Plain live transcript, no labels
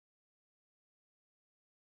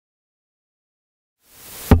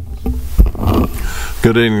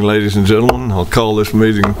Good evening, ladies and gentlemen. I'll call this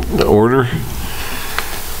meeting to order.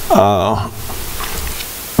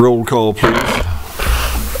 Roll call, please.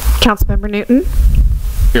 Councilmember Newton.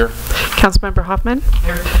 Here. Councilmember Hoffman.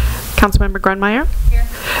 Here. Councilmember Grunmeyer. Here.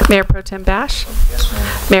 Mayor Pro Tem Bash. Yes,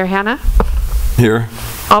 ma'am. Mayor Hanna. Here.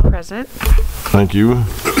 All present. Thank you.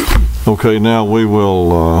 Okay, now we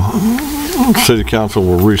will, City Council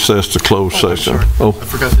will recess to closed session. I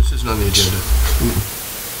forgot this isn't on the agenda.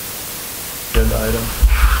 Agenda item.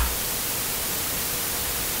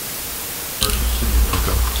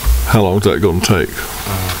 How long is that going to take?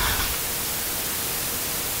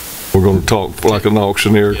 We're going to talk like an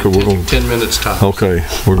auctioneer. Yeah, Cause we're going 10 minutes tops. Okay,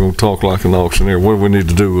 we're going to talk like an auctioneer. What do we need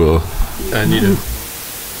to do? I need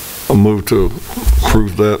a move to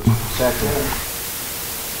approve that.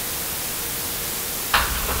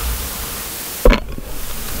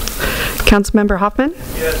 Councilmember Hoffman.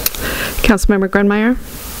 Yes. Councilmember Grunmeyer.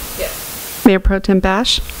 Yes. Mayor Pro Tem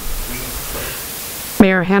Bash.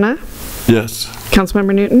 Mayor Hanna. Yes.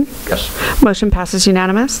 Councilmember Newton. Yes. Motion passes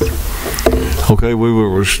unanimous. Okay, we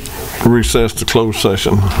will recess to closed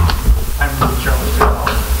session.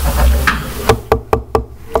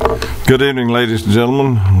 Good evening, ladies and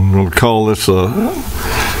gentlemen. I'm going to call this,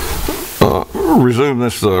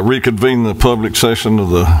 reconvene the public session of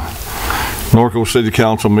the Norco City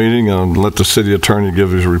Council meeting and let the city attorney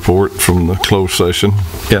give his report from the closed session.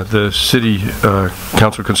 Yeah, the City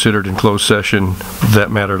Council considered in closed session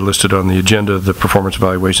that matter listed on the agenda, the performance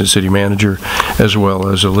evaluation of the city manager, as well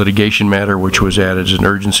as a litigation matter which was added as an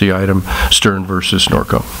urgency item, Stern versus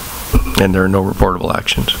Norco. And there are no reportable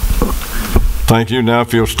actions. Thank you. Now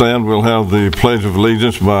if you'll stand, we'll have the Pledge of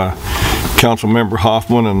Allegiance by Councilmember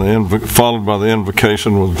Hoffman and followed by the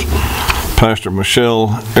invocation with Pastor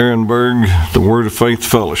Michelle Ehrenberg, the Word of Faith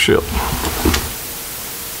Fellowship.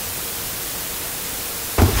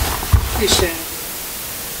 Please stand.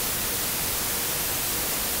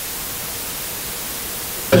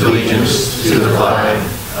 Allegiance to the flag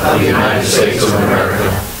of the United States of America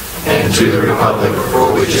and to the republic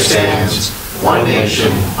for which it stands, one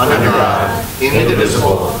nation, under God,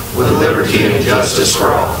 indivisible, with liberty and justice for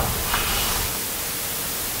all.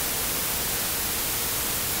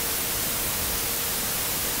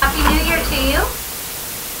 Happy New Year to you.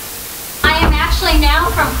 I am actually now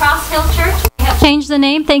from Cross Hill Church. We have changed the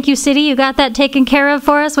name. Thank you, City. You got that taken care of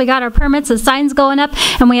for us. We got our permits, the signs going up,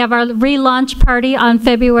 and we have our relaunch party on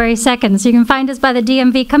February 2nd. So you can find us by the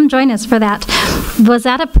DMV. Come join us for that. Was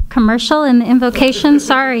that a commercial in the invocation?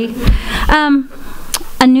 Sorry.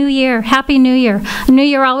 A new year. Happy New Year. A new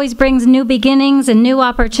year always brings new beginnings and new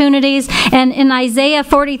opportunities. And in Isaiah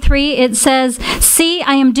 43, it says, "See,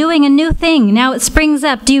 I am doing a new thing. Now it springs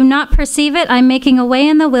up. Do you not perceive it? I'm making a way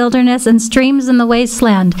in the wilderness and streams in the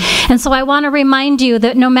wasteland." And so I want to remind you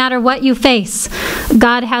that no matter what you face,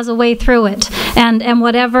 God has a way through it. And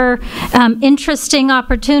whatever interesting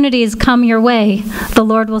opportunities come your way, the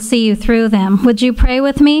Lord will see you through them. Would you pray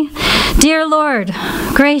with me? Dear Lord,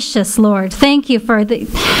 gracious Lord, thank you for the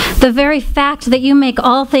very fact that you make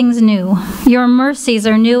all things new. Your mercies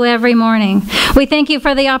are new every morning. We thank you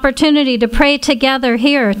for the opportunity to pray together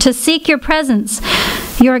here, to seek your presence,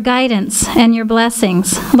 your guidance, and your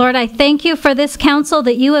blessings. Lord, I thank you for this council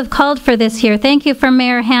that you have called for this here. Thank you for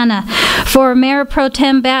Mayor Hanna, for Mayor Pro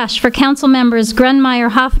Tem Bash, for council members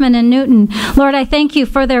Grunmeyer, Hoffman, and Newton. Lord, I thank you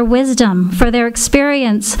for their wisdom, for their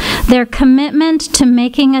experience, their commitment to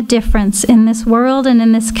making a difference in this world and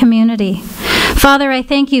in this community. Father, I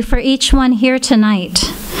thank you for each one here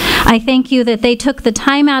tonight. I thank you that they took the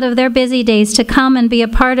time out of their busy days to come and be a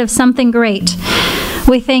part of something great.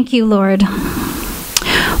 We thank you, Lord.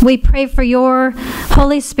 We pray for your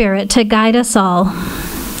Holy Spirit to guide us all.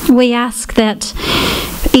 We ask that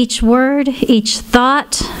each word, each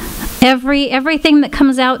thought, everything that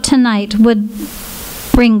comes out tonight would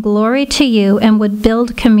bring glory to you and would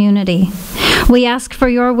build community. We ask for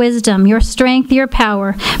your wisdom, your strength, your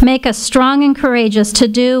power. Make us strong and courageous to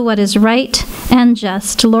do what is right and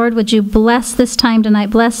just. Lord, would you bless this time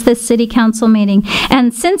tonight, bless this city council meeting.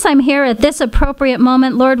 And since I'm here at this appropriate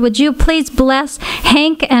moment, Lord, would you please bless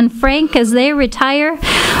Hank and Frank as they retire.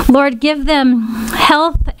 Lord, give them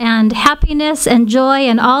health and happiness and joy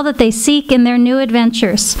and all that they seek in their new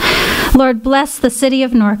adventures. Lord, bless the city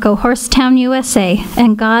of Norco, Horsetown, USA,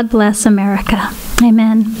 and God bless America.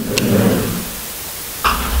 Amen.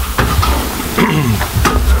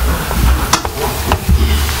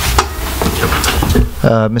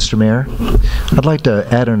 Mr. Mayor, I'd like to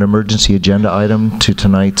add an emergency agenda item to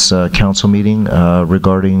tonight's council meeting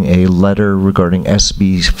regarding a letter regarding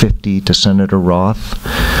SB 50 to Senator Roth.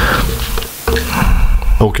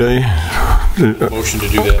 Okay. Motion to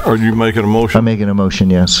do that. Are you making a motion? I'm making a motion,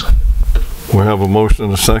 yes. We have a motion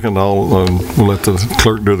and a second. We'll let the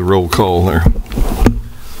clerk do the roll call there.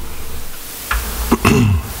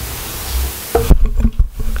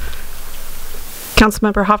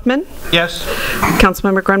 Councilmember Hoffman? Yes.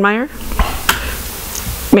 Councilmember Grunmeyer?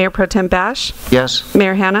 Mayor Pro Tem Bash? Yes.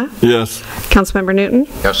 Mayor Hanna? Yes. Councilmember Newton?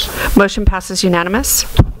 Yes. Motion passes unanimous.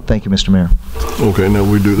 Thank you, Mr. Mayor. Okay, now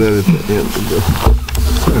we do that at the end of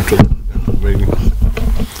after the meeting.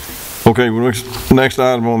 Okay, next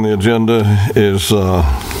item on the agenda is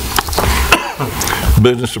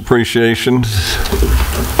business appreciation.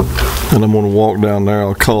 And I'm going to walk down there.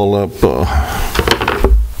 I'll call up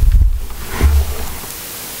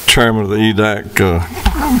Chairman of the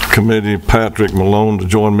EDAC Committee, Patrick Malone, to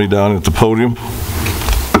join me down at the podium.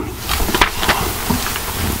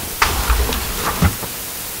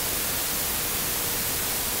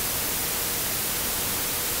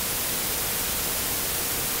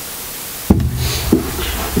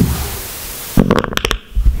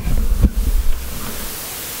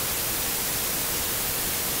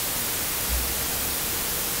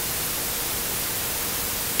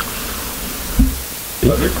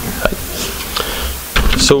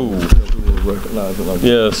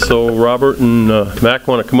 So Robert and Mac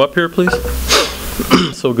want to come up here, please?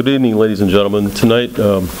 So good evening, ladies and gentlemen. Tonight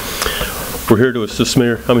we're here to assist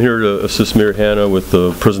Mayor. I'm here to assist Mayor Hanna with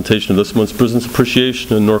the presentation of this month's Business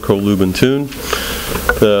Appreciation in Norco, Lube and Tune.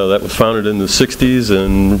 That was founded in the 60s,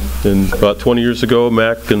 and about 20 years ago,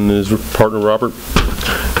 Mac and his partner Robert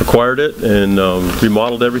acquired it and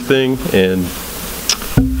remodeled everything, and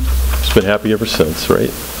it's been happy ever since, right?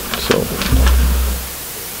 So.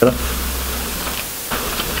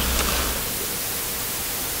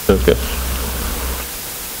 Okay.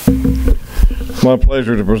 My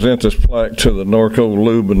pleasure to present this plaque to the Norco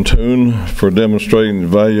Lube and Tune for demonstrating the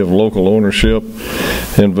value of local ownership,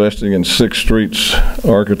 investing in 6th Street's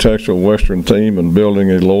architectural Western theme, and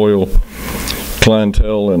building a loyal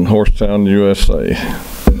clientele in Horsetown, USA.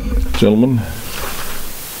 Gentlemen,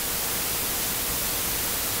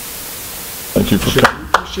 thank you for coming.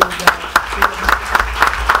 Appreciate that.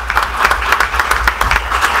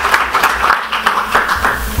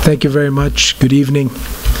 Thank you very much. Good evening.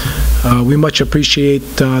 We much appreciate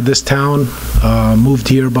this town. Moved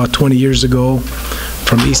here about 20 years ago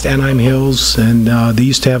from East Anaheim Hills, and they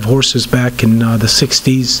used to have horses back in the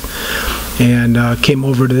 60s, and came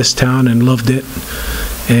over to this town and loved it.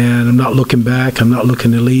 And I'm not looking back. I'm not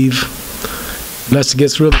looking to leave. Unless it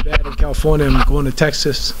gets really bad in California, I'm going to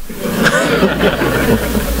Texas.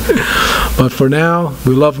 But for now,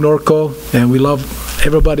 we love Norco, and we love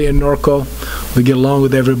everybody in Norco. We get along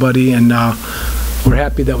with everybody, and we're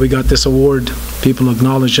happy that we got this award. People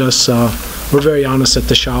acknowledge us. We're very honest at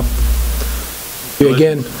the shop.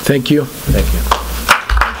 Again, thank you. Thank you.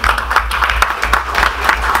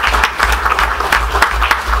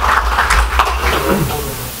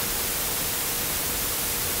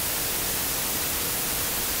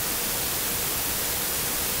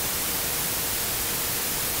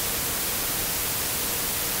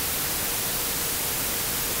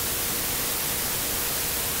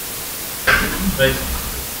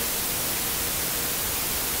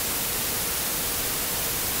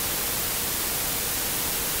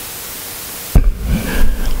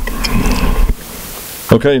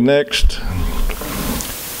 Okay, next,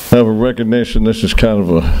 I have a recognition. This is kind of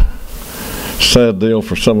a sad deal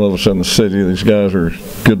for some of us in the city. These guys are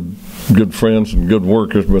good friends and good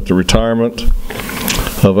workers, but the retirement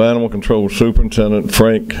of Animal Control Superintendent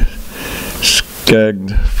Frank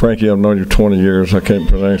Skaggs. Frankie, I've known you 20 years. I can't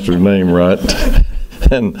pronounce your name right.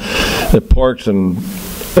 And the Parks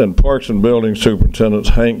and Building Superintendent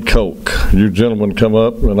Hank Koch. You gentlemen come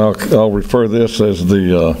up, and I'll refer this as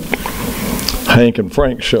the Hank and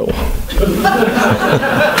Frank show.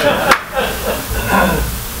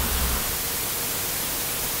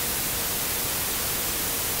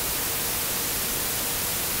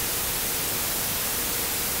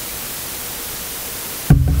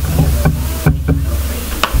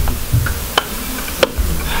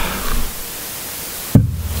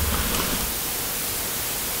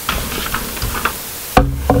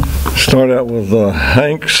 Start out with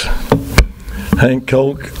Hank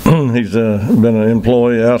Koch. He's been an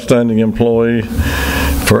employee, outstanding employee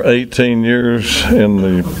for 18 years in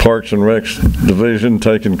the Parks and Recs division,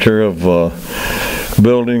 taking care of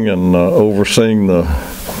building and overseeing the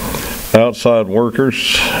outside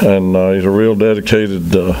workers, and he's a real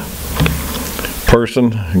dedicated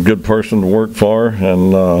person, a good person to work for.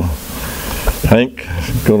 And Hank,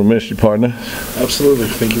 going to miss you, partner. Absolutely.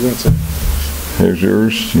 Thank you, Vincent. Here's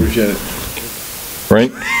yours. Appreciate it.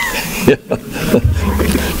 Frank? Yeah.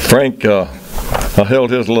 Frank, I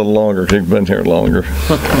held his a little longer. He's been here longer.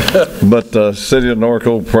 But the City of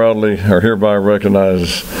Norco proudly or hereby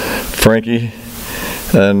recognizes Frankie.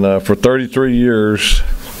 And for 33 years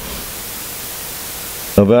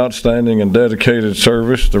of outstanding and dedicated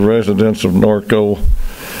service, the residents of Norco,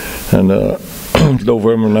 and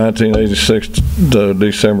November 1986 to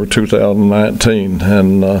December 2019.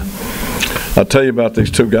 And I'll tell you about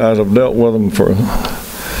these two guys. I've dealt with them for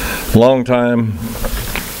a long time.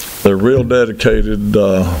 They're real dedicated.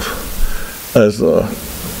 As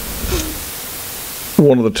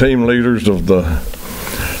one of the team leaders of the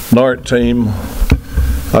NART team,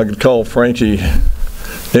 I could call Frankie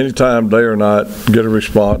anytime, day or night, get a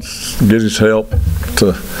response, get his help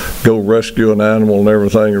to go rescue an animal and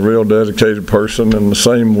everything. A real dedicated person. And the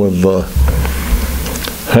same with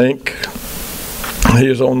Hank. He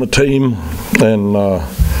is on the team, and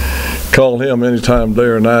call him anytime, day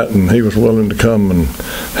or night, and he was willing to come and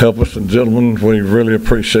help us. And gentlemen, we really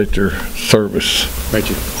appreciate your service. Thank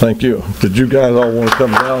you. Thank you. Did you guys all want to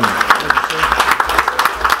come down?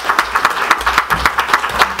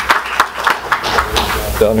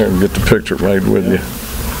 Down here and get the picture made with you.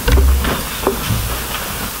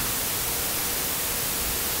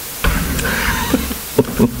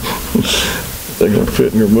 They're going to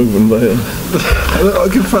fit in your moving van. I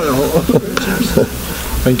can find a whole.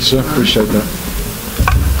 Thank you, sir. Appreciate that.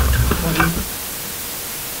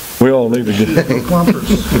 We all need to get.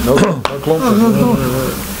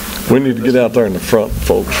 We need to get out there in the front,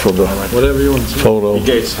 folks, for the Whatever you want to say. photo.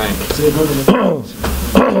 Gates, Hank.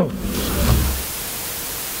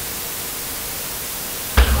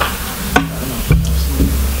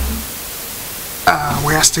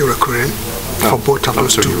 We are still recruiting for both of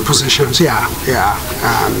those two positions. Yeah,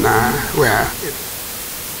 and we're.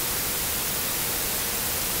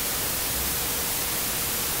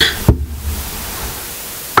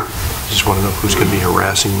 Just want to know who's going to be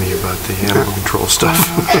harassing me about the animal control stuff.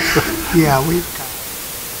 Yeah, we've got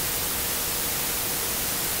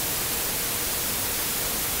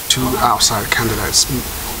two outside candidates.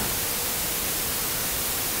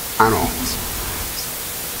 I know.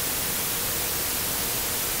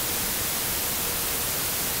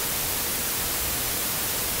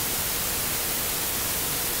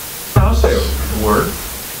 I'll say a word.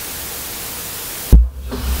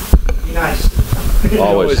 Be nice.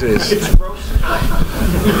 Always is.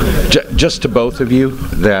 Just to both of you,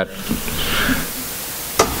 that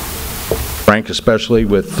Frank, especially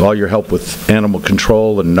with all your help with animal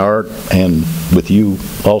control and NART, and with you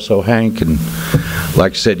also, Hank, and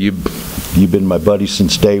like I said, you've been my buddy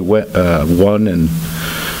since day one, and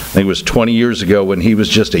I think it was 20 years ago when he was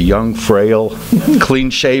just a young, frail,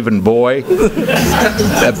 clean-shaven boy,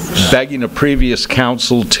 begging a previous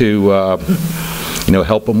council to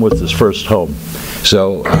help him with his first home.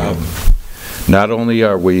 So not only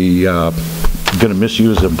are we going to miss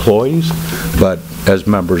you as employees, but as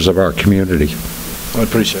members of our community. I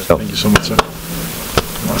appreciate it. Thank you so much, sir.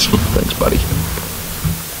 Awesome. Thanks, buddy.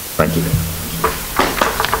 Thank you.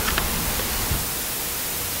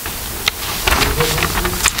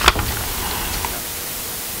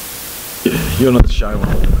 You're not the shy one.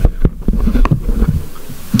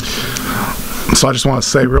 So I just want to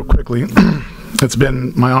say real quickly, it's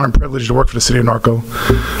been my honor and privilege to work for the city of Norco.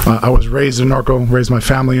 I was raised in Norco, raised my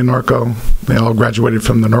family in Norco. They all graduated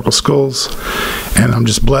from the Norco schools, and I'm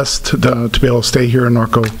just blessed to be able to stay here in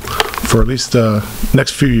Norco for at least the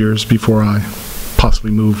next few years before I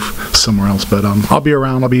possibly move somewhere else. But I'll be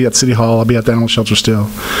around. I'll be at City Hall. I'll be at the animal shelter still,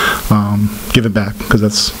 giving back, because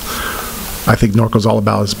that's, I think Norco's all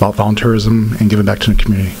about, is about volunteerism and giving back to the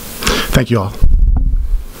community. Thank you all.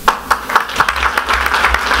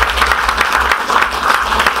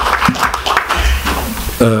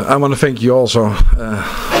 I want to thank you also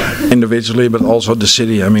individually, but also the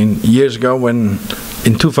city. I mean, years ago, in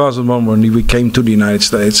 2001, when we came to the United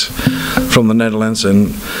States from the Netherlands,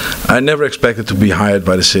 and I never expected to be hired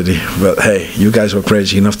by the city, but hey, you guys were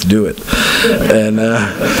crazy enough to do it. And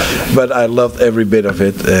but I loved every bit of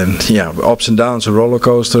it, and yeah, ups and downs, a roller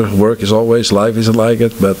coaster. Work is always, life isn't like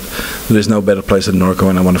it, but there is no better place than Norco,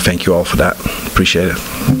 and I want to thank you all for that. Appreciate it.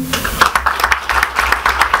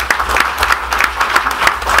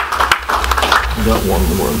 Got one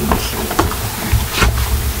more.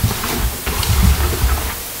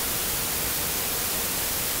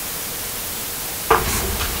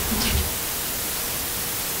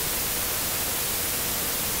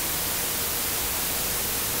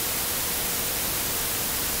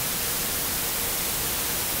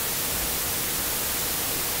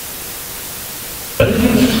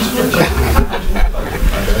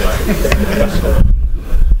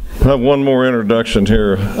 I have one more introduction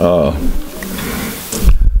here.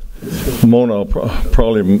 Mona, I'll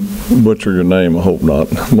probably butcher your name, I hope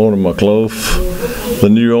not. Mona McLoaf, the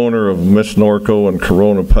new owner of Miss Norco and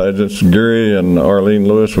Corona Pageants. Gary and Arlene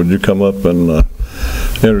Lewis, would you come up and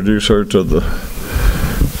introduce her to the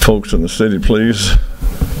folks in the city, please?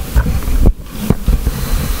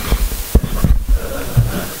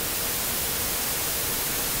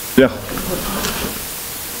 Yeah.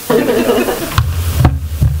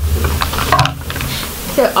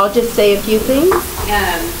 So I'll just say a few things.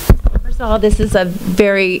 First of all, this is a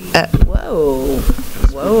very, whoa,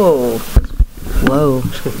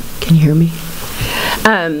 can you hear me?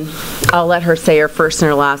 I'll let her say her first and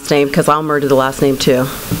her last name because I'll murder the last name too.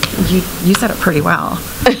 You said it pretty well.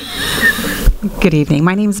 Good evening.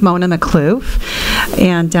 My name is Mona McLoaf,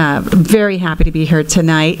 and I'm very happy to be here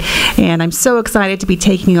tonight. And I'm so excited to be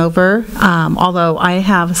taking over, although I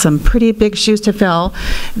have some pretty big shoes to fill.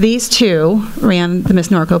 These two ran the Miss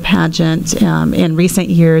Norco pageant in recent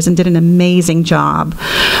years and did an amazing job.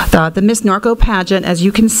 The Miss Norco pageant, as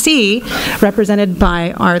you can see, represented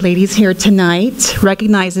by our ladies here tonight,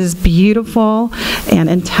 recognizes beautiful and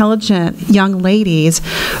intelligent young ladies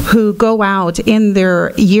who go out in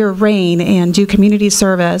their year reign and do community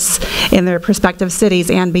service in their respective cities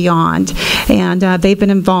and beyond. And they've been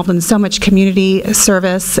involved in so much community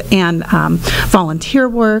service and volunteer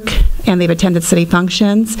work, and they've attended city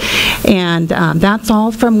functions. And that's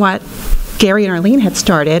all from what Gary and Arlene had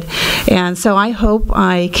started, and so I hope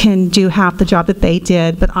I can do half the job that they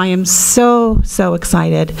did, but I am so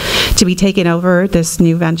excited to be taking over this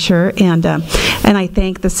new venture, and I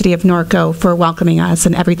thank the City of Norco for welcoming us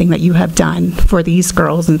and everything that you have done for these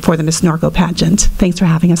girls and for the Miss Norco pageant. Thanks for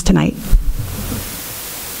having us tonight.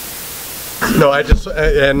 No, I just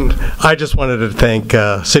wanted to thank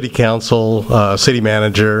City Council, City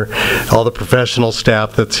Manager, all the professional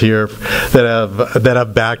staff that's here that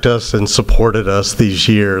have backed us and supported us these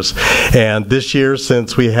years. And this year,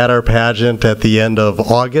 since we had our pageant at the end of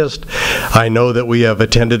August, I know that we have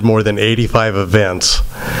attended more than 85 events.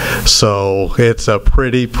 So it's a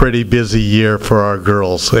pretty busy year for our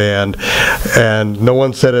girls, and no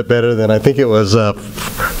one said it better than, I think it was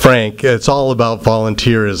Frank. It's all about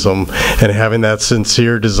volunteerism and having that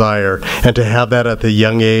sincere desire, and to have that at the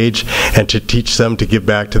young age and to teach them to give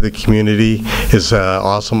back to the community is an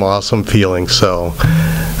awesome feeling. So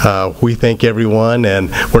we thank everyone, and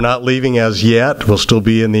we're not leaving as yet. We'll still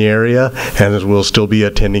be in the area, and we'll still be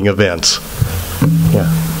attending events. Yeah.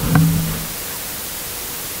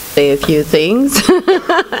 Say a few things.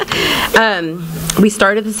 We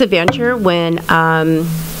started this adventure when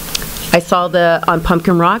I saw on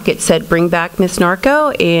Pumpkin Rock, it said bring back Miss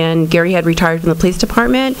Norco, and Gary had retired from the police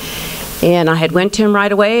department, and I had went to him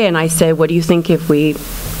right away and I said, what do you think if we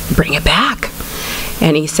bring it back?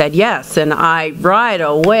 And he said yes, and I right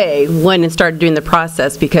away went and started doing the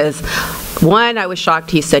process because, one, I was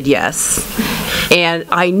shocked he said yes, and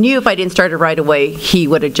I knew if I didn't start it right away, he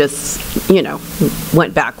would have just,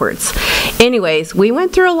 went backwards. Anyways, we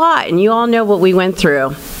went through a lot, and you all know what we went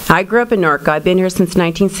through. I grew up in Norco. I've been here since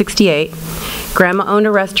 1968. Grandma owned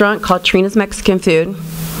a restaurant called Trina's Mexican Food.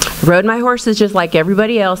 Rode my horses just like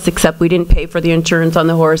everybody else, except we didn't pay for the insurance on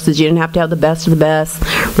the horses. You didn't have to have the best of the best.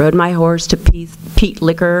 Rode my horse to Pete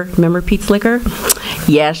Liquor. Remember Pete's Liquor?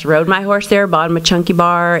 Yes, rode my horse there, bought him a chunky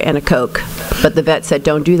bar and a Coke. But the vet said,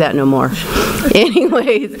 don't do that no more.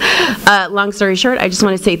 Anyways, long story short, I just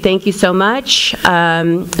want to say thank you so much.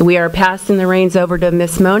 We are passing the reins over to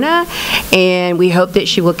Miss Mona, and we hope that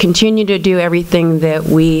she will continue to do everything that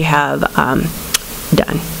we have done.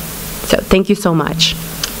 So thank you so much.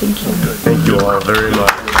 Thank you. Thank you all very much.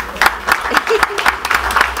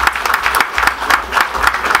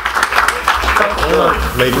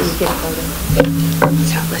 Ladies. So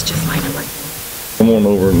let's just line up. Come on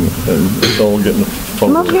over and it's all getting a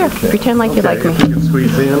photo. Come over here. Pretend like you like me. You can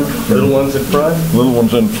squeeze in. Little ones in front. Little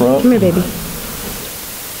ones in front. Come here, baby.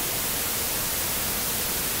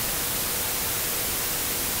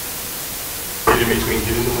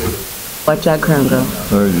 Watch that crown go.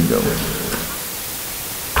 There you go.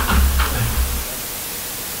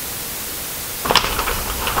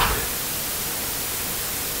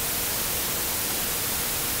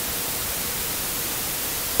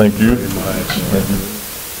 Thank you. Thank you.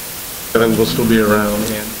 And we'll still be around.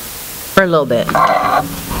 For a little bit. Oh,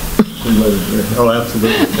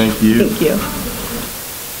 absolutely. Thank you. Thank you.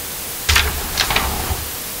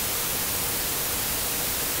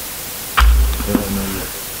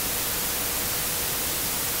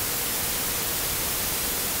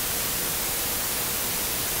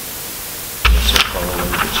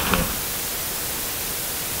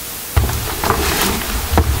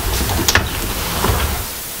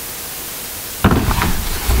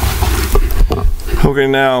 Okay,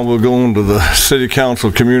 now we'll go on to the City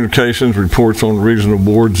Council communications, reports on regional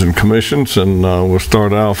boards and commissions, and we'll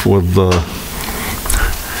start off with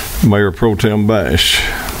Mayor Pro Tem Bash.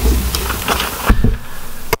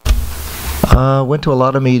 Went to a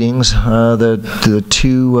lot of meetings. The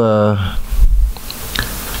two, I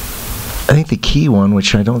think the key one,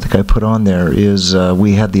 which I don't think I put on there, is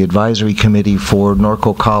we had the advisory committee for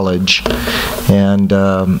Norco College, and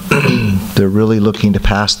they're really looking to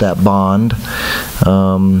pass that bond.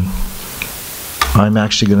 I'm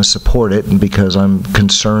actually going to support it, because I'm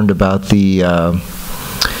concerned about the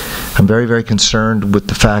I'm very, very concerned with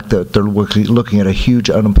the fact that they're looking at a huge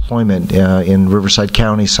unemployment in Riverside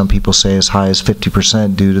County. Some people say as high as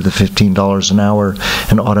 50% due to the $15 an hour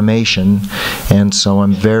and automation. And so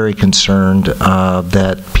I'm very concerned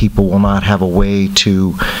that people will not have a way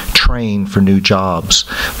to train for new jobs.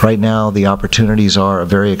 Right now, the opportunities are a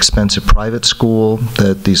very expensive private school,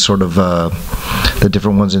 that these sort of the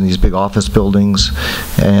different ones in these big office buildings,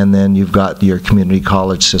 and then you've got your community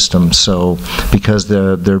college system. So because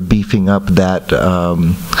they're beefing up that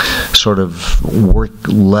sort of work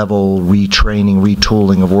level retraining,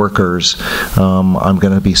 retooling of workers, I'm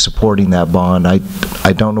going to be supporting that bond. I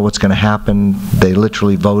don't know what's going to happen. They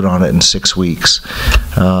literally vote on it in 6 weeks.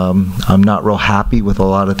 I'm not real happy with a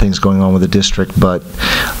lot of things going on with the district, but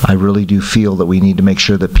I really do feel that we need to make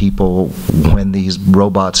sure that people, when these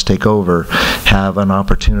robots take over, have an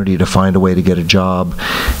opportunity to find a way to get a job.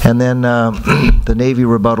 And then the Navy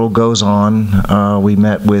rebuttal goes on. We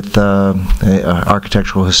met with an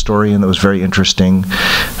architectural historian that was very interesting.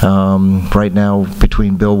 Right now,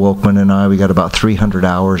 between Bill Wolkman and I, we got about 300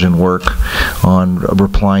 hours in work on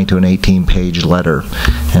replying to an 18-page letter.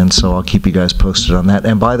 And so I'll keep you guys posted on that.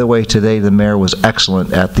 And by the way, today the mayor was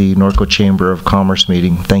excellent at the Norco Chamber of Commerce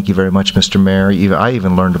meeting. Thank you very much, Mr. Mayor. I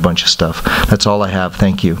even learned a bunch of stuff. That's all I have.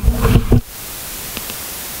 Thank you.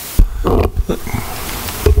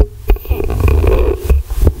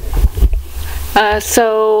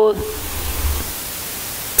 So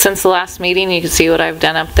since the last meeting, you can see what I've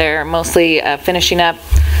done up there, mostly finishing up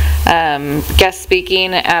guest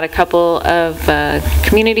speaking at a couple of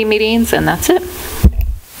community meetings, and that's it.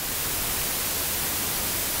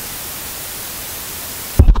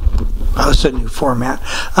 Oh, it's a new format.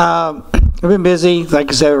 I've been busy, like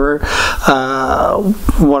I said,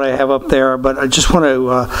 what I have up there, but I just want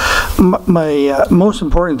to, my most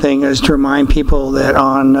important thing is to remind people that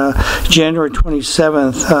on January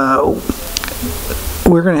 27th,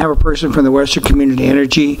 we're going to have a person from the Western Community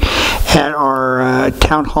Energy at our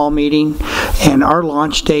town hall meeting, and our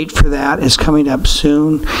launch date for that is coming up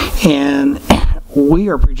soon, and we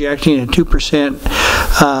are projecting a 2%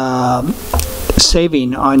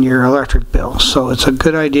 saving on your electric bill. So it's a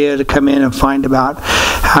good idea to come in and find about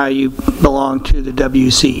how you belong to the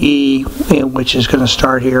WCE, which is going to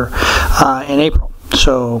start here in April.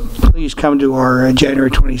 So please come to our January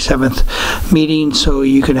 27th meeting so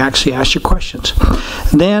you can actually ask your questions.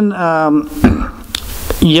 Then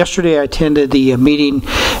yesterday I attended the meeting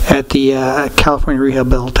at the California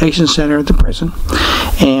Rehabilitation Center at the prison,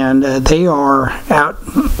 and they are out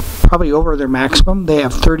probably over their maximum. They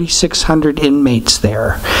have 3,600 inmates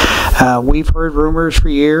there. We've heard rumors for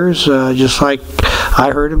years, just like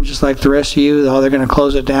I heard them, just like the rest of you, oh, they're going to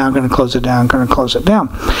close it down, going to close it down, going to close it down.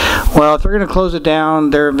 Well, if they're going to close it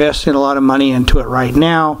down, they're investing a lot of money into it right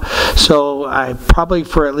now. So I probably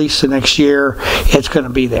for at least the next year, it's going to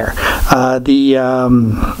be there.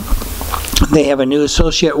 They have a new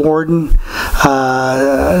associate warden,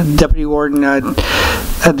 deputy warden.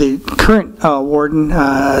 The current warden,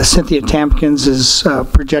 Cynthia Tampkins, is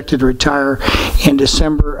projected to retire in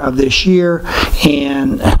December of this year,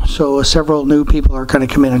 and so several new people are going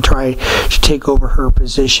to come in and try to take over her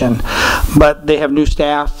position. But they have new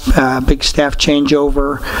staff, big staff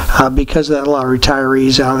changeover because of that, a lot of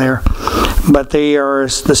retirees out there. But the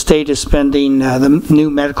state is spending the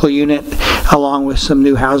new medical unit along with some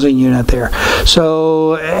new housing unit there.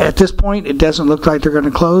 So at this point, it doesn't look like they're going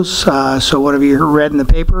to close. So whatever you read in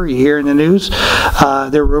the paper, you hear in the news,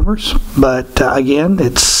 they're rumors. But again,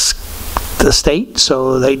 it's the state,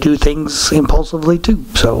 so they do things impulsively too.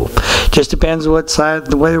 So it just depends what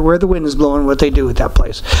side, where the wind is blowing, what they do with that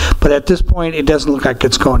place. But at this point, it doesn't look like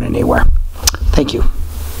it's going anywhere. Thank you.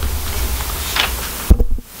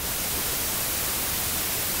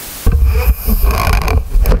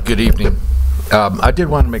 Good evening. I did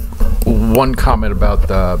want to make one comment about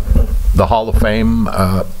the Hall of Fame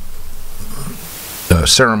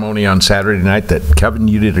ceremony on Saturday night. That Kevin,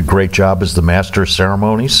 you did a great job as the master of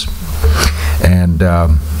ceremonies, and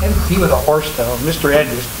he was a horse though, Mr.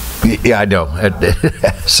 Edwards. Yeah, I know.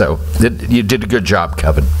 So you did a good job,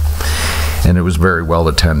 Kevin. and it was very well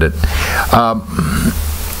attended.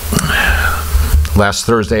 Last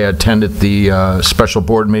Thursday, I attended the special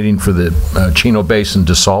board meeting for the Chino Basin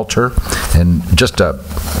desalter, and just a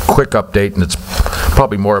quick update, and it's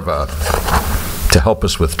probably more of a to help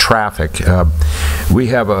us with traffic. We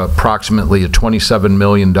have approximately a $27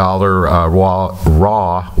 million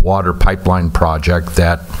raw water pipeline project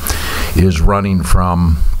that is running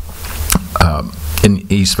from in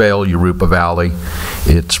Eastvale, Urupa Valley.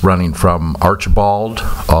 It's running from Archibald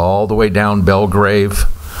all the way down Belgrave,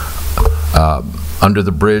 under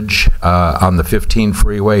the bridge on the 15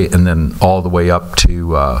 freeway, and then all the way up to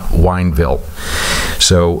Wineville.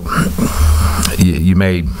 So you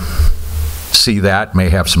may see that, may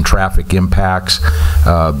have some traffic impacts.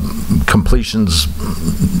 Completions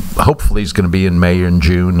hopefully is going to be in May and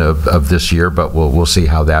June of this year, but we'll see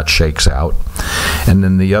how that shakes out. And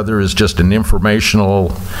then the other is just an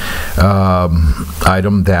informational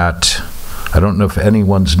item that I don't know if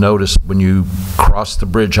anyone's noticed. When you cross the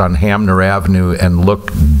bridge on Hamner Avenue and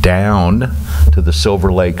look down to the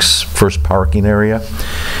Silver Lakes first parking area,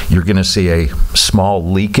 you're going to see a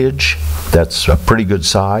small leakage that's a pretty good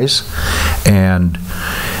size. And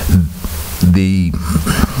the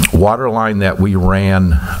water line that we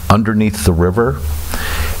ran underneath the river,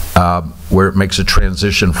 where it makes a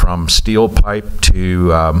transition from steel pipe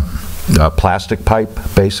to plastic pipe,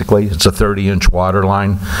 basically. It's a 30-inch water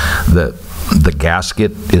line. The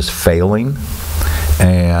gasket is failing,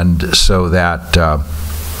 and so that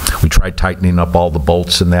we tried tightening up all the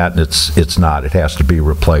bolts in that, and it's not. It has to be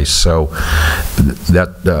replaced. So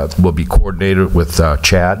that will be coordinated with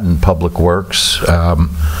Chad and Public Works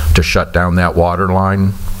to shut down that water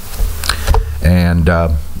line and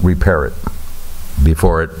repair it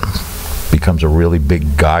before it becomes a really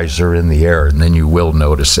big geyser in the air, and then you will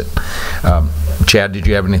notice it. Chad, did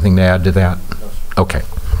you have anything to add to that? Okay,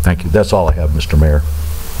 thank you. That's all I have, Mr. Mayor.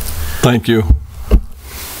 Thank you.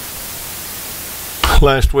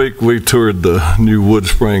 Last week we toured the new Wood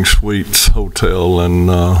Spring Suites Hotel, and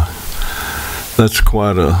that's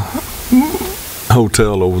quite a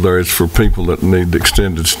hotel over there. It's for people that need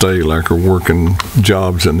extended stay, like are working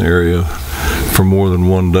jobs in the area for more than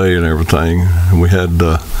one day and everything. And we had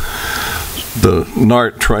the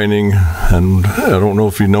NART training, and I don't know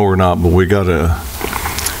if you know or not, but we got a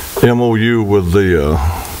MOU with the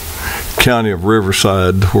County of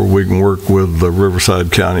Riverside, where we can work with the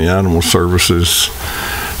Riverside County Animal Services.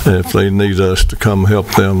 If they need us to come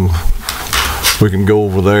help them, we can go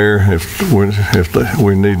over there. If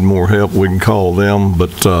we need more help, we can call them.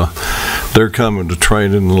 But they're coming to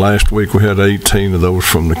training. Last week we had 18 of those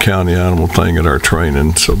from the county animal thing at our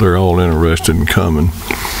training, so they're all interested in coming.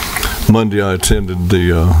 Monday I attended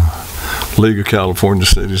the League of California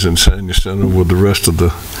Cities in San Jacinto with the rest of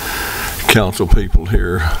the council people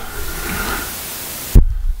here.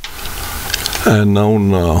 And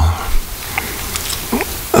on, I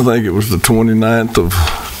think it was the 29th of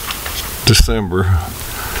December,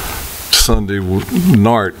 Sunday,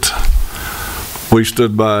 NART, we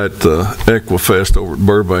stood by at the Equifest over at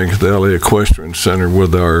Burbank at the LA Equestrian Center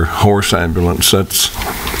with our horse ambulance. That's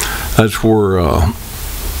where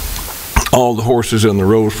all the horses in the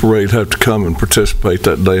Rose Parade have to come and participate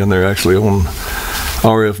that day, and they're actually on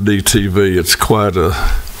RFD TV. It's quite a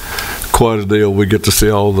deal. We get to see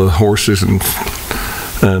all the horses and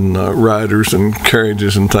riders and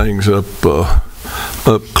carriages and things up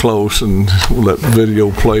close, and let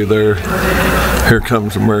video play there. Here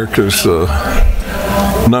comes America's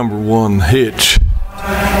 #1 hitch,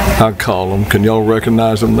 I call them. Can y'all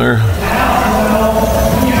recognize them there?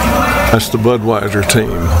 That's the Budweiser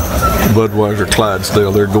team, Budweiser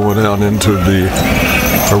Clydesdale. They're going out into the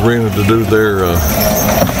arena to do their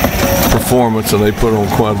performance, and they put on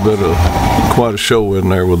quite a show in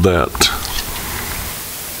there with that.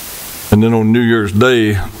 And then on New Year's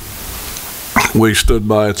Day, we stood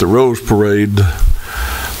by at the Rose Parade.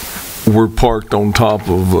 We're parked on top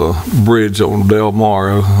of a bridge on Del Mar,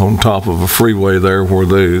 on top of a freeway there, where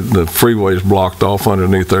the freeway is blocked off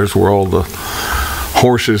underneath. There's where all the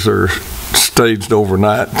horses are staged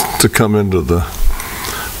overnight to come into the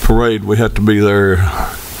parade. We had to be there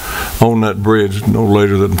on that bridge no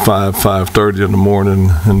later than 5:30 in the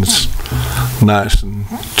morning, and it's nice and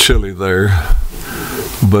chilly there.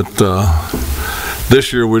 But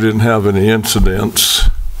this year we didn't have any incidents.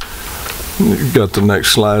 You got the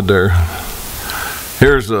next slide there.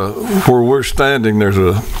 Here's where we're standing. There's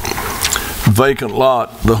a vacant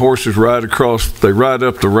lot. The horses ride across, they ride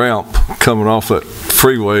up the ramp coming off that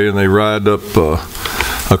freeway, and they ride up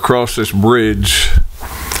across this bridge,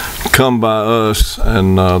 come by us,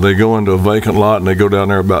 and they go into a vacant lot, and they go down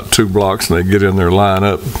there about 2 blocks, and they get in there, line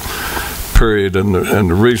up. period. And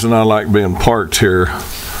the reason I like being parked here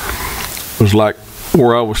was like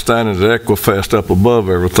where I was standing at Equifest up above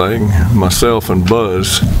everything, myself and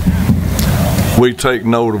Buzz. We take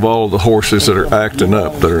note of all the horses that are acting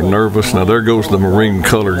up, that are nervous. Now there goes the Marine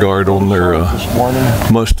Color Guard on their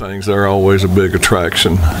Mustangs. They're always a big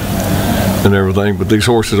attraction and everything. But these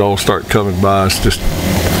horses all start coming by us just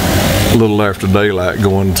a little after daylight,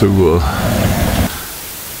 going to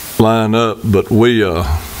line up. But we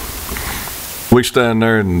stand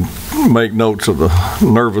there and make notes of the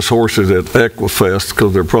nervous horses at Equifest,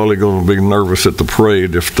 because they're probably going to be nervous at the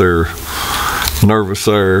parade if they're nervous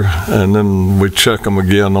there. And then we check them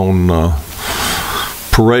again on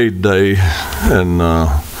parade day, and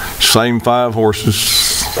same 5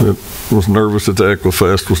 horses that was nervous at the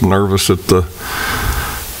Equifest was nervous at the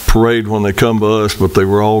parade when they come to us, but they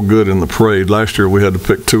were all good in the parade. Last year we had to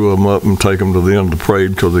pick 2 of them up and take them to the end of the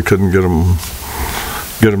parade because they couldn't get them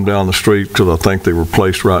down the street, because I think they were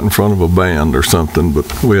placed right in front of a band or something.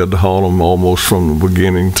 But we had to haul them almost from the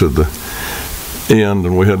beginning to the end,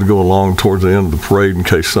 and we had to go along towards the end of the parade in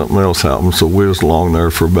case something else happened. So we was along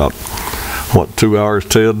there for about, what, 2 hours,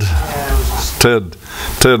 Ted? Ted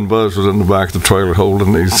and Buzz was in the back of the trailer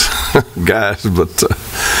holding these guys. But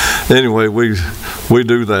anyway, we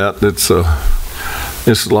do that. It's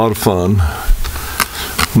a lot of fun.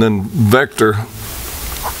 And then Vector,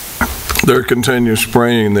 they're continuing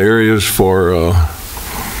spraying the areas for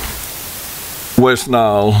West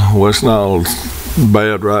Nile. West Nile's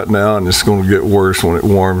bad right now, and it's going to get worse when it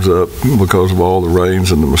warms up because of all the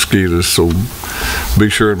rains and the mosquitoes. So be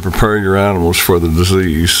sure and prepare your animals for the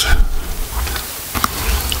disease.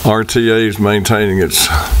 RTA is maintaining its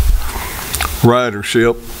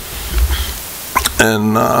ridership,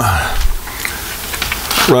 and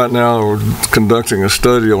right now we're conducting a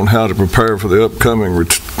study on how to prepare for the upcoming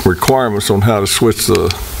requirements on how to switch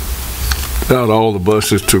out all the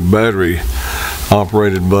buses to battery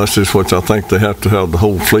operated buses, which I think they have to have the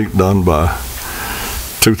whole fleet done by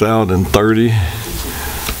 2030,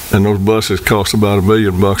 and those buses cost about $1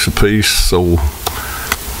 million a piece. So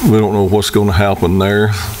we don't know what's going to happen there.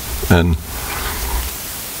 And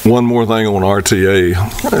one more thing on RTA,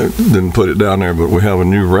 I didn't put it down there, but we have a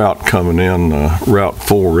new route coming in, Route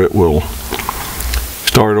 4. It will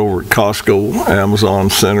start over at Costco Amazon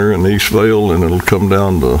Center in Eastvale, and it'll come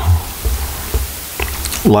down to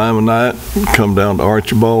Limonite, come down to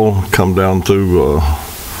Archibald, come down through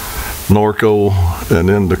Norco, and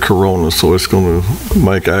into Corona. So it's going to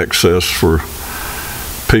make access for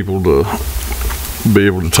people to be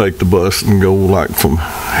able to take the bus and go like from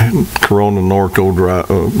Corona, Norco,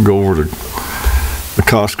 go over to the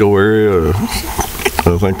Costco area.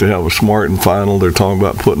 I think they have a Smart and Final. They're talking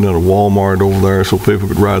about putting in a Walmart over there so people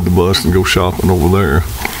could ride the bus and go shopping over there.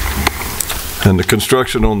 And the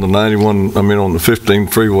construction on the on the 15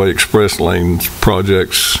 freeway express lanes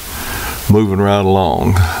projects moving right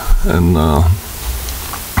along. And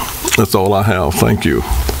that's all I have. Thank you.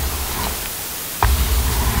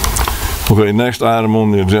 Okay, next item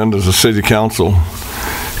on the agenda is the City Council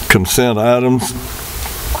consent items.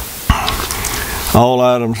 All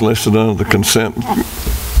items listed under the consent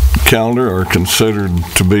calendar are considered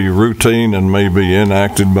to be routine and may be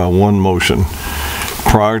enacted by one motion.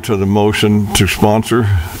 Prior to the motion to sponsor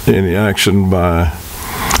any action by,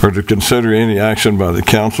 or to consider any action by the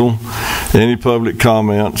council, any public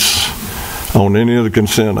comments on any of the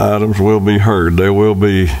consent items will be heard. There will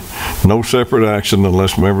be no separate action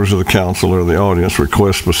unless members of the council or the audience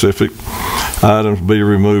request specific items be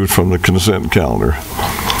removed from the consent calendar.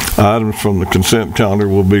 Items from the consent calendar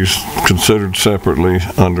will be considered separately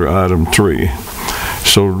under item 3.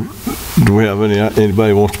 So do we have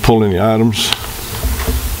anybody wants to pull any items?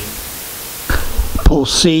 Pull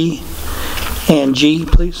C and G,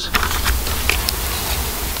 please.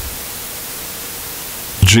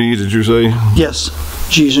 G, did you say? Yes,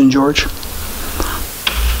 G's and George.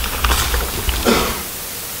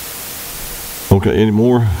 Okay, any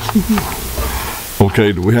more?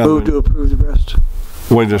 Okay, do we have... Move to approve the rest.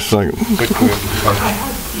 Wait just a second.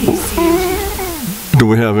 Do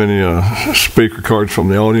we have any speaker cards from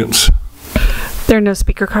the audience? There are no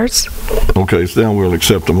speaker cards. Okay, so then we'll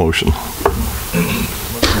accept the motion.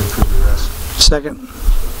 Second.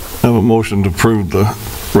 I have a motion to approve the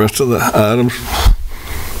rest of the items.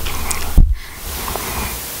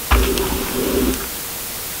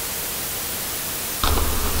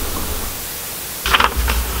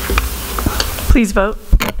 Please vote.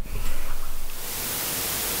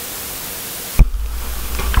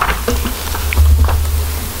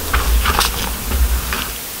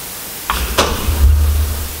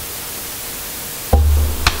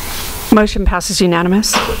 Motion passes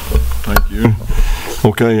unanimous. Thank you.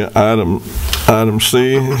 Okay, item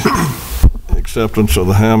C, acceptance of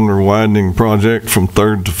the Hamner widening project from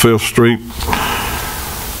 3rd to 5th Street.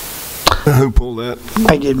 Who pulled that?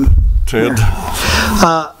 I did. Ted?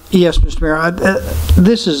 Yes, Mr. Mayor.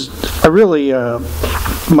 This is a really, I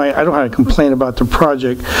don't have a complaint about the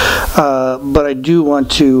project, but I do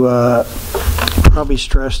want to probably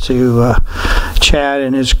stress to Chad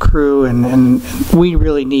and his crew, and we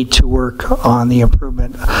really need to work on the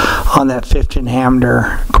improvement on that 5th and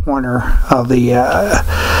Hamner corner of the,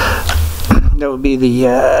 that would be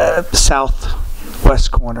the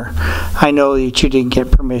southwest corner. I know that you didn't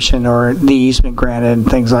get permission or the easement granted and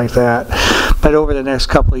things like that, but over the next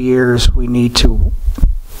couple of years, we need to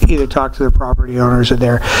either talk to the property owners or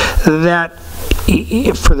that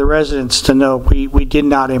for the residents to know, we did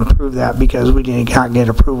not improve that because we did not get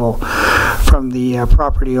approval from the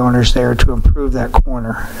property owners there to improve that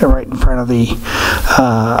corner right in front of the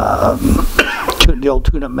old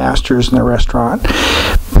Tune-Up Masters and the restaurant.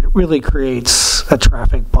 But it really creates a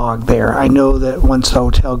traffic bog there. I know that once the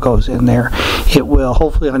hotel goes in there, it will.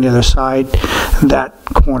 Hopefully on the other side, that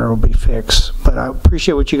corner will be fixed. But I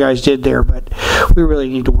appreciate what you guys did there, but we really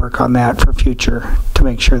need to work on that for future to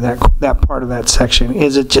make sure that that part of that section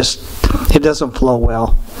it doesn't flow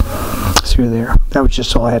well through there. That was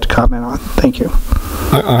just all I had to comment on. Thank you.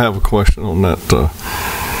 I have a question on that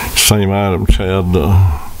same item, Chad.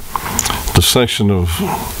 The section of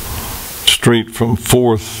street from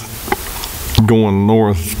 4th going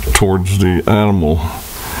north towards the animal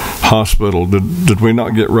hospital, did we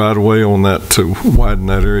not get right away on that to widen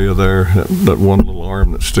that area there, that one little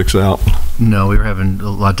arm that sticks out? No, we were having a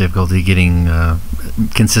lot of difficulty getting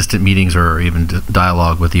consistent meetings or even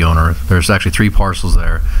dialogue with the owner. There's actually 3 parcels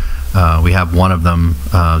there. We have one of them.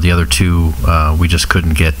 The other 2, we just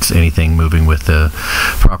couldn't get anything moving with the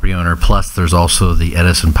property owner. Plus, there's also the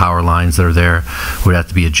Edison power lines that are there. Would have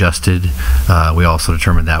to be adjusted. We also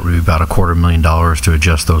determined that would be about $250,000 to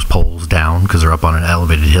adjust those poles down because they're up on an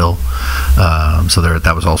elevated hill. So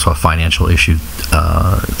that was also a financial issue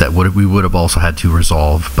that we would have also had to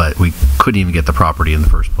resolve, but we couldn't even get the property in the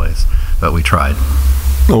first place. But we tried.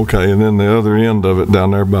 Okay, and then the other end of it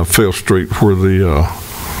down there by 5th Street where the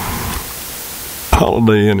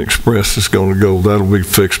Holiday Inn Express is going to go, that'll be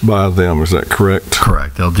fixed by them, is that correct?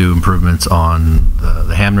 Correct. They'll do improvements on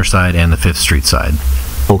the Hamner side and the 5th Street side.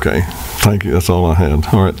 Okay, thank you. That's all I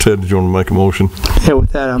had. All right, Ted, did you want to make a motion? Yeah,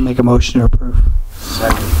 with that, I'll make a motion to approve.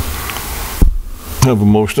 Second. Have a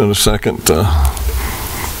motion and a second.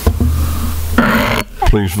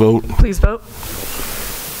 Please vote. Please vote.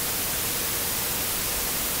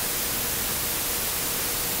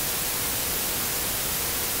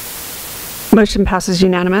 Motion passes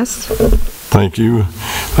unanimous. Thank you.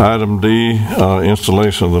 Item D,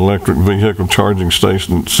 installation of the electric vehicle charging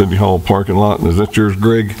station at City Hall parking lot. Is that yours,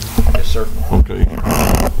 Greg? Yes, sir. Okay.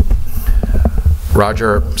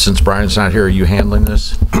 Roger, since Brian's not here, are you handling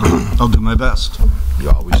this? I'll do my best. You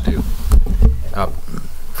always do.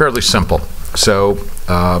 Fairly simple. So,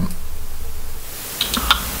 I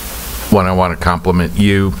want to compliment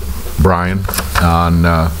you, Brian,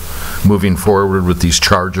 on moving forward with these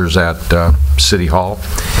chargers at City Hall.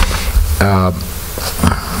 I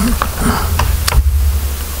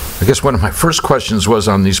guess one of my first questions was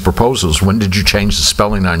on these proposals, when did you change the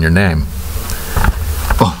spelling on your name?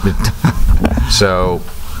 Oh. So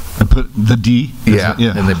I put the D. Yeah,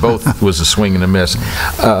 and they both was a swing and a miss.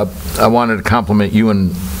 I wanted to compliment you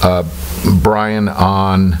and Brian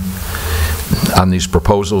on these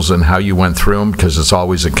proposals and how you went through them, because it's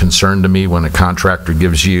always a concern to me when a contractor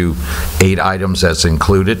gives you 8 items that's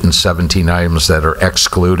included and 17 items that are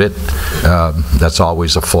excluded. That's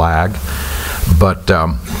always a flag. But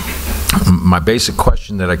my basic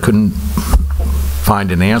question that I couldn't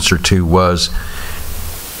find an answer to was,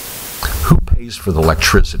 who pays for the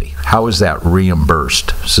electricity? How is that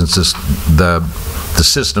reimbursed, since the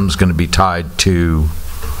system's going to be tied to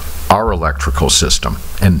our electrical system?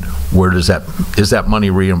 And where does is that money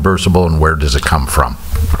reimbursable, and where does it come from?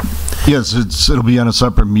 Yes, it'll be on a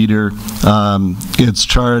separate meter. It's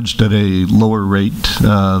charged at a lower rate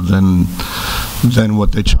than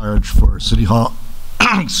what they charge for City Hall,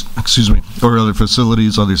 excuse me, or other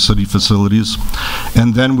facilities, other city facilities.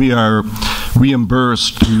 And then we are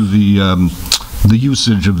reimbursed to the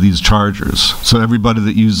usage of these chargers. So everybody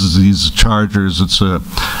that uses these chargers, it's a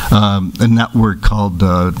network called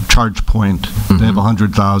ChargePoint. Mm-hmm. They have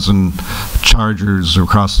 100,000 chargers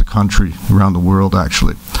across the country, around the world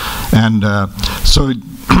actually. And so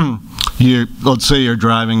let's say you're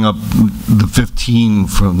driving up the 15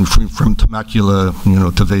 from Temecula,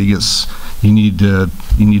 to Vegas. You need to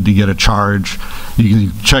get a charge. You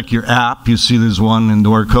can check your app. You see there's one in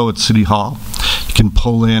Norco at City Hall. You can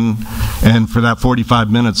pull in, and for that 45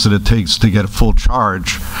 minutes that it takes to get a full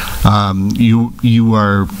charge, you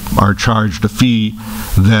are charged a fee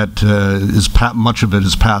that much of it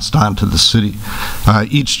is passed on to the city.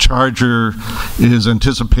 Each charger is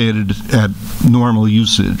anticipated at normal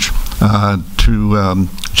usage to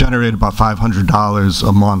generate about $500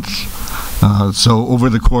 a month. So over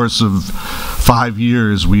the course of 5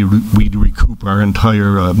 years, we recoup our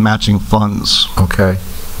entire matching funds. Okay.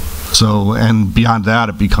 So, and beyond that,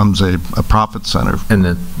 it becomes a profit center. And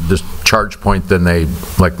the charge point, then they,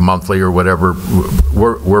 like monthly or whatever,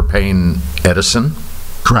 we're paying Edison?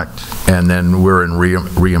 Correct. And then we're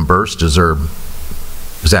reimbursed? Is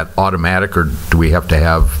that automatic, or do we have to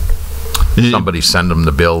have somebody send them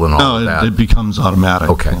the bill and all of that? No, it becomes automatic.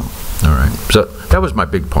 Okay. Yeah. All right. So that was my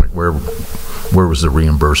big point. Where was the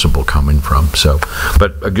reimbursable coming from? So,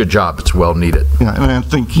 but a good job. It's well needed. Yeah, and I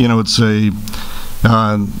think, it's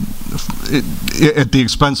at the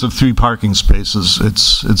expense of 3 parking spaces,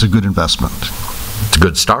 it's a good investment. It's a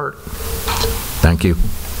good start. Thank you.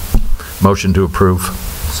 Motion to approve.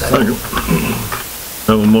 Second.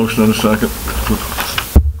 Have a motion and a second.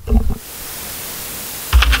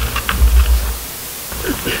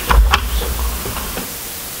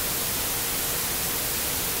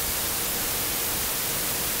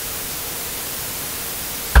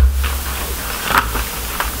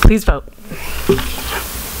 Please vote.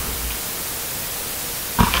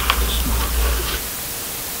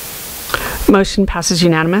 Motion passes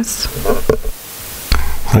unanimous.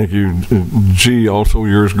 Thank you. G, also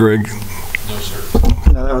yours, Greg? No, sir.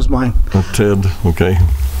 No, that was mine. Ted, okay.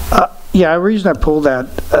 Yeah, the reason I pulled that,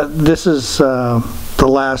 this is the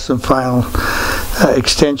last and final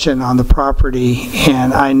extension on the property,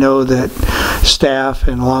 and I know that staff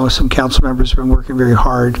and along with some council members have been working very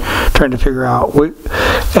hard trying to figure out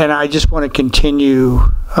and I just want to continue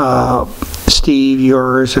Steve,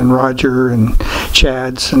 yours, and Roger, and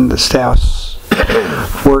Chad's, and the staff's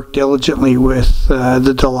work diligently with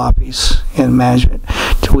the Delapis and management.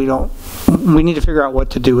 We need to figure out what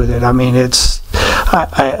to do with it. I mean,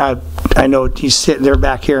 I know he's sitting there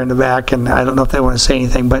back here in the back, and I don't know if they want to say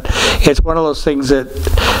anything, but it's one of those things that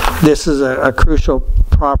this is a crucial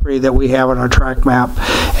property that we have on our track map,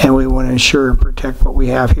 and we want to ensure and protect what we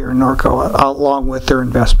have here in Norco along with their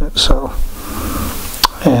investment. So,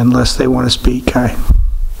 unless they want to speak,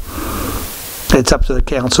 it's up to the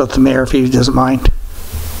council, the mayor, if he doesn't mind.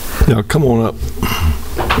 Yeah, come on up.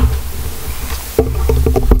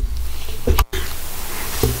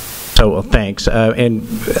 Oh, well, thanks, and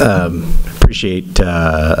appreciate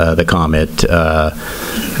the comment,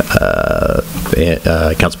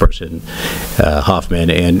 Councilperson Hoffman,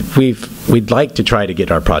 and we'd like to try to get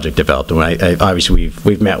our project developed. And obviously,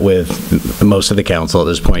 we've met with most of the council at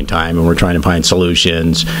this point in time, and we're trying to find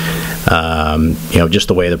solutions. Just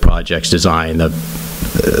the way the project's designed, the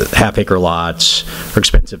half-acre lots are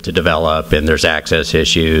expensive to develop, and there's access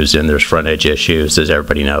issues, and there's frontage issues, as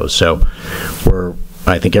everybody knows. So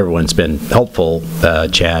I think everyone's been helpful,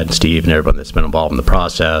 Chad, Steve, and everyone that's been involved in the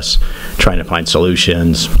process, trying to find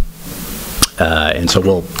solutions. And so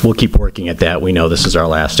we'll keep working at that. We know this is our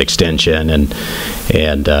last extension, and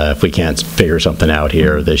if we can't figure something out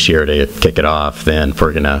here this year to kick it off, then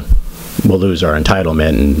we'll lose our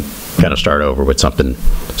entitlement and kind of start over with something.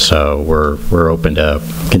 So we're open to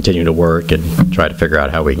continue to work and try to figure out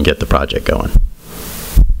how we can get the project going.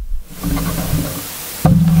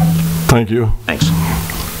 Thank you. Thanks.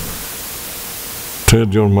 Ted,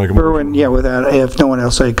 do you want to make a motion? Erwin, yeah, with that, if no one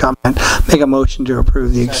else has a comment, make a motion to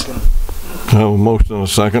approve the extension. I have a motion and a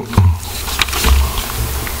second.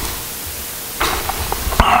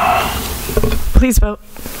 Please vote.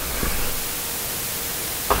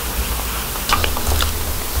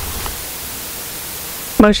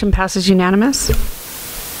 Motion passes unanimous.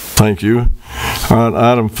 Thank you. All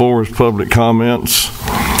right, item 4 is public comments.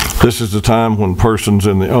 This is the time when persons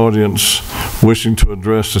in the audience wishing to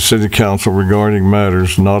address the City Council regarding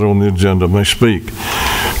matters not on the agenda may speak.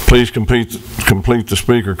 Please complete the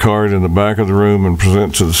speaker card in the back of the room and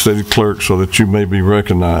present to the City Clerk so that you may be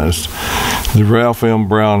recognized. The Ralph M.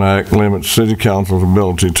 Brown Act limits City Council's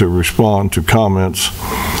ability to respond to comments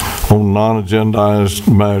on non-agendized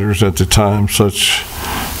matters at the time such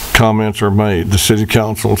comments are made. The City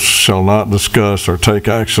Council shall not discuss or take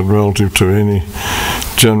action relative to any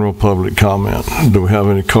general public comment. Do we have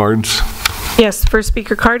any cards? Yes, first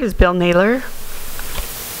speaker card is Bill Naylor.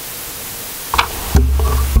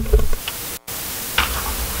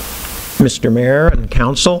 Mr. Mayor and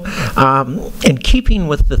Council. In keeping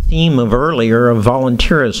with the theme of earlier of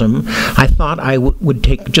volunteerism, I thought I would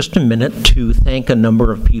take just a minute to thank a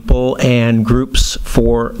number of people and groups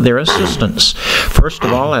for their assistance. First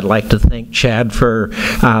of all, I'd like to thank Chad for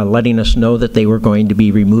letting us know that they were going to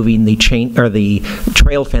be removing the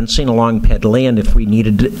trail fencing along Pedley, and if we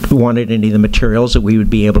wanted any of the materials, that we would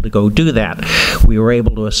be able to go do that. We were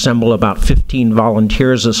able to assemble about 15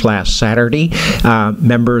 volunteers this last Saturday,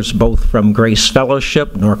 members both from Grace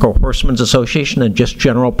Fellowship, Norco Horsemen's Association, and just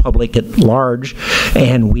general public at large,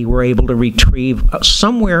 and we were able to retrieve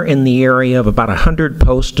somewhere in the area of about 100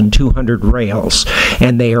 posts and 200 rails,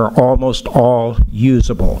 and they are almost all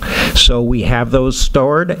usable. So we have those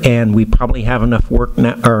stored, and we probably have enough work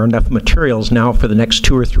now, or enough materials now for the next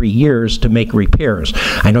 2 or 3 years to make repairs.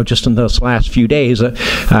 I know just in those last few days,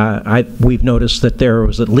 we've noticed that there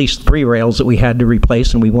was at least 3 rails that we had to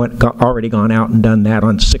replace, and we already gone out and done that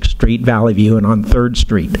on 6th Street, Valley View, and on 3rd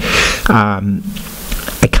Street.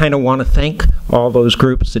 I kind of want to thank all those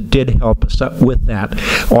groups that did help us up with that.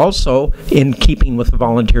 Also, in keeping with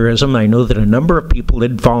volunteerism, I know that a number of people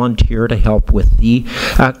did volunteer to help with the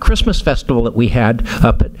Christmas festival that we had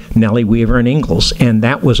up at Nellie Weaver and Ingalls, and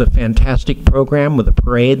that was a fantastic program with the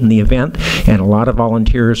parade and the event, and a lot of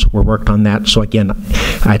volunteers were worked on that. So again,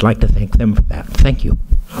 I'd like to thank them for that. Thank you.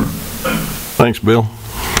 Thanks, Bill.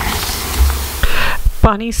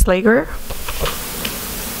 Bonnie Slager.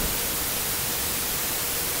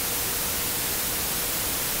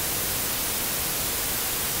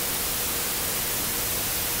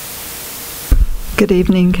 Good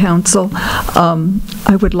evening, Council.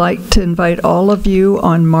 I would like to invite all of you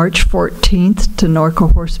on March 14th to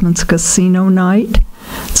Norco Horsemen's Casino Night.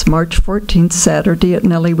 It's March 14th, Saturday at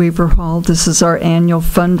Nellie Weaver Hall. This is our annual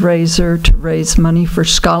fundraiser to raise money for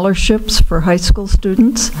scholarships for high school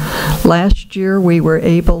students. Last year, we were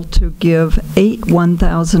able to give 8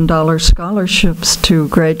 $1,000 scholarships to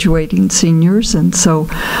graduating seniors, and so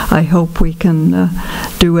I hope we can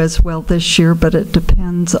do as well this year, but it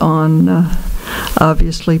depends on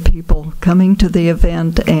obviously people coming to the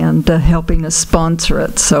event and helping us sponsor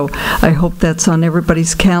it. So I hope that's on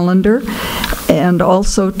everybody's calendar. And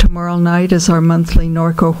also tomorrow night is our monthly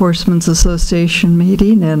Norco Horsemen's Association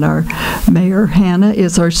meeting, and our Mayor Hannah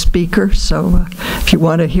is our speaker. So if you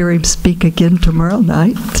want to hear him speak again tomorrow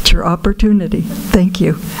night, it's your opportunity. Thank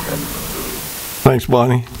you. Thanks,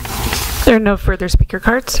 Bonnie. There are no further speaker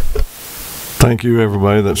cards. Thank you,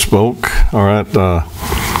 everybody that spoke. All right.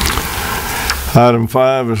 Item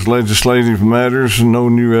 5 is legislative matters. No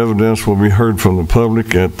new evidence will be heard from the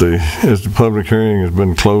public as the public hearing has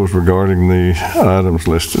been closed regarding the items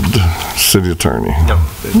listed. City Attorney. No,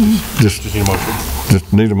 just need a motion.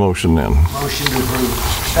 Just need a motion then. Motion to approve.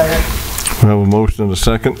 Second. We have a motion and a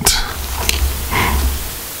second.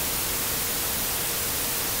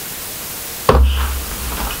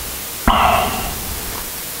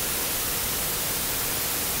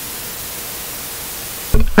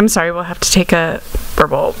 I'm sorry, we'll have to take a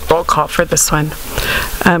verbal roll call for this one.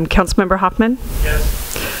 Councilmember Hoffman? Yes.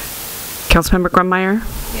 Councilmember Grummeyer?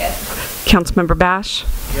 Yes. Councilmember Bash?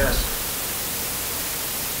 Yes.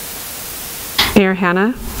 Mayor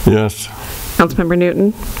Hannah? Yes. Councilmember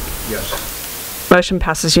Newton? Yes. Motion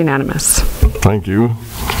passes unanimous. Thank you.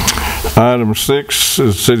 Item 6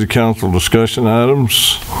 is City Council discussion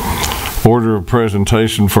items. Order of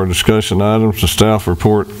presentation for discussion items, the staff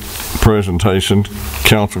report presentation,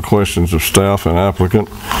 council questions of staff and applicant,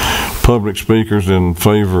 public speakers in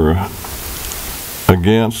favor,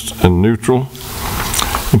 against, and neutral,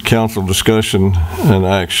 and council discussion and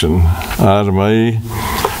action. Item A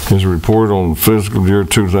is a report on fiscal year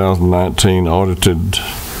 2019 audited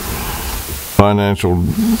financial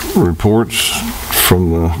reports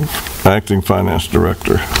from the acting finance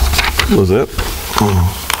director. Was that?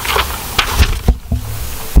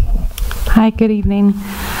 Hi, good evening.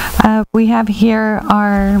 We have here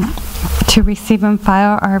to receive and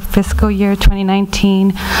file our fiscal year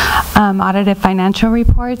 2019 audited financial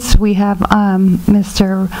reports. We have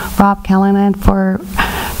Mr. Rob Callanan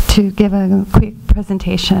to give a quick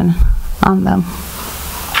presentation on them.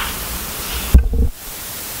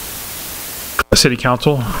 City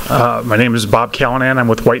Council. My name is Bob Callanan. I'm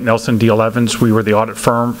with White Nelson D.L. Evans. We were the audit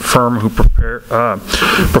firm who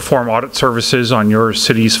perform audit services on your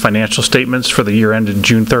city's financial statements for the year ended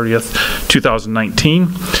June 30th, 2019.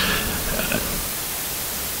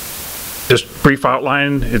 Just brief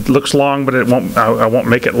outline. It looks long, but it won't. I won't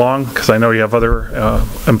make it long because I know you have other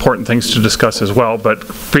important things to discuss as well. But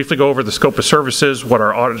briefly go over the scope of services, what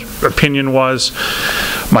our audit opinion was,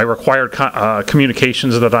 my required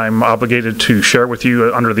communications that I'm obligated to share with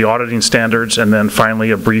you under the auditing standards, and then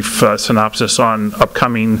finally a brief synopsis on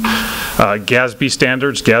upcoming GASB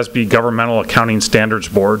standards, GASB Governmental Accounting Standards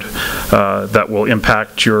Board, that will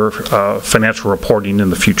impact your financial reporting in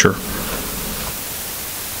the future.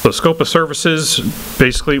 The scope of services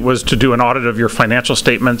basically was to do an audit of your financial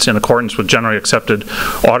statements in accordance with generally accepted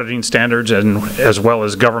auditing standards and as well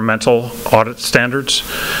as governmental audit standards.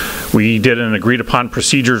 We did an agreed upon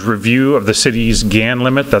procedures review of the city's GAN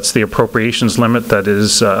limit. That's the appropriations limit that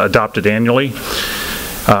is adopted annually.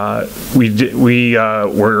 We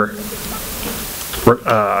were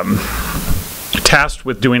tasked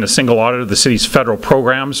with doing a single audit of the city's federal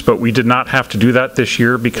programs, but we did not have to do that this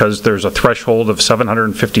year because there's a threshold of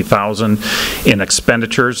 $750,000 in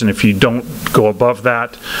expenditures, and if you don't go above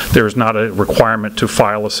that, there's not a requirement to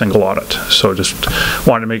file a single audit. So just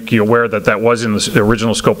wanted to make you aware that that was in the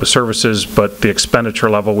original scope of services, but the expenditure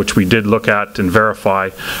level, which we did look at and verify,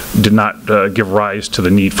 did not give rise to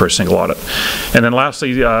the need for a single audit. And then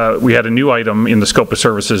lastly, we had a new item in the scope of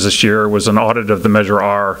services this year, was an audit of the Measure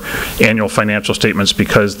R annual financial statements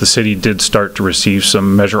because the city did start to receive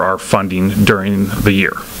some Measure R funding during the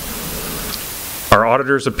year. Our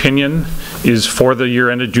auditor's opinion is for the year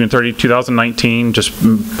ended June 30, 2019. Just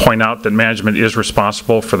point out that management is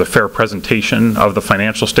responsible for the fair presentation of the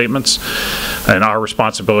financial statements, and our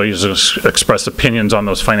responsibility is to express opinions on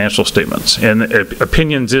those financial statements. And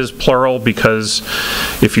opinions is plural because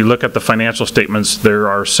if you look at the financial statements, there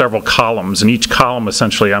are several columns, and each column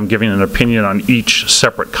essentially I'm giving an opinion on each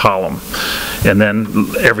separate column, and then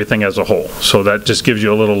everything as a whole. So that just gives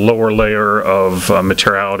you a little lower layer of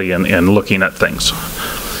materiality and looking at things.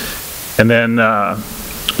 And then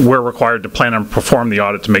we're required to plan and perform the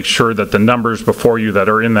audit to make sure that the numbers before you that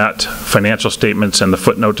are in that financial statements and the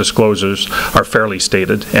footnote disclosures are fairly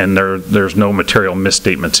stated, and there's no material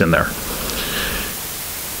misstatements in there.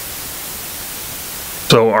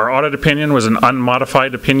 So our audit opinion was an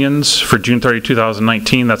unmodified opinions for June 30,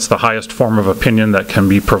 2019. That's the highest form of opinion that can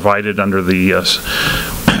be provided under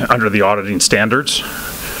the auditing standards.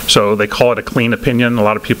 So they call it a clean opinion. A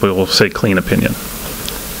lot of people will say clean opinion.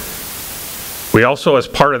 We also, as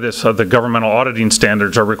part of this, the governmental auditing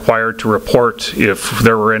standards are required to report if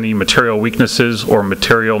there were any material weaknesses or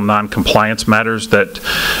material non-compliance matters that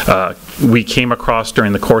we came across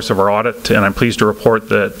during the course of our audit, and I'm pleased to report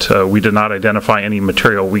that we did not identify any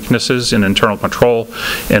material weaknesses in internal control,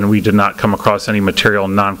 and we did not come across any material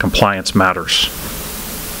non-compliance matters.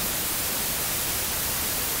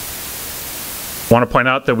 I want to point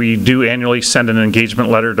out that we do annually send an engagement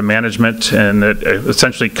letter to management, and it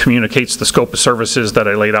essentially communicates the scope of services that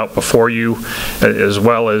I laid out before you, as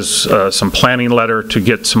well as some planning letter to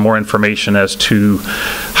get some more information as to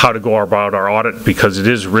how to go about our audit, because it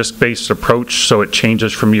is risk-based approach, so it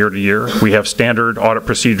changes from year to year. We have standard audit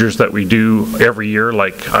procedures that we do every year,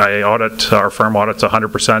 like our firm audits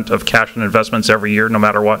 100% of cash and investments every year, no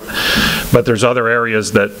matter what. But there's other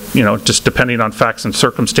areas that, just depending on facts and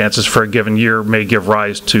circumstances for a given year, may give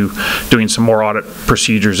rise to doing some more audit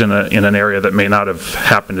procedures in an area that may not have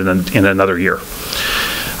happened in another year.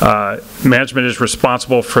 Management is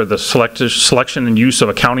responsible for the selection and use of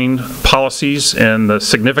accounting policies, and the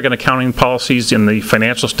significant accounting policies in the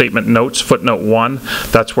financial statement notes, footnote 1.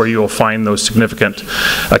 That's where you will find those significant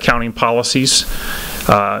accounting policies.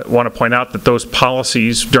 I want to point out that those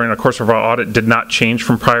policies during the course of our audit did not change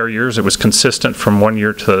from prior years. It was consistent from one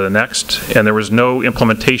year to the next, and there was no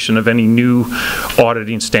implementation of any new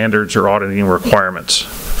auditing standards or auditing requirements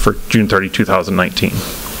for June 30, 2019.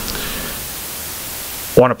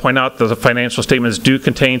 I want to point out that the financial statements do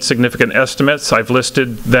contain significant estimates. I've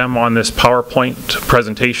listed them on this PowerPoint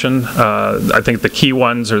presentation. I think the key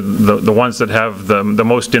ones, or the ones that have the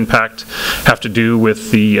most impact, have to do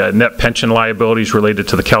with the net pension liabilities related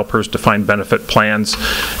to the CalPERS defined benefit plans,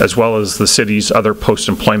 as well as the city's other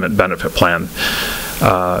post-employment benefit plan.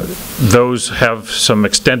 Those have some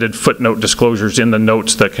extended footnote disclosures in the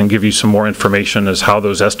notes that can give you some more information as how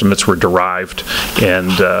those estimates were derived,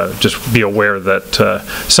 and just be aware that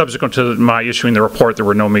subsequent to my issuing the report, there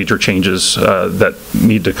were no major changes that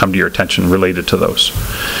need to come to your attention related to those.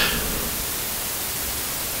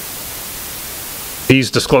 These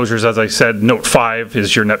disclosures, as I said, Note 5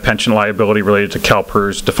 is your net pension liability related to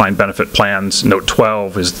CalPERS defined benefit plans. Note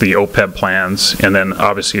 12 is the OPEB plans. And then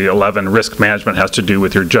obviously 11, risk management, has to do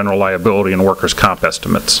with your general liability and workers' comp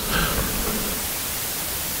estimates.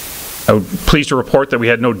 I'm pleased to report that we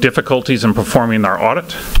had no difficulties in performing our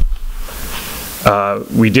audit.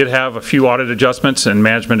 We did have a few audit adjustments, and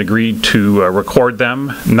management agreed to record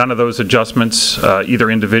them. None of those adjustments, either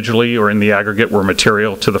individually or in the aggregate, were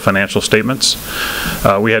material to the financial statements.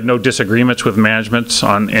 We had no disagreements with management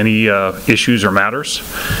on any issues or matters.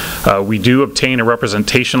 We do obtain a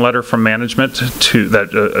representation letter from management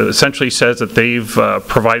that essentially says that they've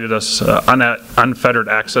provided us unfettered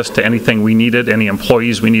access to anything we needed, any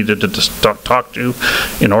employees we needed to talk to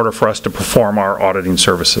in order for us to perform our auditing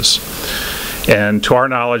services. And to our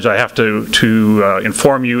knowledge, I have to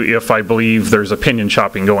inform you if I believe there's opinion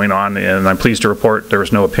shopping going on, and I'm pleased to report there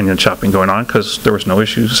was no opinion shopping going on because there was no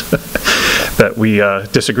issues that we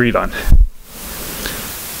disagreed on.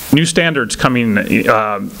 New standards coming,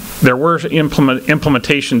 there were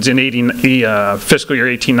implementations in fiscal year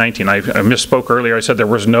 18-19. I misspoke earlier. I said there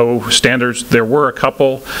was no standards. There were a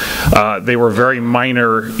couple. They were very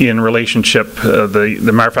minor in relationship.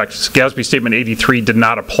 The matter of fact, GASB Statement 83 did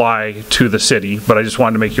not apply to the city, but I just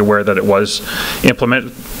wanted to make you aware that it was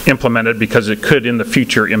implemented because it could in the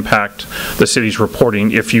future impact the city's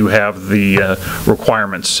reporting if you have the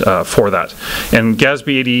requirements for that. And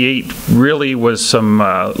GASB 88 really was some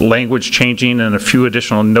language changing and a few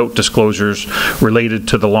additional note disclosures related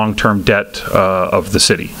to the long-term debt of the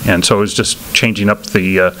city. And so it was just changing up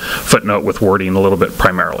the footnote with wording a little bit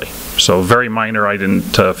primarily. So very minor. I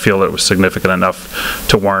didn't feel that it was significant enough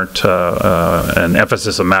to warrant an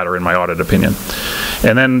emphasis of matter in my audit opinion.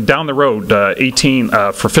 And then down the road,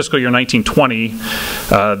 for fiscal year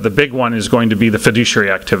 19-20, the big one is going to be the fiduciary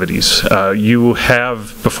activities. You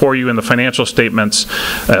have before you in the financial statements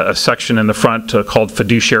a section in the front called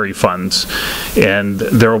fiduciary funds, and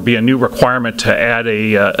there will be a new requirement to add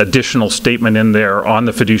a additional statement in there on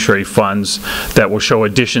the fiduciary funds that will show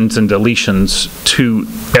additions and deletions to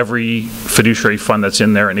every fiduciary fund that's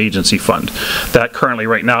in there, an agency fund. That currently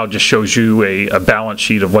right now just shows you a balance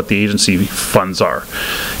sheet of what the agency funds are.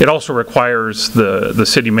 It also requires the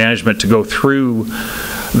city management to go through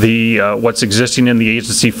what's existing in the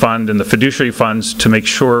agency fund and the fiduciary funds to make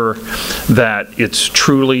sure that it's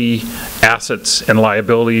truly assets and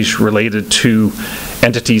liabilities related to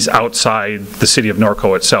entities outside the city of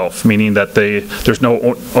Norco itself, meaning that there's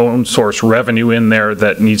no own source revenue in there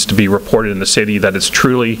that needs to be reported in the city, that it's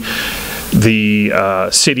truly the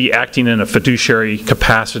city acting in a fiduciary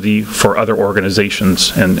capacity for other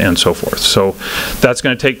organizations and so forth. So that's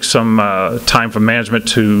going to take some time from management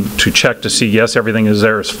to check to see, yes, everything is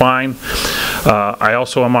there is fine. I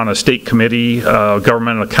also am on a state committee,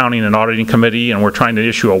 government accounting and auditing committee, and we're trying to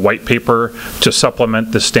issue a white paper to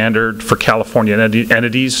supplement the standard for California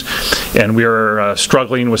entities. And we are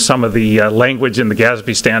struggling with some of the language in the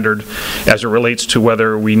GASB standard as it relates to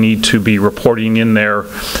whether we need to be reporting in there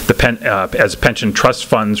as pension trust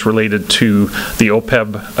funds related to the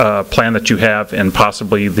OPEB plan that you have and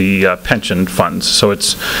possibly the pension funds. So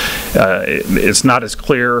it's not as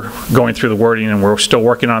clear going through the wording, and we're still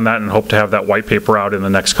working on that and hope to have that white paper out in the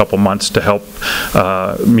next couple months to help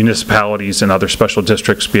municipalities and other special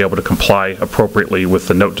districts be able to comply appropriately with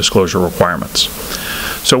the note disclosure requirements.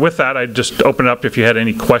 So with that, I'd just open it up if you had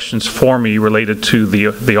any questions for me related to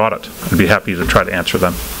the audit. I'd be happy to try to answer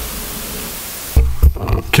them.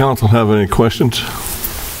 Council have any questions?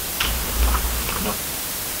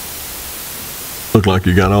 Look like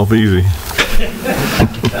you got off easy.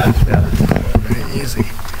 Very easy.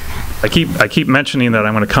 I keep mentioning that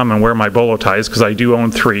I'm going to come and wear my bolo ties because I do own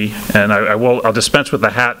 3, and I'll dispense with the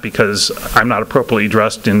hat because I'm not appropriately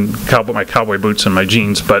dressed in my cowboy boots and my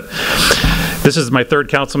jeans. But this is my 3rd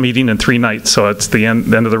council meeting in 3 nights, so it's the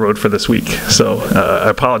end of the road for this week. So I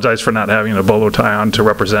apologize for not having a bolo tie on to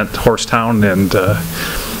represent Horsetown, and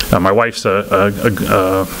my wife's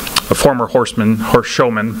a former horse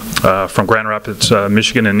showman from Grand Rapids,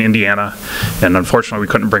 Michigan and Indiana, and unfortunately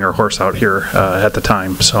we couldn't bring her horse out here at the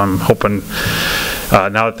time. So I'm hoping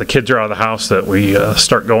now that the kids are out of the house that we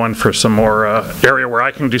start going for some more area where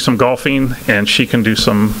I can do some golfing and she can do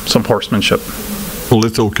some horsemanship. Well,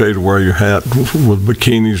 it's okay to wear your hat with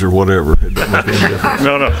bikinis or whatever. It doesn't make any difference.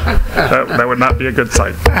 No, that would not be a good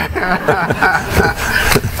sight.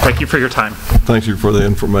 Thank you for your time. Thank you for the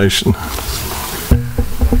information.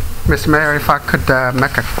 Mr. Mayor, if I could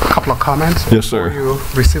make a couple of comments. Yes, sir. Before you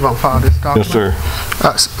receive and file this document. Yes, sir.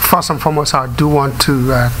 First and foremost, I do want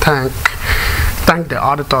to thank the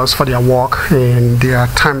auditors for their work and their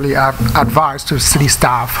timely advice to city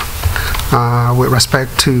staff with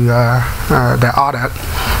respect to the audit.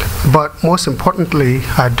 But most importantly,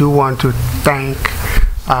 I do want to thank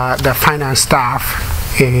the finance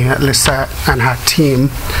staff, Lisette and her team,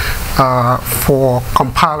 for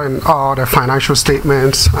compiling all the financial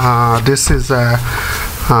statements. This is a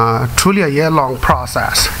truly a year-long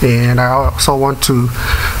process, and I also want to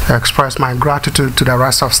express my gratitude to the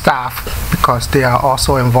rest of staff because they are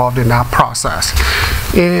also involved in that process.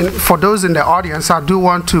 And for those in the audience, I do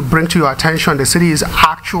want to bring to your attention the city's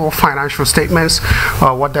actual financial statements.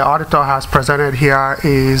 What the auditor has presented here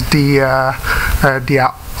is the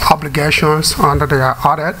obligations under the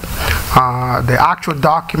audit, the actual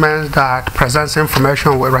document that presents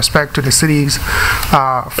information with respect to the city's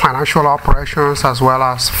financial operations as well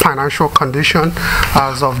as financial condition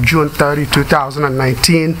as of June 30,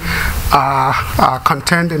 2019,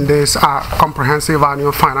 contained in this comprehensive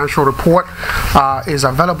annual financial report is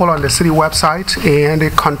available on the city website, and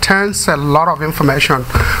it contains a lot of information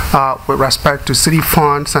with respect to city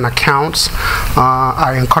funds and accounts.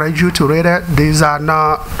 I encourage you to read it. These are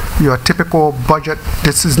not your typical budget.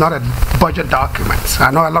 This is not a budget document.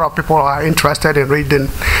 I know a lot of people are interested in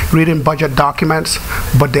reading budget documents,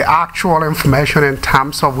 but the actual information in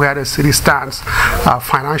terms of where the city stands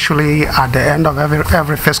financially at the end of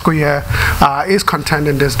every fiscal year is contained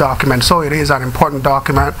in this document. So it is an important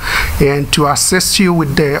document, and to assist you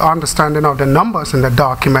with the understanding of the numbers in the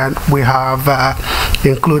document, we have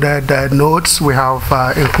included notes, we have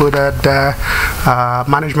included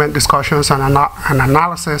management discussions and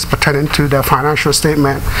analysis pertaining to the financial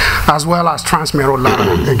statement, as well as transmittal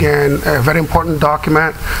letter. Again, a very important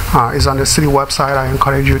document is on the city website. I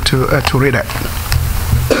encourage you to read it.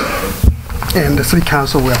 And the City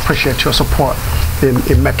Council, we appreciate your support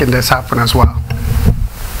in making this happen as well.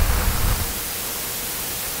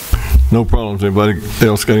 No problems. Anybody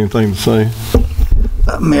else got anything to say?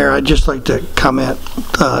 Mayor, I'd just like to comment,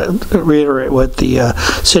 reiterate what the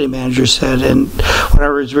city manager said. And when I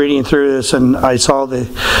was reading through this and I saw I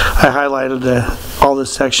highlighted all the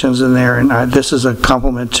sections in there, and this is a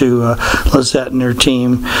compliment to Lizette and their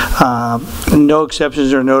team. No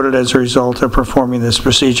exceptions are noted as a result of performing this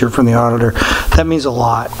procedure from the auditor. That means a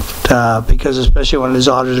lot, because especially when this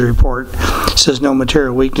auditor's report says no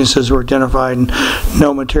material weaknesses were identified and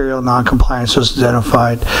no material non-compliance was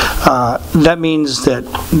identified. That means that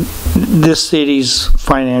this city's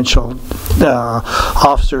financial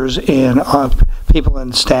officers and people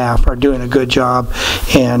and staff are doing a good job,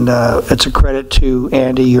 and it's a credit to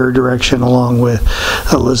Andy, your direction, along with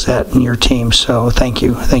Lizette and your team. So thank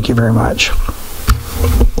you very much.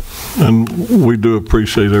 And we do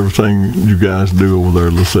appreciate everything you guys do over there,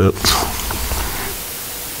 Lizette.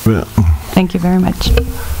 Yeah. Thank you very much.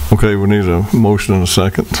 Okay, we need a motion and a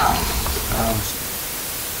second.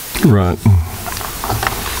 Right.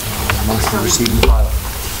 Motion to receive and file.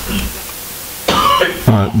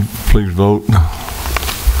 All right, please vote.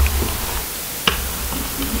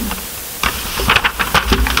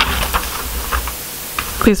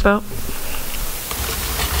 Please vote.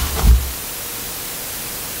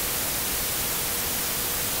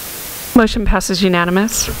 Motion passes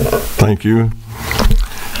unanimous. Thank you.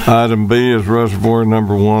 Item B is reservoir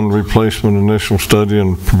number 1, replacement initial study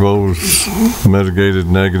and proposed mitigated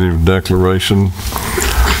negative declaration.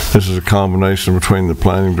 This is a combination between the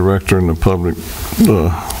planning director and the public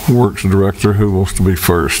works director. Who wants to be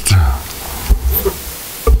first?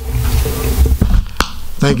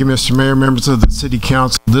 Thank you, Mr. Mayor, members of the City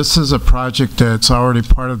Council. This is a project that's already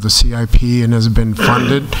part of the CIP and has been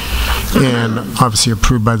funded and obviously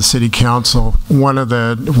approved by the City Council. One of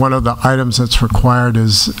the items that's required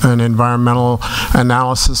is an environmental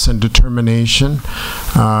analysis and determination,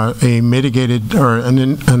 a mitigated or an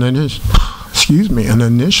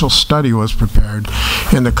initial study was prepared,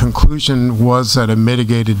 and the conclusion was that a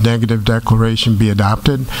mitigated negative declaration be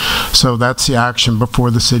adopted. So that's the action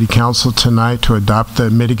before the City Council tonight, to adopt the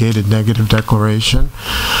mitigated negative declaration.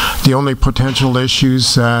 The only potential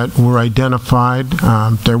issues that were identified,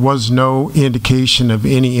 there was no indication of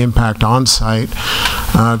any impact on site.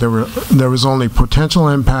 There was only potential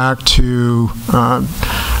impact to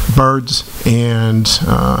birds, and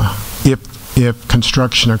if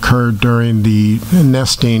construction occurred during the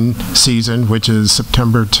nesting season, which is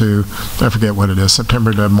September to, I forget what it is,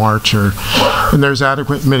 September to March, and there's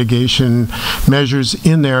adequate mitigation measures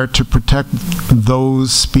in there to protect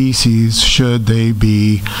those species should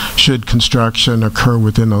construction occur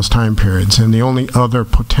within those time periods. And the only other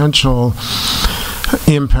potential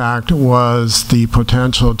impact was the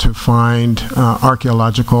potential to find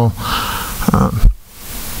archaeological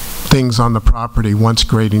things on the property once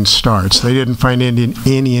grading starts. They didn't find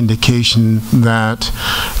any indication that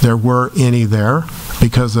there were any there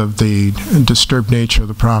because of the disturbed nature of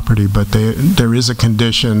the property, but there is a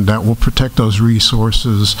condition that will protect those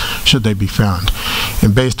resources should they be found.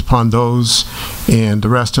 And based upon those and the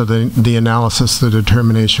rest of the analysis, the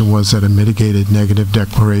determination was that a mitigated negative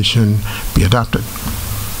declaration be adopted.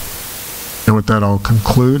 And with that, I'll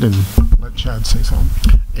conclude and let Chad say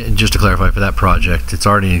something. And just to clarify, for that project, it's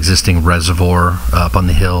already an existing reservoir up on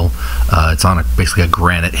the hill. It's on basically a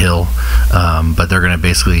granite hill, but they're going to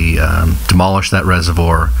basically demolish that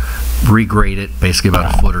reservoir, regrade it basically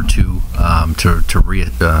about a foot or two to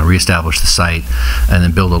reestablish the site, and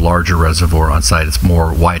then build a larger reservoir on site. It's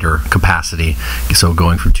more wider capacity, so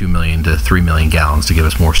going from 2 million to 3 million gallons to give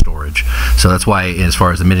us more storage. So that's why, as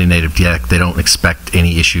far as the mitigated deck, they don't expect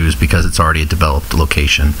any issues because it's already a developed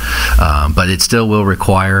location. But it still will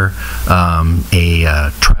require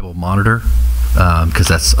a tribal monitor, because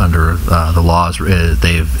that's under the laws.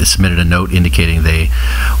 They've submitted a note indicating they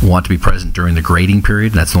want to be present during the grading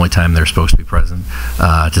period, and that's the only time they're supposed to be present,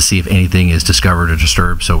 to see if anything is discovered or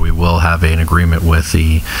disturbed. So we will have an agreement with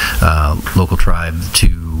the local tribe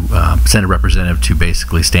to send a representative to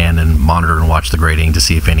basically stand and monitor and watch the grading to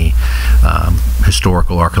see if any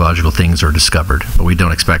historical archaeological things are discovered. But we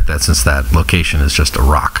don't expect that, since that location is just a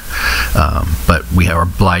rock. But we are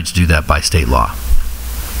obliged to do that by state law.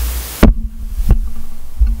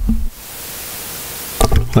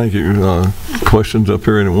 Thank you. Questions up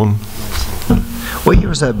here, anyone? What year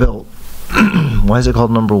was that built? Why is it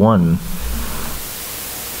called number 1?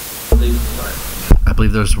 I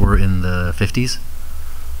believe those were in the 50s.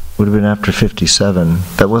 Would have been after 57.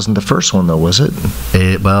 That wasn't the first one, though, was it?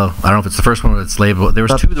 Well, I don't know if it's the first one or it's labeled. There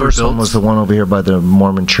was two that were built. The first one was the one over here by the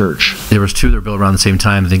Mormon church. There was two that were built around the same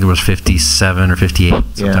time. I think there was 57 or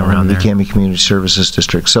FIFTY-8, sometime around there. The Canby Community Services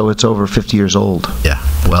District. So it's over 50 years old. Yeah,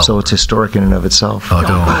 well. So it's historic in and of itself. Oh,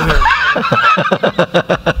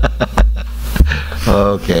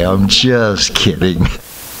 don't. Okay, I'm just kidding.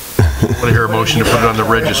 Want to hear a motion to put it on the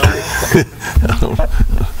register?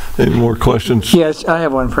 Any more questions? Yes, I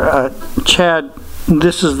have one for Chad.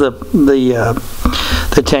 This is the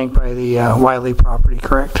tank by the Wiley property,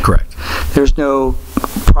 correct? Correct. There's no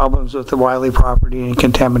problems with the Wiley property and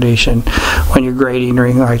contamination when you're grading or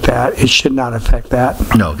anything like that. It should not affect that.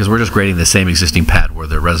 No, because we're just grading the same existing pad where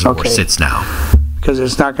the reservoir sits now. Because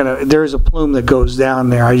it's not going to. There is a plume that goes down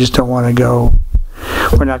there. I just don't want to go.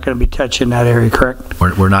 We're not going to be touching that area, correct?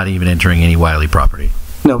 We're not even entering any Wiley property.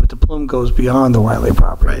 No, but the plume goes beyond the Wiley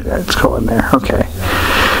property. Right. That's going there. Okay.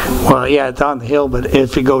 Well, yeah, it's on the hill, but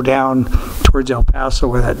if you go down towards El Paso,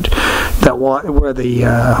 where where the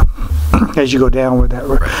as you go down where that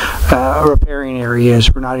repairing area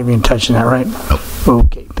is, we're not even touching that, right? Nope.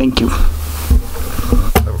 Okay. Thank you.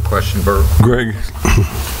 I have a question, Bert. Greg.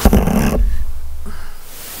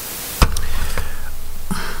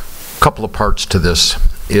 Couple of parts to this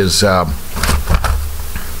is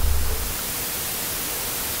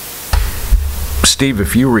Steve,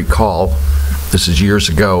 if you recall, this is years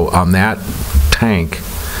ago, on that tank,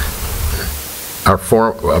 our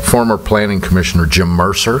former planning commissioner, Jim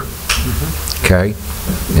Mercer, okay,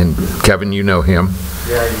 and Kevin, you know him.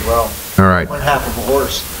 Yeah, well. All right. One half of a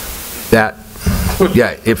horse. That,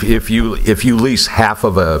 yeah, if you lease half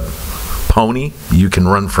of a pony, you can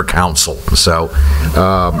run for council. So,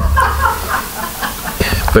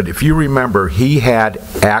 but if you remember, he had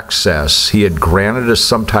access. He had granted us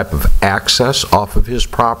some type of access off of his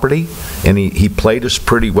property, and he played us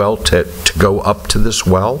pretty well to go up to this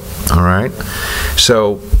well. All right,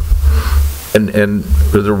 so and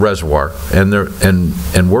the reservoir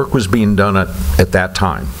and work was being done at that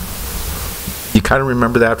time. You kind of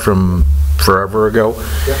remember that from forever ago.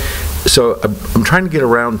 Yeah. So I'm trying to get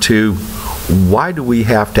around to, why do we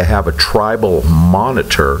have to have a tribal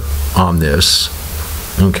monitor on this?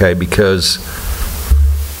 Okay, because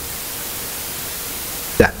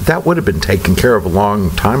that would have been taken care of a long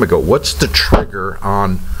time ago. What's the trigger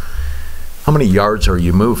on how many yards are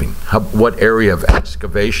you moving? What area of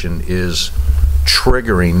excavation is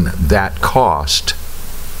triggering that cost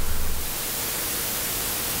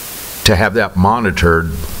to have that monitored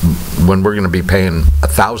when we're going to be paying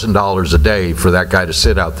 $1,000 a day for that guy to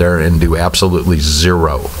sit out there and do absolutely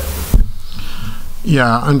zero?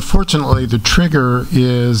 Yeah, unfortunately, the trigger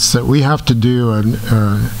is that we have to do an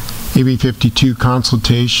AB 52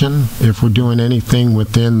 consultation if we're doing anything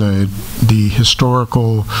within the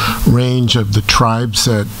historical range of the tribes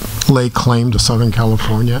that lay claim to Southern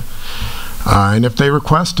California. And if they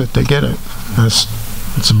request it, they get it. That's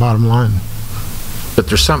the bottom line. But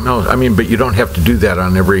there's something else. I mean, but you don't have to do that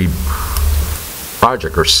on every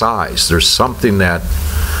project or size. There's something that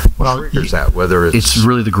triggers that, whether it's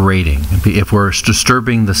really the grading. If we're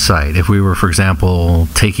disturbing the site, if we were, for example,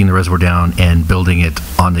 taking the reservoir down and building it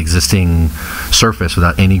on the existing surface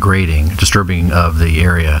without any grading, disturbing of the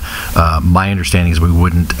area, my understanding is we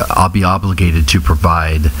wouldn't be obligated to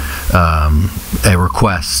provide a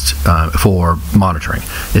request for monitoring.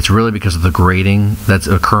 It's really because of the grading that's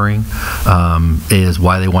occurring is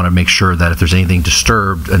why they want to make sure that if there's anything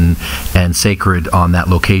disturbed and sacred on that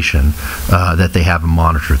location, that they have a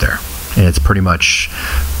monitor there. And it's pretty much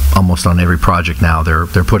almost on every project now. They're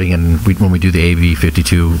putting in, when we do the AB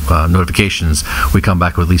 52 notifications, we come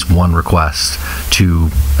back with at least one request to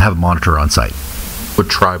have a monitor on site. What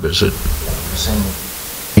tribe is it?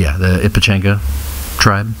 Yeah, the Ipachenga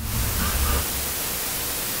tribe.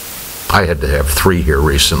 I had to have 3 here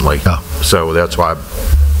recently, so that's why I'm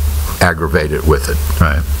aggravated with it.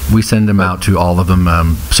 Right. We send them out to all of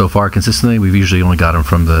them so far consistently. We've usually only got them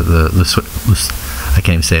from the I can't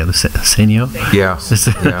even say it, Lucenio? Yeah.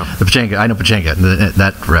 The Pachenga. I know Pachenga,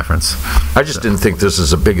 that reference. I just didn't think this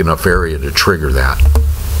is a big enough area to trigger that.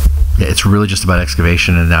 Yeah, it's really just about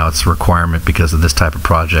excavation, and now it's a requirement because of this type of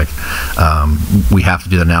project. We have to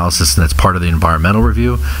do the analysis, and it's part of the environmental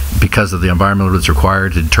review. Because of the environmental that's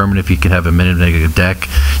required to determine if you can have a minimum negative deck,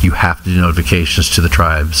 you have to do notifications to the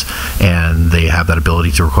tribes, and they have that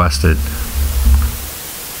ability to request it.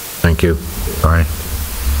 Thank you. All right.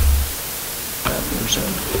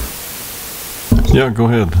 Yeah, go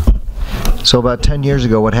ahead. So about 10 years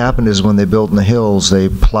ago, what happened is when they built in the hills, they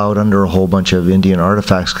plowed under a whole bunch of Indian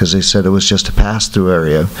artifacts because they said it was just a pass-through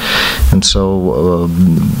area. And so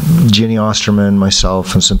Ginny Osterman,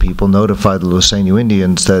 myself, and some people notified the Lucenio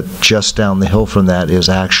Indians that just down the hill from that is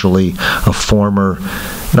actually a former,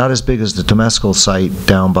 not as big as the Temescal site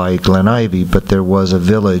down by Glen Ivy, but there was a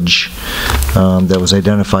village that was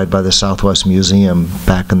identified by the Southwest Museum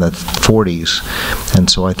back in the 40s. And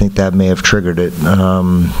so I think that may have triggered it.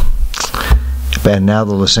 And now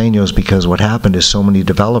the Lucenios, because what happened is so many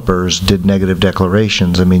developers did negative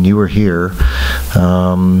declarations. I mean, you were here.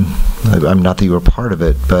 I'm not that you were part of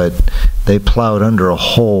it, but they plowed under a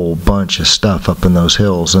whole bunch of stuff up in those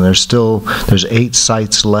hills, and there's 8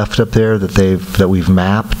 sites left up there that we've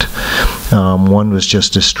mapped. One was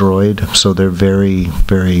just destroyed, so they're very,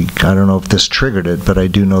 very, I don't know if this triggered it, but I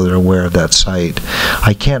do know they're aware of that site.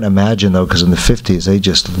 I can't imagine, though, because in the 50s, they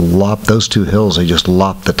just lopped those 2 hills, they just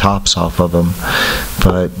lopped the tops off of them.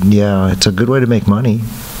 But, yeah, it's a good way to make money.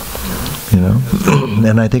 You know,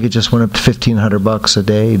 and I think it just went up to $1,500 a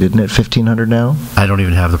day, didn't it? $1,500 now. I don't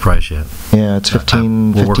even have the price yet. Yeah, it's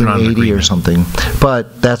 $1,580 or something.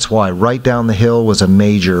 But that's why right down the hill was a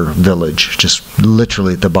major village, just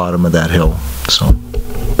literally at the bottom of that hill. So.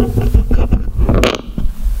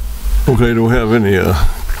 Okay, do we have any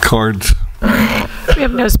cards? We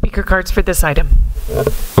have no speaker cards for this item.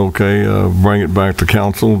 Okay, bring it back to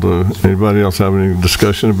council. Does anybody else have any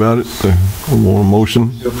discussion about it? Want a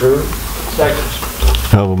motion? To approve. Second.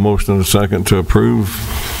 Have a motion and a second to approve.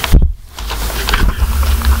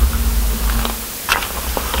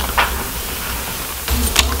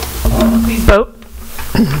 Please vote.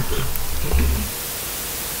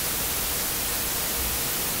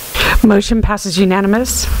 Motion passes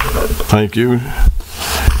unanimous. Thank you.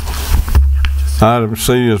 Item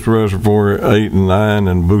C is Reservoir 8 and 9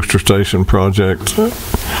 and Booster Station Project.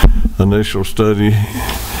 Initial study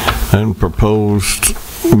and proposed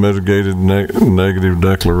mitigated negative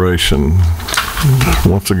declaration.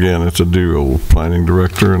 Once again, it's a duo, Planning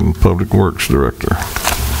Director and Public Works Director.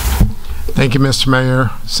 Thank you, Mr. Mayor.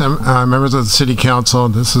 Some members of the City Council,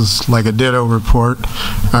 this is like a ditto report.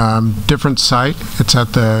 Different site. It's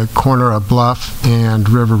at the corner of Bluff and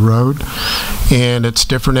River Road. And it's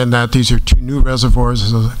different in that these are 2 new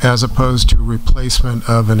reservoirs as opposed to replacement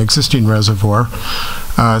of an existing reservoir.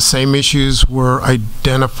 Same issues were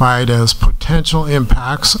identified as potential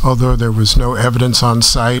impacts, although there was no evidence on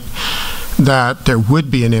site that there would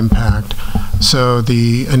be an impact. So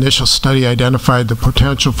the initial study identified the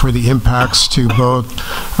potential for the impacts to both,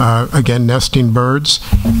 again, nesting birds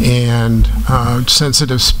and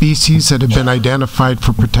sensitive species that have been identified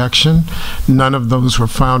for protection. None of those were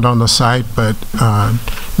found on the site, but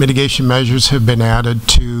mitigation measures have been added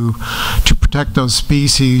to protect those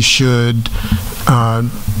species should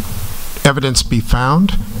evidence be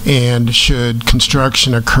found and should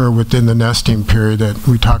construction occur within the nesting period that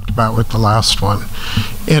we talked about with the last one.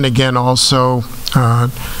 And again, also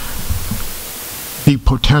the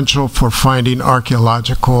potential for finding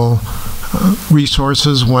archaeological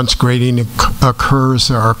resources. Once grading occurs,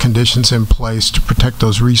 there are conditions in place to protect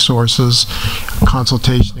those resources.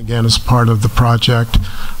 Consultation, again, is part of the project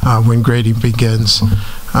when grading begins.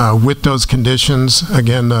 With those conditions,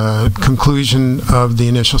 again, the conclusion of the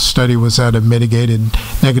initial study was that a mitigated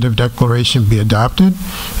negative declaration be adopted.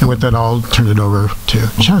 And with that, I'll turn it over to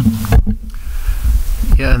Chad.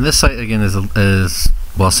 Yeah, and this site, again, is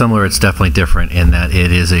well, similar. It's definitely different in that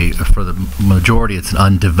it is for the majority, it's an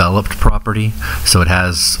undeveloped property, so it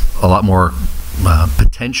has a lot more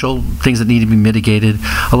potential things that need to be mitigated.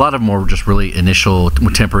 A lot of them are just really initial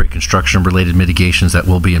temporary construction related mitigations that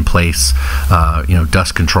will be in place,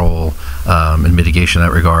 dust control and mitigation in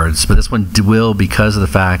that regards. But this one will, because of the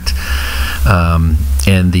fact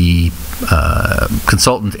and the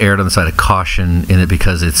consultant erred on the side of caution in it,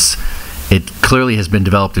 because it clearly has been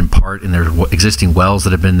developed in part in their existing wells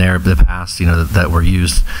that have been there in the past, that were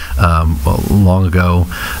used long ago.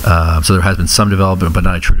 So there has been some development, but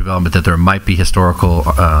not a true development, that there might be historical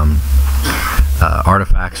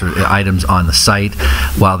artifacts or items on the site.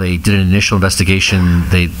 While they did an initial investigation,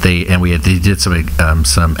 they did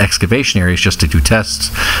some excavation areas just to do tests.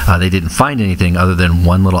 They didn't find anything other than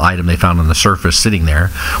one little item they found on the surface sitting there,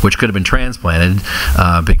 which could have been transplanted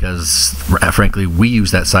because, frankly, we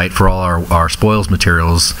use that site for all our spoils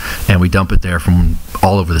materials, and we dump it there from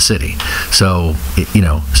all over the city. So,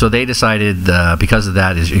 so they decided because of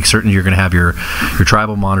that, certainly you're going to have your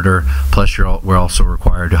tribal monitor, plus we're also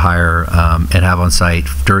required to hire and have on site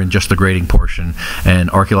during just the grading portion an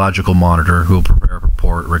archaeological monitor who will prepare a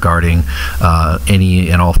report regarding any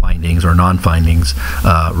and all findings or non-findings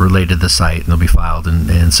related to the site, and they'll be filed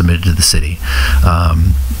and submitted to the city.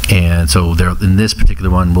 And so in this particular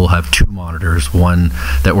one, we'll have two monitors, one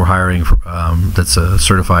that we're hiring for, that's a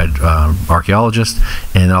certified archaeologist,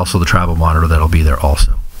 and also the tribal monitor that'll be there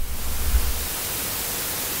also.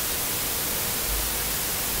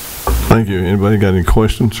 Thank you. Anybody got any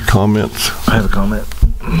questions or comments? I have a comment.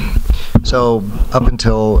 So up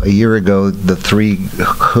until a year ago, the 3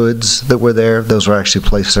 hoods that were there, those were actually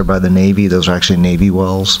placed there by the Navy. Those were actually Navy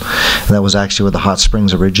wells. And that was actually where the hot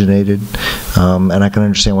springs originated. And I can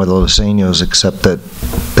understand why the Los Años, except that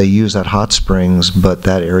they use that hot springs, but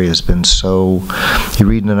that area has been so, you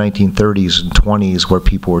read in the 1930s and 20s where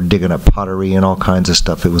people were digging up pottery and all kinds of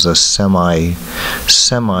stuff. It was a semi-major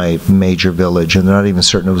village, and they're not even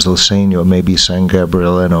certain it was Los Años, it may be San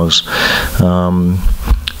Gabrielenos.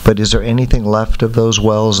 But is there anything left of those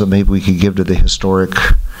wells that maybe we could give to the historic?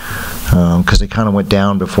 Because they kind of went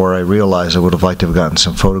down before I realized. I would have liked to have gotten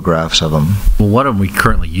some photographs of them. Well, one of them we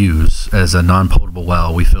currently use as a non-potable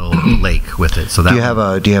well. We fill the lake with it. So that do you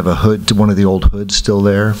have a hood? One of the old hoods still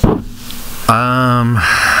there?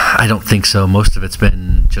 I don't think so. Most of it's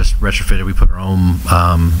been just retrofitted. We put our own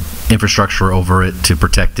infrastructure over it to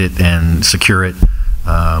protect it and secure it.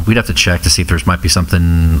 We'd have to check to see if there might be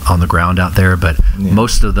something on the ground out there, but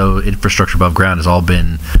most of the infrastructure above ground has all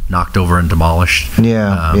been knocked over and demolished.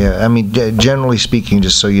 Yeah. I mean, generally speaking,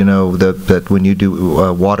 just so you know, that when you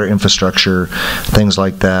do water infrastructure, things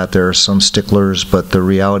like that, there are some sticklers, but the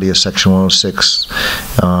reality of Section 106,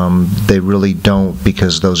 they really don't,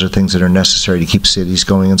 because those are things that are necessary to keep cities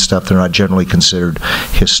going and stuff. They're not generally considered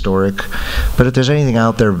historic. But if there's anything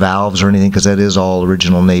out there, valves or anything, because that is all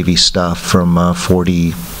original Navy stuff from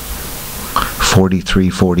 43,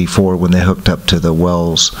 44 when they hooked up to the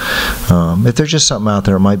wells. If there's just something out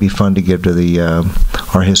there, it might be fun to give to the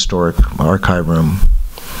our historic archive room.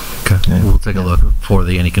 Okay, we'll take a look before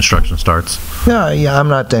any construction starts. Yeah, I'm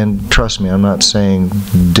not, and trust me, I'm not saying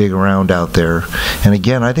dig around out there. And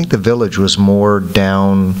again, I think the village was more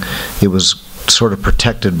down, it was sort of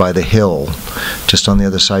protected by the hill, just on the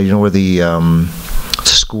other side. You know where the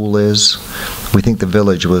school is? We think the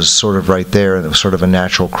village was sort of right there, and it was sort of a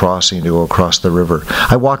natural crossing to go across the river.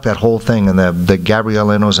 I walked that whole thing, and the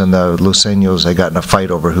Gabrielenos and the Los Años, they got in a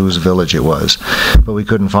fight over whose village it was. But we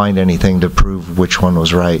couldn't find anything to prove which one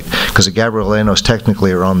was right, because the Gabrielenos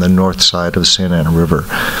technically are on the north side of the Santa Ana River.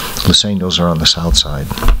 Los Años are on the south side.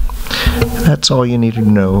 That's all you needed to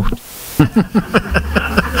know.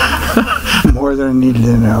 More than I needed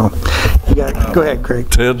to know. Go ahead, Greg.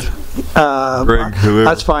 Ted? Greg, whoever.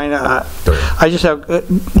 That's fine. I just have,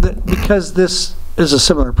 because this is a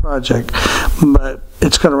similar project, but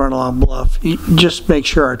it's going to run along Bluff, just make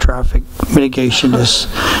sure our traffic mitigation is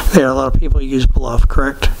there. A lot of people use Bluff,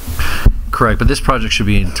 correct? Correct, but this project should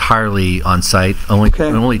be entirely on site.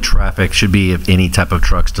 Only traffic should be of any type of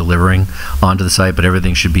trucks delivering onto the site, but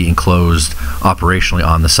everything should be enclosed operationally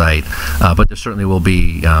on the site. But there certainly will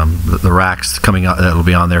be the racks coming out that will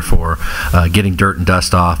be on there for getting dirt and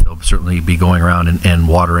dust off. They'll certainly be going around and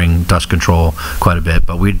watering, dust control quite a bit.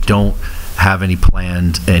 But we don't have any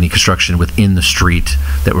planned, any construction within the street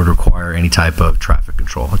that would require any type of traffic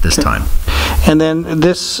control at this time. And then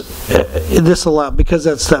this allow, because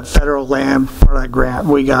that's that federal land part of that grant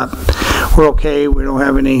we got, we're okay, we don't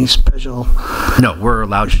have any special. No, we're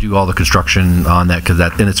allowed to do all the construction on that because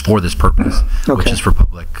and it's for this purpose, which is for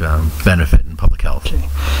public benefit and public health. Okay.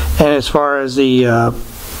 And as far as the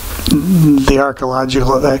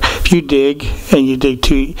archaeological, if you dig and you dig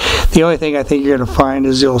too, the only thing I think you're going to find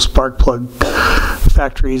is the old spark plug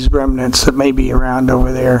factories remnants that may be around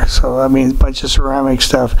over there. So I mean, a bunch of ceramic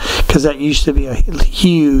stuff, because that used to be a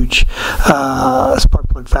huge spark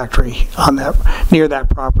plug factory on that, near that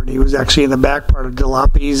property. It was actually in the back part of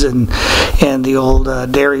Jalopy's and the old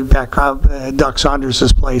dairy back up Doc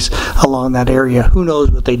Saunders' place along that area. Who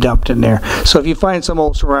knows what they dumped in there? So if you find some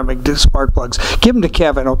old ceramic spark plugs, give them to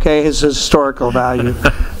Kevin, okay? His historical value.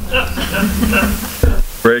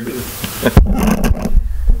 Greg?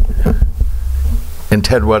 And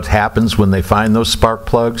Ted, what happens when they find those spark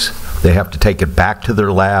plugs? They have to take it back to their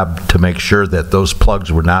lab to make sure that those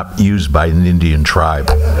plugs were not used by an Indian tribe,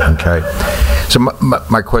 okay? So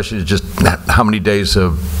my question is just, how many days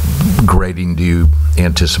of grading do you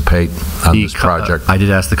anticipate on this project? I did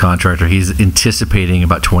ask the contractor. He's anticipating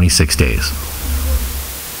about 26 days.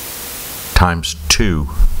 Times 2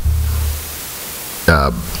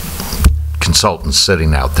 consultants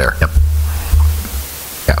sitting out there. Yep.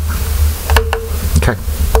 Yeah. Okay.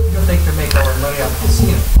 You don't think they're making all their money off the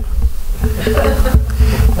casino?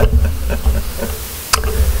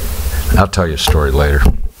 I'll tell you a story later.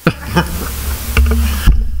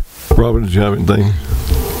 Robin, did you have anything?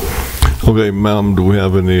 Okay, ma'am, do we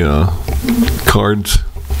have any cards?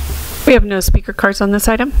 We have no speaker cards on this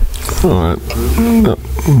item. All right.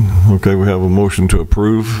 Okay, we have a motion to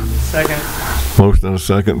approve. Second. Motion and a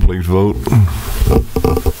second. Please vote.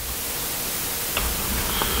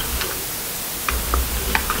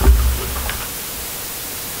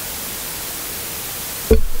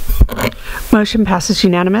 Motion passes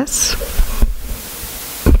unanimous.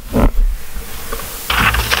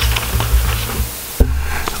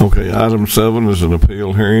 Okay, item 7 is an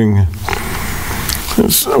appeal hearing.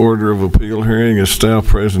 This order of appeal hearing is staff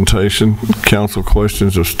presentation, council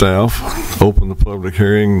questions of staff. Open the public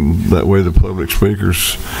hearing, that way the public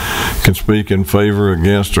speakers can speak in favor,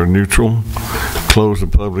 against, or neutral. Close the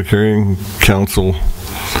public hearing, council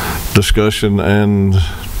discussion and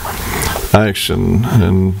action.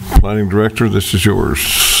 And Planning Director, this is yours.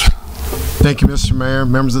 Thank you, Mr. Mayor,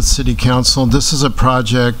 members of the City Council. This is a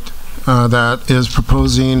project that is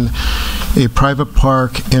proposing a private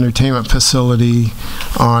park entertainment facility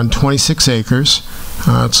on 26 acres.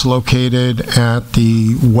 It's located at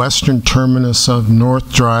the western terminus of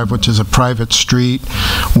North Drive, which is a private street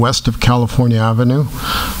west of California Avenue.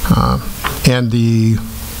 And the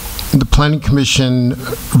Planning Commission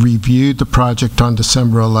reviewed the project on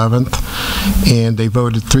December 11th, and they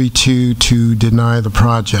voted 3-2 to deny the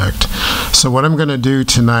project. So what I'm going to do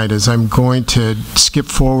tonight is I'm going to skip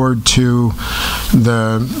forward to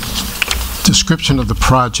the description of the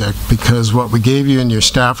project, because what we gave you in your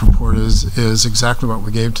staff report is exactly what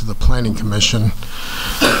we gave to the Planning Commission,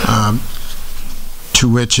 to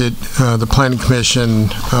which the Planning Commission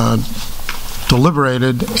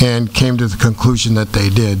deliberated and came to the conclusion that they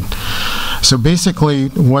did. So basically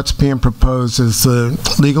what's being proposed is the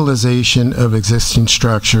legalization of existing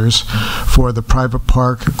structures for the private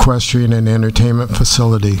park, equestrian, and entertainment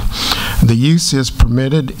facility. The use is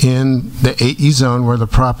permitted in the AE zone where the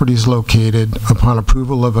property is located upon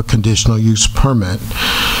approval of a conditional use permit.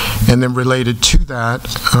 And then related to that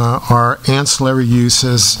are ancillary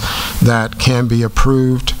uses that can be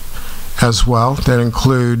approved as well, that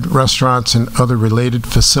include restaurants and other related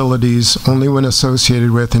facilities only when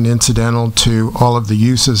associated with and incidental to all of the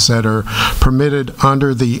uses that are permitted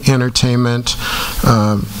under the entertainment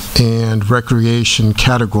and recreation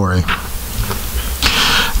category.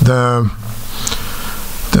 There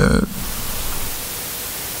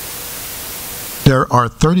are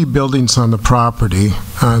 30 buildings on the property.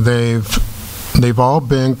 They've all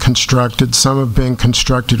been constructed. Some have been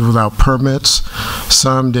constructed without permits.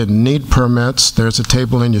 Some didn't need permits. There's a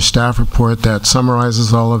table in your staff report that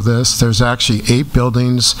summarizes all of this. There's actually 8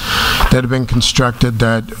 buildings that have been constructed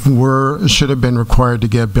that should have been required to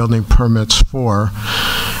get building permits for.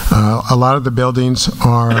 A lot of the buildings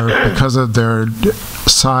are, because of their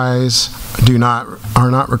size, are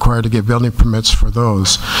not required to get building permits for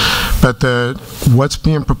those. But what's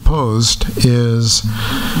being proposed is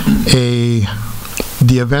a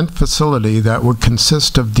The event facility that would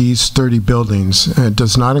consist of these 30 buildings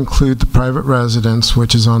does not include the private residence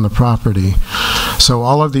which is on the property. So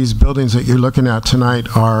all of these buildings that you're looking at tonight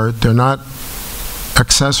they're not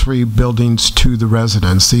accessory buildings to the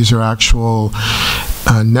residence. These are actual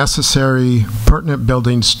necessary, pertinent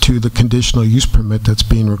buildings to the conditional use permit that's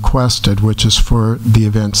being requested, which is for the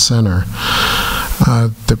event center.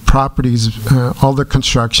 The properties, all the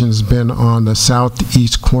construction has been on the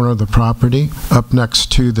southeast corner of the property, up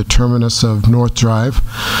next to the terminus of North Drive.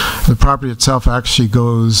 The property itself actually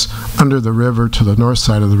goes under the river to the north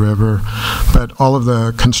side of the river, but all of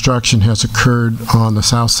the construction has occurred on the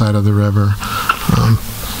south side of the river,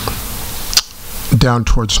 down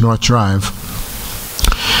towards North Drive.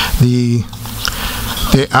 The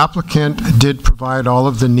applicant did provide all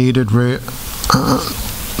of the needed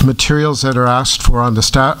materials that are asked for on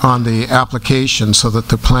the application so that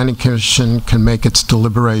the Planning Commission can make its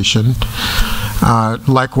deliberation.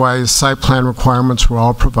 Likewise, site plan requirements were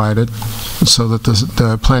all provided so that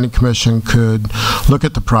the Planning Commission could look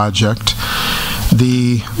at the project.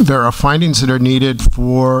 There are findings that are needed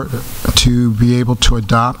to be able to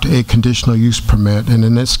adopt a conditional use permit, and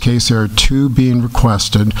in this case there are two being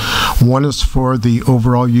requested. One is for the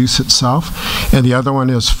overall use itself, and the other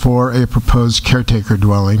one is for a proposed caretaker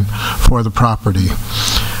dwelling for the property.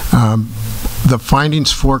 The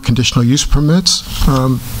findings for conditional use permits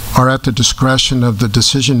are at the discretion of the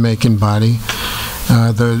decision-making body.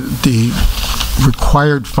 The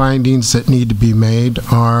required findings that need to be made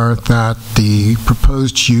are that the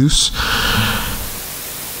proposed use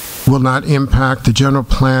will not impact the general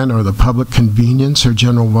plan or the public convenience or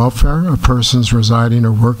general welfare of persons residing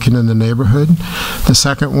or working in the neighborhood. The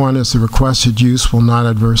second one is the requested use will not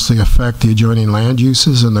adversely affect the adjoining land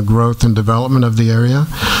uses and the growth and development of the area.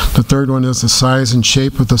 The third one is the size and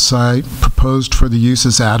shape of the site proposed for the use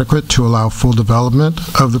is adequate to allow full development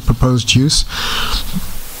of the proposed use.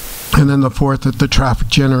 And then the fourth, that the traffic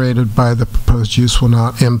generated by the proposed use will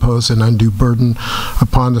not impose an undue burden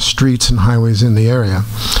upon the streets and highways in the area.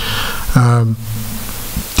 An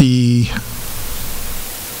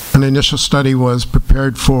initial study was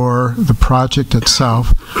prepared for the project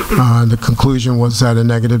itself. The conclusion was that a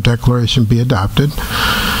negative declaration be adopted.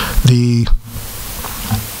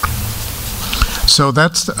 So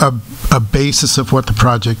that's a basis of what the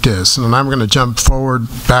project is. And I'm going to jump forward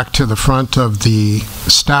back to the front of the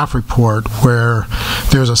staff report where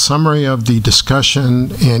there's a summary of the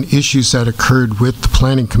discussion and issues that occurred with the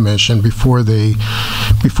Planning Commission before they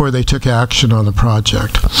took action on the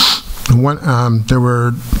project. There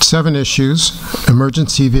were 7 issues: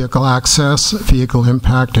 emergency vehicle access, vehicle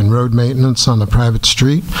impact and road maintenance on the private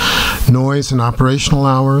street, noise and operational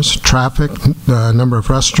hours, traffic, number of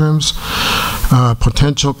restrooms,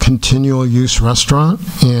 potential continual use restaurant,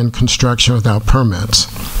 and construction without permits.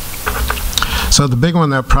 So the big one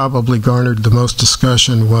that probably garnered the most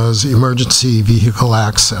discussion was emergency vehicle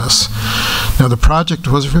access. Now the project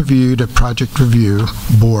was reviewed at Project Review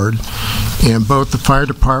Board, and both the fire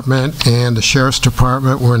department and the sheriff's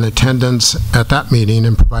department were in attendance at that meeting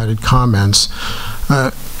and provided comments.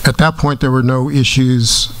 At that point, there were no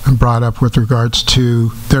issues brought up with regards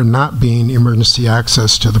to there not being emergency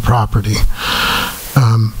access to the property.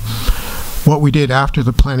 What we did after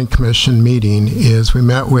the Planning Commission meeting is we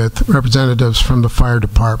met with representatives from the fire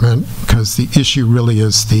department, because the issue really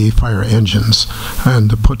is the fire engines and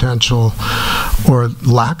the potential or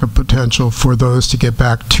lack of potential for those to get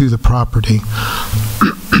back to the property.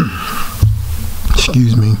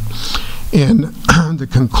 Excuse me. And the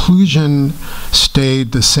conclusion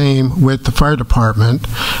stayed the same with the fire department,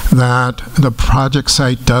 that the project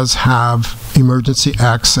site does have emergency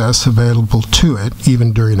access available to it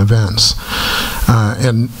even during events.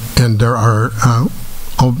 And there are,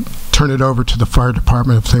 I'll turn it over to the fire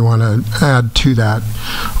department if they want to add to that,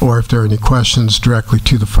 or if there are any questions directly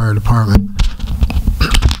to the fire department.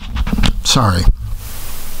 Sorry.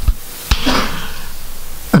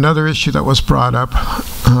 Another issue that was brought up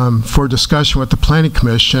for discussion with the Planning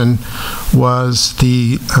Commission was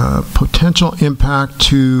the potential impact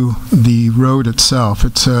to the road itself.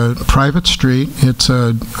 It's a private street, it's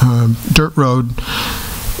a dirt road,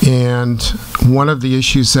 and one of the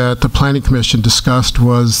issues that the Planning Commission discussed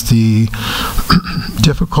was the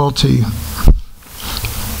difficulty.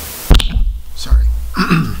 Sorry.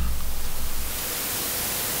 I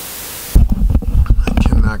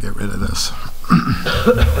cannot get rid of this.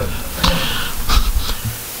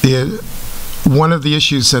 one of the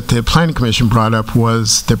issues that the Planning Commission brought up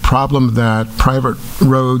was the problem that private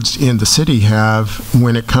roads in the city have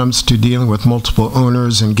when it comes to dealing with multiple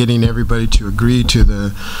owners and getting everybody to agree to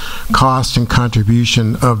the cost and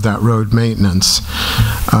contribution of that road maintenance.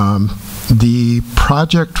 The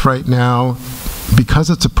project right now, because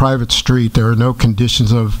it's a private street, there are no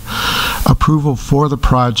conditions of approval for the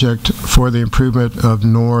project for the improvement of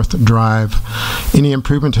North Drive. Any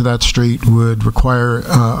improvement to that street would require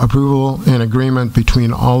approval and agreement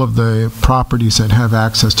between all of the properties that have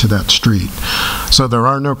access to that street. So there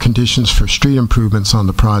are no conditions for street improvements on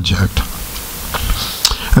the project.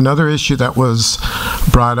 Another issue that was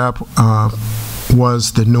brought up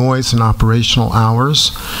was the noise and operational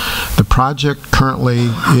hours. The project currently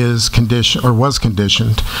is conditioned, or was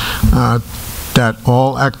conditioned, that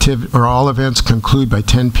all events conclude by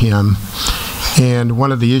 10 p.m. And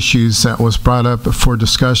one of the issues that was brought up for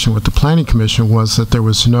discussion with the Planning Commission was that there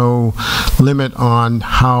was no limit on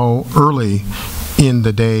how early in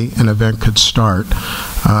the day an event could start.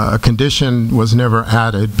 A condition was never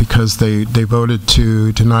added because they voted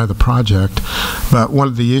to deny the project. But one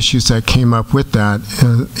of the issues that came up with that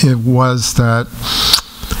it was that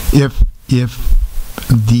if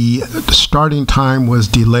the starting time was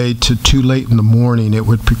delayed to too late in the morning, it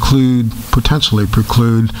would potentially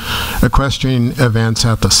preclude equestrian events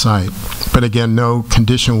at the site. But again, no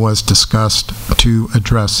condition was discussed to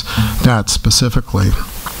address that specifically.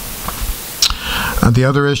 The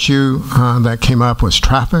other issue that came up was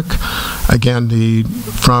traffic. Again,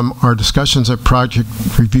 from our discussions at Project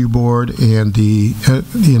Review Board and the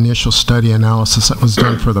initial study analysis that was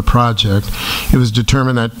done for the project, it was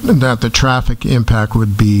determined that the traffic impact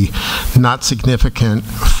would be not significant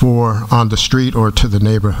on the street or to the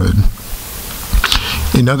neighborhood.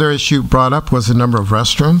 Another issue brought up was the number of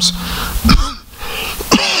restrooms.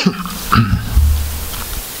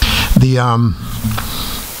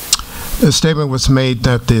 A statement was made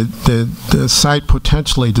that the site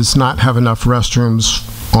potentially does not have enough restrooms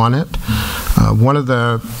on it.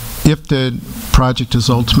 If the project is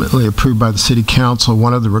ultimately approved by the City Council,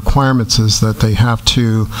 one of the requirements is that they have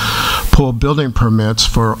to pull building permits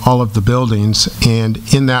for all of the buildings, and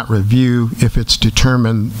in that review, if it's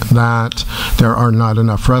determined that there are not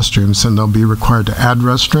enough restrooms, then they'll be required to add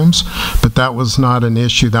restrooms. But that was not an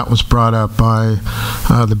issue that was brought up by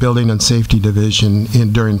the Building and Safety Division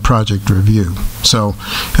during project review. So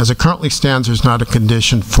as it currently stands, there's not a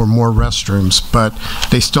condition for more restrooms, but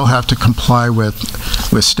they still have to comply with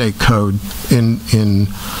state code in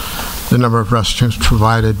the number of restrooms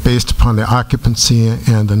provided based upon the occupancy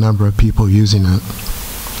and the number of people using it.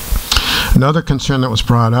 Another concern that was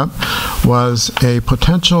brought up was a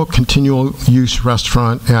potential continual use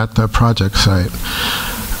restaurant at the project site.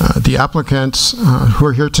 The applicants who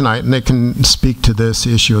are here tonight, and they can speak to this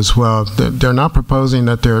issue as well, they're not proposing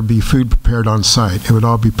that there be food prepared on site. It would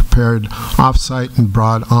all be prepared off-site and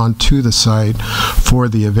brought onto the site for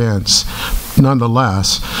the events.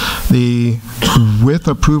 Nonetheless, with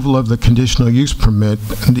approval of the conditional use permit,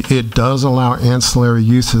 it does allow ancillary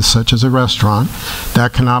uses such as a restaurant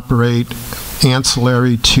that can operate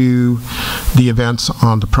ancillary to the events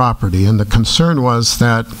on the property. And the concern was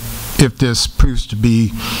that if this proves to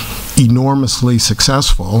be enormously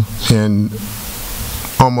successful and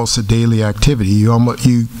almost a daily activity,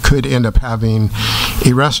 you could end up having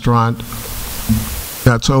a restaurant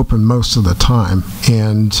that's open most of the time,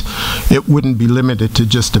 and it wouldn't be limited to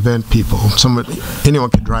just event people. Anyone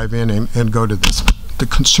could drive in and go to this. The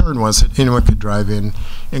concern was that anyone could drive in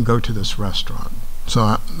and go to this restaurant.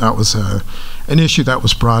 So that was an issue that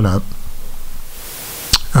was brought up.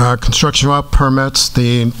 Construction permits,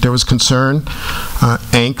 there was concern,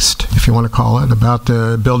 angst, if you want to call it, about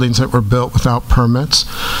the buildings that were built without permits.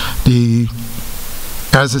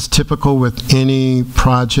 As is typical with any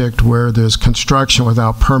project where there's construction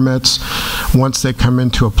without permits, once they come in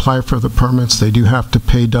to apply for the permits, they do have to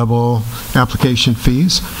pay double application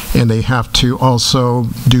fees, and they have to also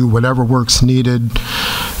do whatever work's needed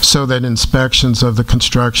so that inspections of the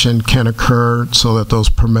construction can occur so that those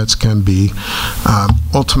permits can be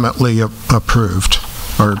ultimately approved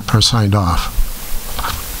or signed off.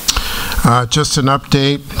 Just an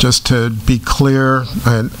update, just to be clear,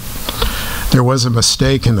 there was a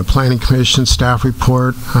mistake in the Planning Commission staff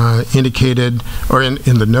report indicated, or in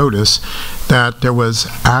the notice, that there was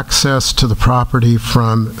access to the property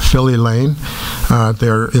from Philly Lane.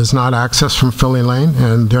 There is not access from Philly Lane,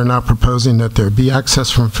 and they're not proposing that there be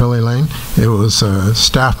access from Philly Lane. It was a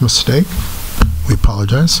staff mistake. We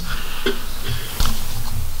apologize.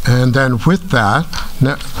 And then with that,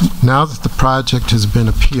 now that the project has been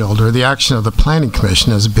appealed, or the action of the Planning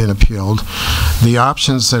Commission has been appealed, the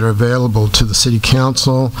options that are available to the City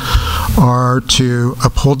Council are to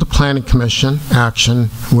uphold the Planning Commission action,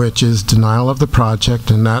 which is denial of the project,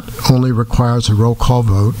 and that only requires a roll call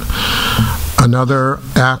vote. Another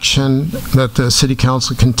action that the City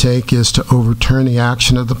Council can take is to overturn the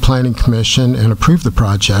action of the Planning Commission and approve the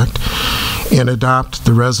project and adopt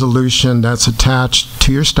the resolution that's attached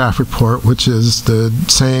to your staff report, which is the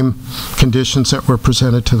same conditions that were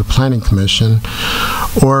presented to the Planning Commission.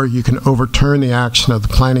 Or you can overturn the action of the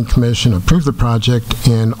Planning Commission, approve the project,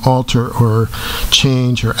 and alter or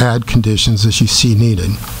change or add conditions as you see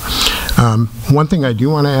needed. One thing I do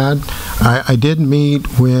want to add, I did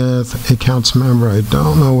meet with a council member, I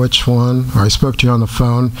don't know which one, or I spoke to you on the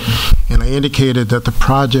phone, and I indicated that the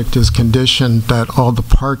project is conditioned that all the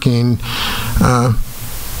parking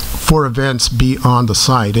for events be on the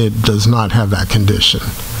site. It does not have that condition,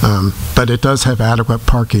 but it does have adequate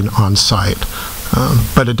parking on site.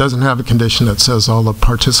 But it doesn't have a condition that says all the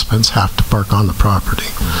participants have to park on the property.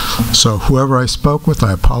 So whoever I spoke with,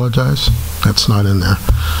 I apologize. That's not in there.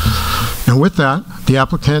 And with that, the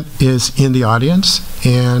applicant is in the audience,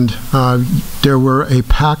 and there were a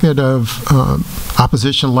packet of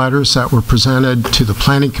opposition letters that were presented to the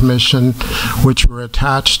Planning Commission, which were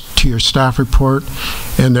attached to your staff report,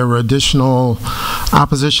 and there were additional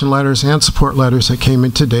opposition letters and support letters that came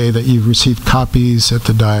in today that you've received copies at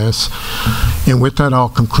the dais. And with that, I'll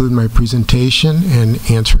conclude my presentation and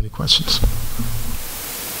answer any questions.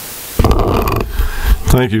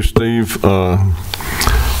 Thank you, Steve.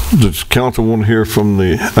 Does council want to hear from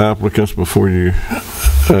the applicants before you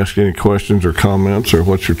ask any questions or comments, or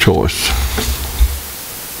what's your choice?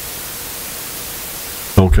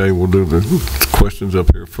 Okay, we'll do the questions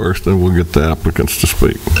up here first, then we'll get the applicants to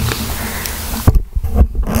speak.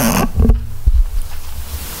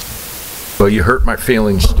 Well, you hurt my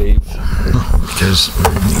feelings, Steve, because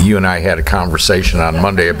you and I had a conversation on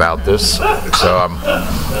Monday about this, so I'm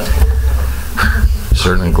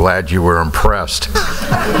certainly glad you were impressed.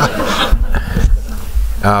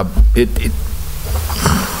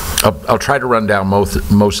 I'll try to run down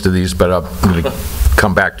most of these, but I'm going to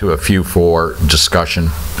come back to a few for discussion.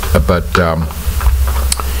 But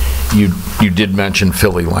you did mention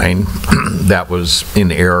Philly Lane. That was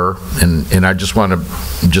in error, and I just want to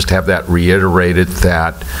have that reiterated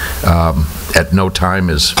that at no time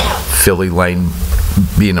is Philly Lane,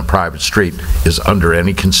 being a private street, is under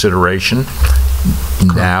any consideration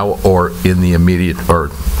now or in the immediate or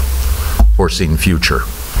foreseen future.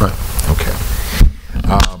 Right. Okay.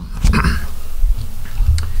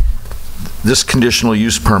 This conditional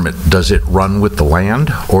use permit, does it run with the land,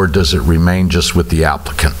 or does it remain just with the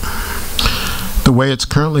applicant? The way it's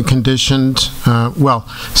currently conditioned, well,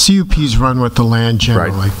 CUPs run with the land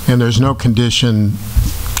generally, right, and there's no condition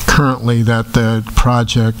currently that the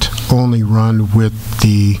project only run with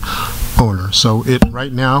the owner. So it,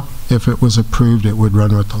 right now, if it was approved, it would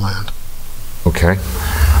run with the land. Okay.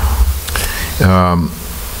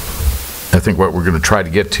 I think what we're going to try to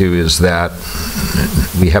get to is that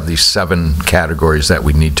we have these 7 categories that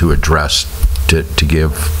we need to address to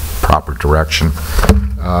give proper direction.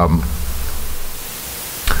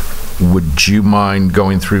 Would you mind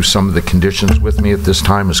going through some of the conditions with me at this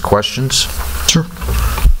time as questions? Sure.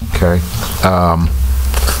 Okay.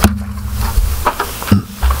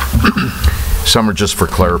 Some are just for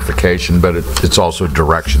clarification, but it's also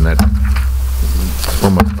direction that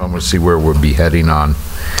I'm going to see where we'll be heading on.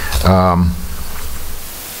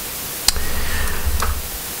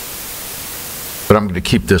 But I'm going to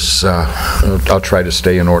keep this, I'll try to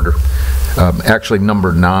stay in order. Actually,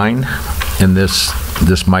 number 9, and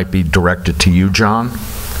this might be directed to you, John.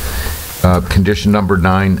 Condition number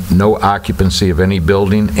 9, no occupancy of any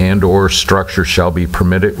building and or structure shall be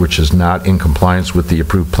permitted which is not in compliance with the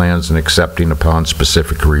approved plans and accepting upon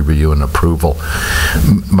specific review and approval.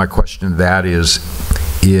 My question to that is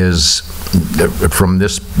from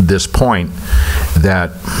this point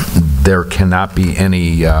that there cannot be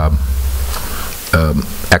any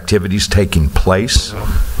activities taking place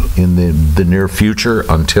in the near future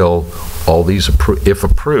until all these, if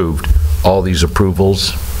approved, all these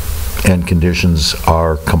approvals and conditions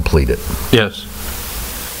are completed. Yes.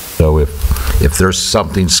 So if there's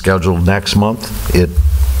something scheduled next month,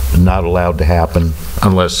 it's not allowed to happen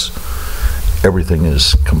unless everything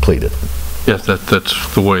is completed. Yes,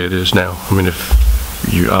 that's the way it is now. I mean, if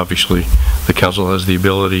you, obviously, the council has the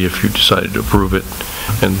ability, if you decided to approve it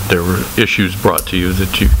and there were issues brought to you,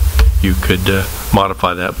 that you could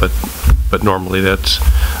modify that, but normally that's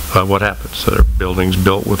what happens. So there are buildings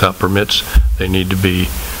built without permits. They need to be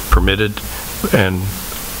permitted and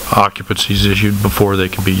occupancies issued before they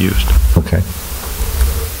can be used. Okay.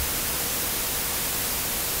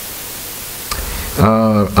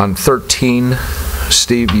 On 13,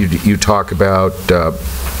 Steve, you talk about the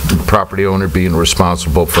property owner being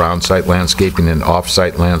responsible for on-site landscaping and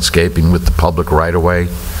off-site landscaping with the public right-of-way.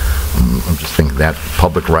 I'm just thinking that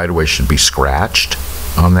public right-of-way should be scratched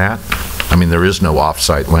on that. I mean, there is no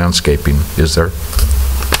off-site landscaping, is there?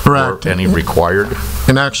 Correct. Or any required?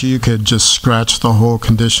 And actually, you could just scratch the whole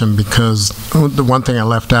condition, because the one thing I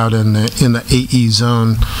left out in the AE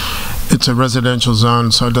zone, it's a residential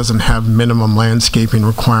zone, so it doesn't have minimum landscaping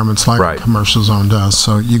requirements like a commercial zone does.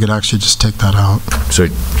 So you could actually just take that out. So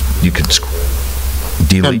you could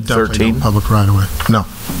delete 13? No public right-of-way. No.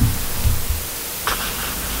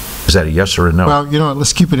 Is that a yes or a no? Well, you know what,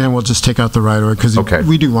 let's keep it in. We'll just take out the right-of-way, because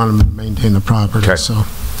we do want them to maintain the property. Okay. So.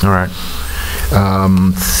 All right.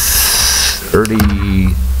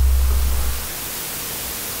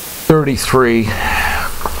 33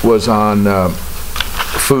 was on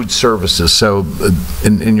food services. So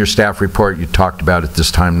in your staff report, you talked about at this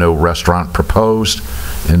time no restaurant proposed,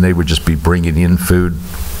 and they would just be bringing in food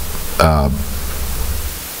and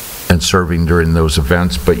serving during those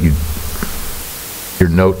events. But your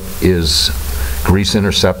note is grease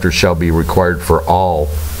interceptors shall be required for all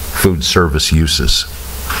food service uses.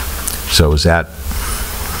 So is that,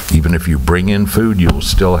 even if you bring in food, you will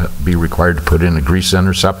still be required to put in a grease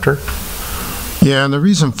interceptor? Yeah, and the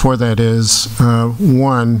reason for that is,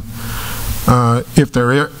 one, if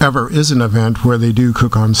there ever is an event where they do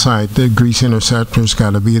cook on site, the grease interceptor's got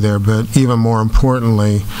to be there. But even more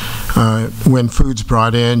importantly, when food's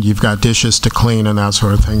brought in, you've got dishes to clean and that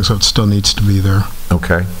sort of thing, so it still needs to be there.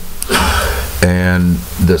 Okay. And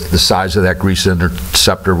the size of that grease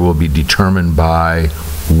interceptor will be determined by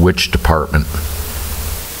which department?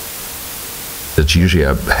 It's usually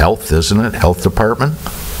a health, isn't it? Health department?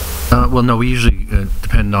 Well, no, we usually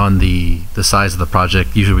depend on the size of the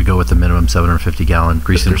project. Usually we go with the minimum 750-gallon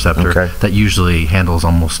grease interceptor. Okay. That usually handles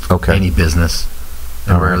almost any business.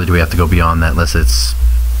 And rarely do we have to go beyond that unless it's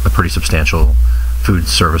a pretty substantial food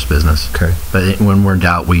service business. Okay. But when we're in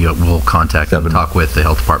doubt, will contact and talk with the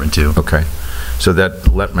health department too. Okay. So that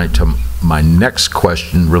led me to my next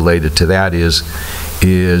question related to that is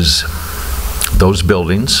those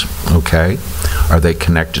buildings, okay, are they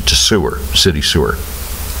connected to sewer, city sewer?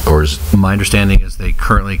 Or is my understanding is they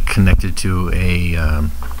currently connected to a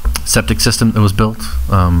septic system that was built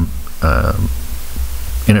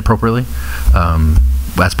inappropriately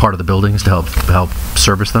as part of the buildings to help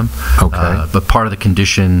service them. Okay. But part of the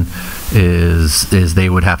condition is they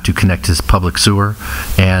would have to connect to public sewer,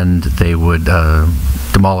 and they would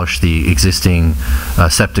demolish the existing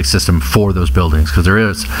septic system for those buildings, because there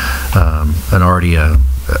is an already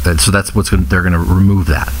so that's they're going to remove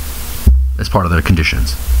that as part of their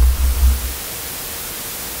conditions.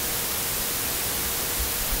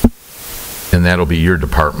 And that'll be your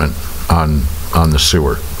department on the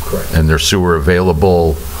sewer? Correct. And there's sewer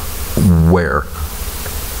available where?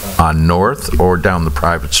 On North or down the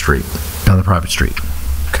private street? Down the private street.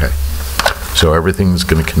 Okay. So everything's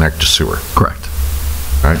going to connect to sewer? Correct.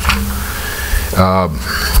 All right.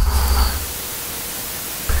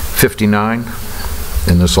 59,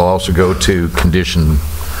 and this will also go to condition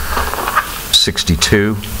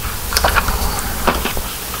 62,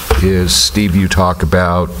 is, Steve, you talk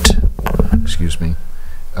about, excuse me,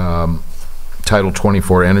 Title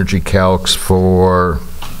 24 energy calcs for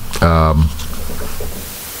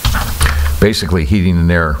basically heating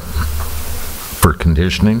and air for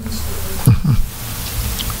conditioning.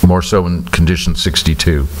 More so in condition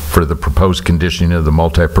 62 for the proposed conditioning of the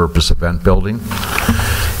multi-purpose event building.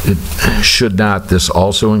 Should not this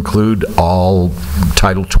also include all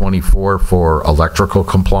Title 24 for electrical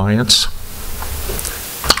compliance?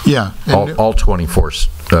 Yeah. All 24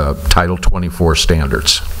 Title 24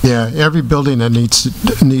 standards. Yeah, every building that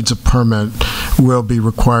needs a permit will be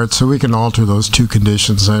required, so we can alter those two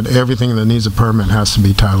conditions, and everything that needs a permit has to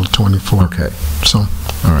be Title 24. Okay. So.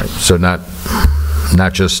 All right. So not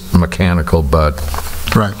just mechanical, but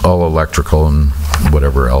all electrical and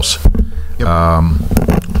whatever else. Yep.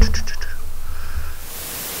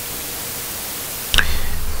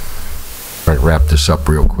 Right, wrap this up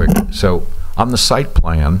real quick. So on the site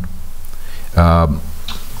plan,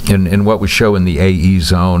 in what we show in the AE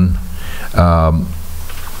zone,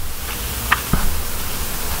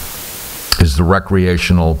 is the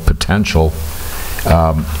recreational potential,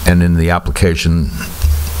 and in the application,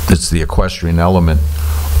 it's the equestrian element.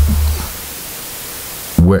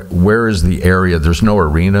 Where is the area? There's no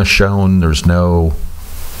arena shown. There's no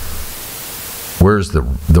Where's the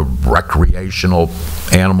recreational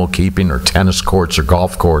animal keeping or tennis courts or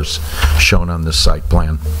golf course shown on this site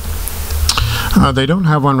plan? They don't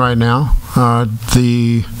have one right now.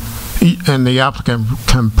 The applicant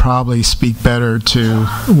can probably speak better to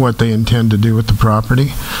what they intend to do with the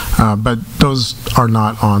property, but those are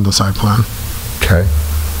not on the site plan. Okay.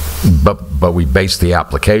 But we base the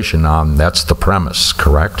application on, that's the premise,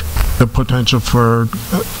 correct? The potential for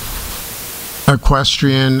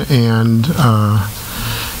equestrian and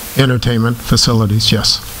entertainment facilities,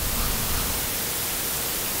 yes.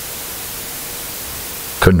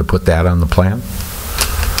 Couldn't have put that on the plan?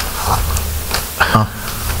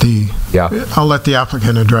 I'll let the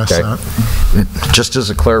applicant address that. Just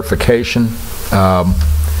as a clarification,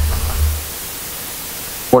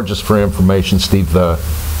 or just for information, Steve,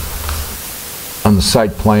 on the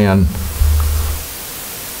site plan,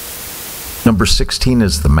 number 16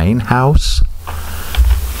 is the main house,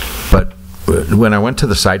 but when I went to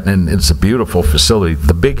the site, and it's a beautiful facility,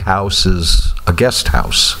 the big house is a guest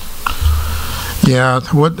house. Yeah,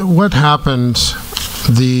 what happened,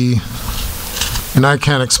 and I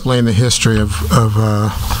can't explain the history of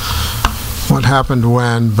what happened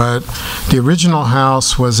when, but the original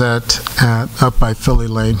house was up by Philly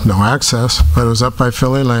Lane, no access, but it was up by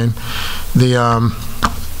Philly Lane.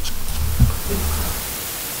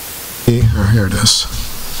 Here it is.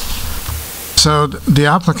 So the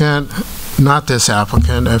applicant, not this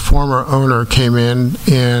applicant, a former owner came in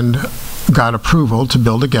and got approval to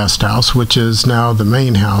build a guest house, which is now the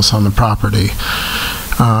main house on the property.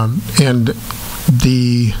 And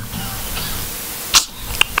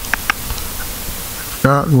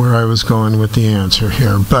forgot where I was going with the answer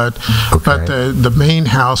here, but the main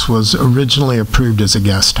house was originally approved as a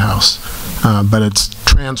guest house, but it's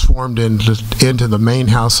transformed into the main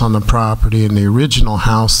house on the property, and the original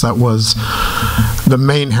house that was the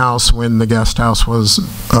main house when the guest house was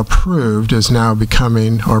approved is now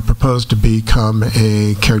becoming, or proposed to become,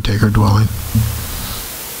 a caretaker dwelling.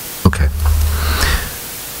 Okay.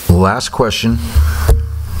 Last question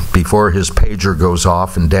before his pager goes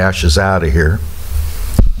off and dashes out of here.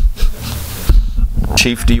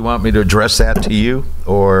 Chief, do you want me to address that to you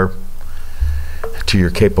or to your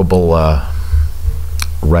capable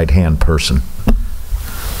right-hand person?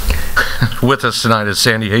 With us tonight is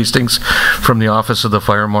Sandy Hastings from the Office of the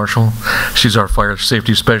Fire Marshal. She's our fire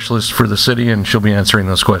safety specialist for the city, and she'll be answering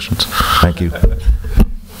those questions. Thank you.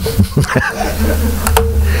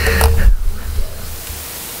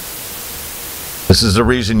 This is the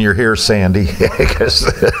reason you're here, Sandy.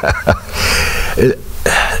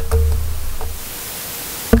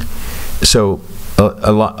 So,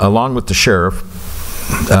 along with the sheriff,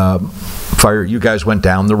 fire, you guys went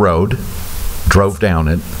down the road, drove down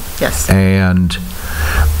it. Yes. And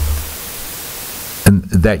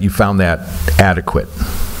that you found that adequate.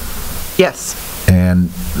 Yes. And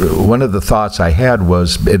one of the thoughts I had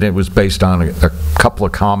was, and it was based on a couple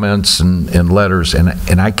of comments and letters,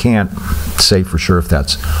 and I can't say for sure if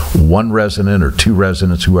that's one resident or two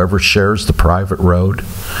residents, whoever shares the private road,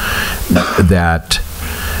 that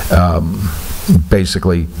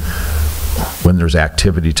basically when there's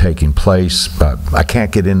activity taking place, I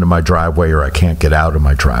can't get into my driveway or I can't get out of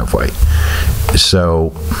my driveway. So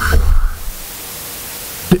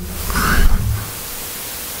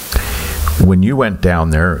when you went down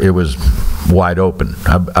there, it was wide open.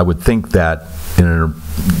 I would think that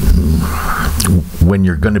when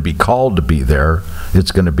you're going to be called to be there,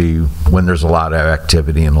 it's going to be when there's a lot of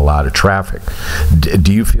activity and a lot of traffic.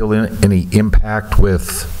 Do you feel any impact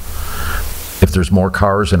with if there's more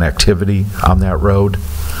cars and activity on that road?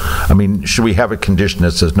 I mean, should we have a condition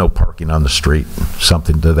that says no parking on the street,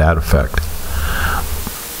 something to that effect?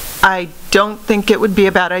 I don't think it would be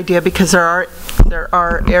a bad idea because there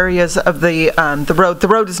are areas of the road. The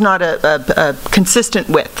road is not a consistent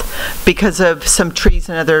width because of some trees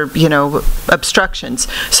and other, obstructions.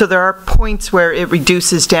 So there are points where it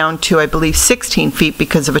reduces down to, I believe, 16 feet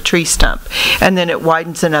because of a tree stump, and then it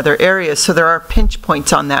widens in other areas. So there are pinch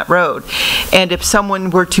points on that road. And if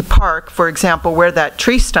someone were to park, for example, where that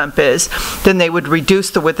tree stump is, then they would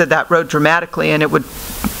reduce the width of that road dramatically, and it would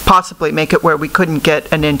possibly make it where we couldn't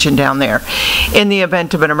get an engine down there in the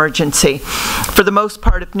event of an emergency. For the most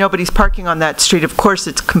part, if nobody's parking on that street, of course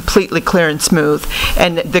it's completely clear and smooth,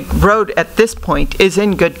 and the road at this point is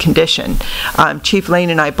in good condition. Chief Lane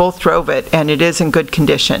and I both drove it, and it is in good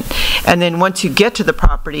condition. And then once you get to the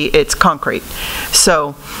property, it's concrete.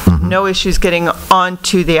 So no issues getting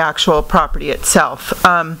onto the actual property itself.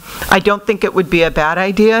 I don't think it would be a bad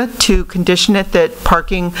idea to condition it that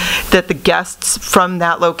the guests from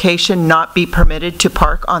that location location not be permitted to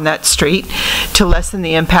park on that street to lessen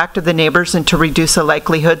the impact of the neighbors and to reduce the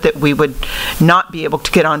likelihood that we would not be able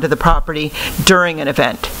to get onto the property during an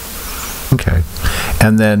event. Okay.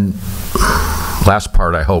 And then, last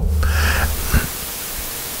part, I hope,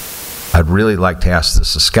 I'd really like to ask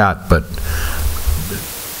this of Scott, but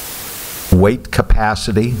weight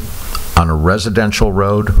capacity on a residential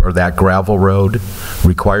road or that gravel road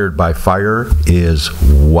required by fire is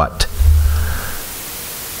what?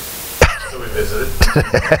 So we visited.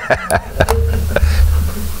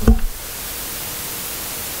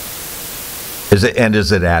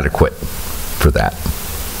 Is it adequate for that?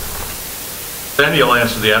 Sandy will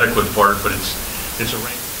answer the adequate part, but it's a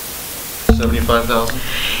range. 75,000?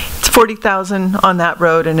 It's 40,000 on that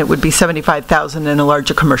road, and it would be 75,000 in a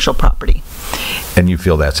larger commercial property. And you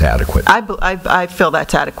feel that's adequate? I feel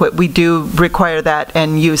that's adequate. We do require that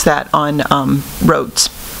and use that on roads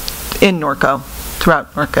in Norco,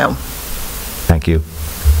 throughout Norco. Thank you.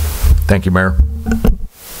 Thank you, Mayor.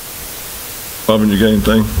 Bob, you got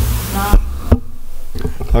anything? No.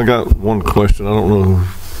 I got one question. I don't know.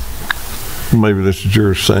 Maybe this is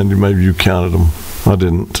yours, Sandy. Maybe you counted them. I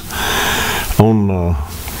didn't. On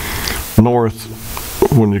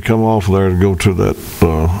north, when you come off there to go to that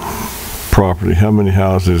property, how many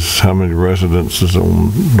houses, how many residences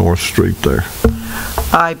on North Street there?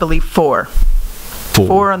 I believe 4.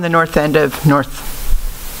 4 on the north end of North.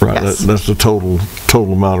 Right, yes. That's the total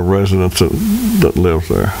amount of residents that lives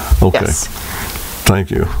there. Okay. Yes. Thank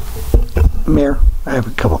you. Mayor, I have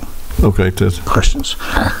a couple questions.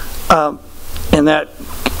 And that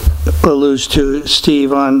alludes to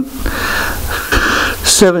Steve on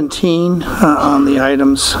 17 on the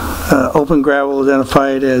items. Open gravel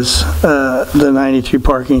identified as the 93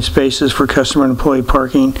 parking spaces for customer and employee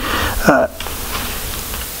parking.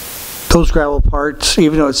 Those gravel parts,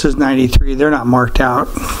 even though it says 93, they're not marked out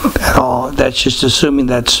at all. That's just assuming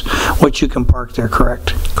that's what you can park there,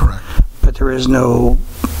 correct? Correct. But there is no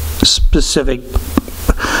specific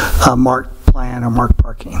marked plan or marked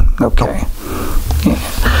parking. Okay.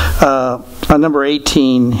 On number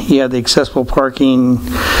 18, you have the accessible parking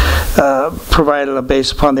provided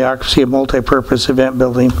based upon the occupancy of multi-purpose event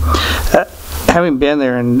building. Having been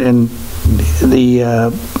there and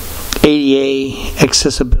the ADA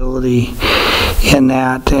accessibility in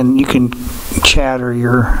that, and you can chat or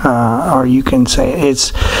you can say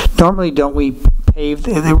it's normally, don't we pave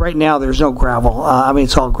right now? There's no gravel. I mean,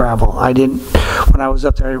 it's all gravel. When I was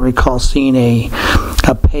up there, I didn't recall seeing a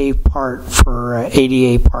paved part for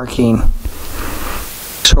ADA parking.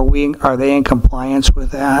 So are they in compliance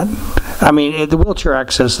with that? I mean, the wheelchair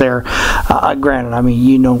access there, granted, I mean,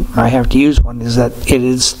 you know, I have to use one, is that it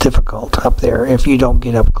is difficult up there if you don't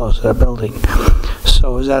get up close to that building.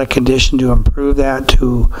 So is that a condition to improve that,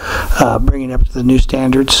 to bring it up to the new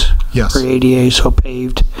standards? Yes. For ADA, so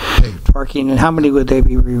paved parking? And how many would they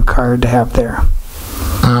be required to have there?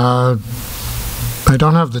 I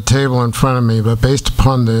don't have the table in front of me, but based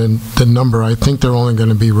upon the number, I think they're only going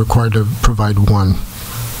to be required to provide 1.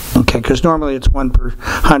 Okay, because normally it's 1 per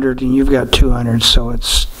 100, and you've got 200, so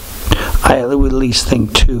it's, I would at least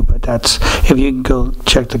think 2, but that's, if you can go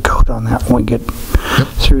check the code on that when we get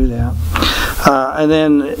through that. And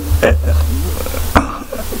then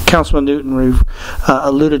Councilman Newton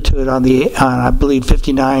alluded to it on I believe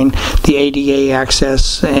 59, the ADA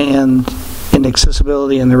access and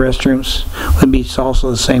accessibility in the restrooms would be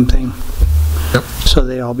also the same thing. Yep. So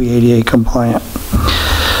they all be ADA compliant.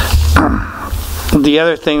 The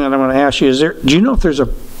other thing that I'm going to ask you is, do you know if there's a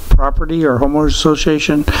property or homeowners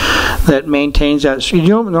association that maintains that? You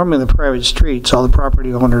know, normally in the private streets, all the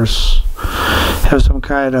property owners have some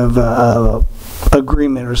kind of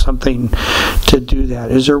agreement or something to do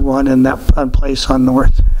that. Is there one in that place on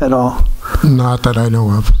North at all? Not that I know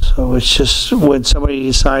of. So it's just when somebody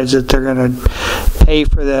decides that they're going to pay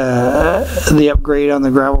for the upgrade on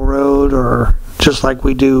the gravel road, or just like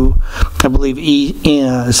we do, I believe,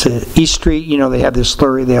 East Street, you know, they have this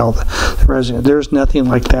slurry, the resident. There's nothing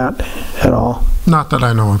like that at all. Not that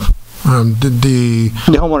I know of. The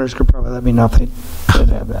homeowners could probably let me know if they could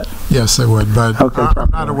have that. Yes, they would, but okay, I'm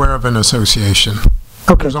not aware of an association.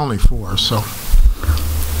 Okay. There's only 4, so. All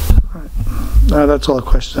right. That's all the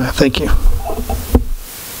questions I have. Thank you.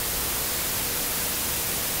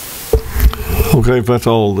 Okay, if that's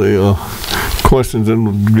all the questions, then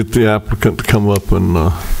we'll get the applicant to come up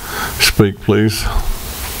and speak, please.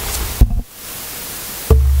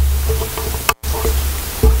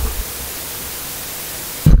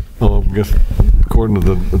 Well, I guess according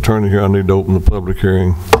to the attorney here, I need to open the public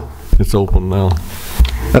hearing. It's open now.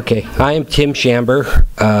 Okay, I am Tim Shamber.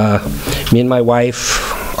 Me and my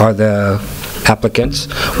wife are the applicants.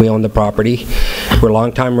 We own the property. We're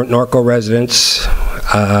longtime Norco residents.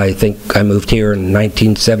 I think I moved here in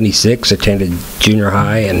 1976, attended junior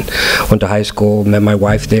high and went to high school, met my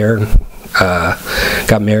wife there,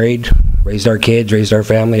 got married, raised our kids, raised our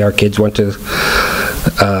family. Our kids went to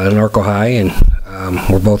Norco High, and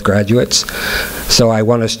we're both graduates. So I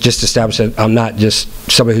want to just establish that I'm not just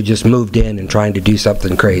somebody who just moved in and trying to do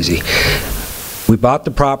something crazy. We bought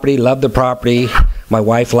the property, love the property. My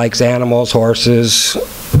wife likes animals, horses.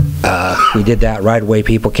 We did that right away.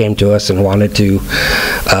 People came to us and wanted to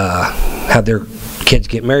have their kids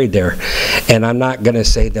get married there. And I'm not going to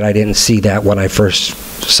say that I didn't see that when I first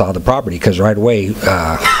saw the property, because right away,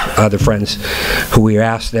 other friends who we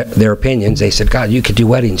asked their opinions, they said, God, you could do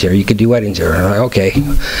weddings here. You could do weddings here. And I'm like, okay.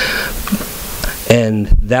 And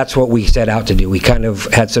that's what we set out to do. We kind of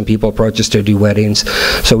had some people approach us to do weddings.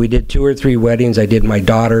 So we did 2 or 3 weddings. I did my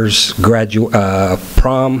daughter's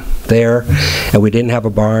prom there, and we didn't have a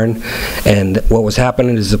barn. And what was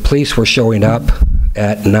happening is the police were showing up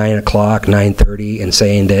at 9 o'clock, 9:30, and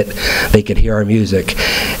saying that they could hear our music.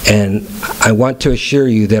 And I want to assure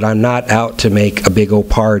you that I'm not out to make a big old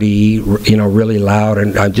party, you know, really loud,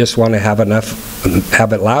 and I just want to have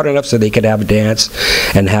it loud enough so they could have a dance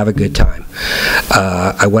and have a good time.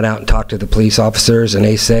 I went out and talked to the police officers, and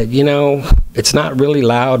they said, you know, it's not really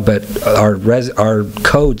loud, but our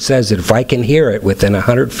code says that if I can hear it within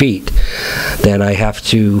 100 feet, then I have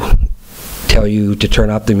to tell you to turn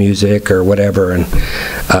off the music or whatever. And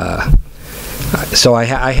so I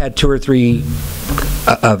had 2 or 3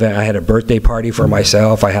 events. I had a birthday party for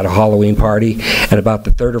myself. I had a Halloween party. And about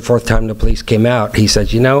the 3rd or 4th time the police came out, he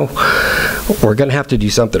said, you know, we're going to have to do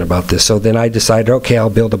something about this. So then I decided, okay, I'll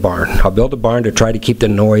build a barn. I'll build a barn to try to keep the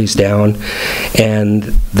noise down. And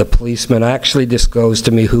the policeman actually disclosed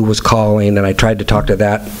to me who was calling, and I tried to talk to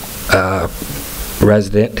that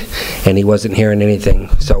resident, and he wasn't hearing anything.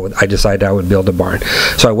 So I decided I would build a barn.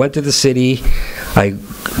 So I went to the city. I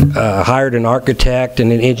hired an architect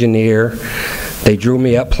and an engineer. They drew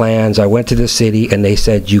me up plans. I went to the city, and they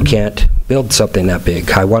said, you can't build something that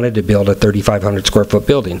big. I wanted to build a 3,500 square foot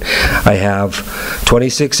building. I have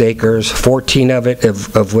 26 acres, 14 of it,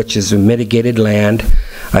 of which is mitigated land.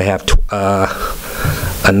 I have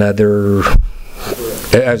another,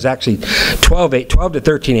 it was actually 12 to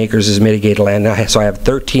 13 acres is mitigated land. So I have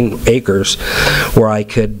 13 acres where I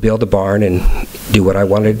could build a barn and do what I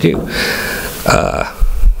wanted to do.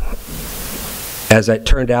 As it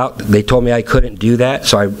turned out, they told me I couldn't do that,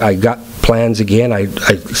 so I got plans again. I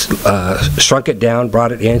shrunk it down,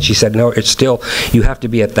 brought it in. She said, no, it's still, you have to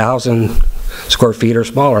be 1,000 square feet or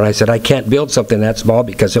smaller. And I said, I can't build something that small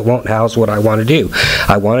because it won't house what I want to do.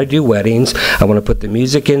 I want to do weddings. I want to put the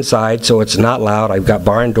music inside so it's not loud. I've got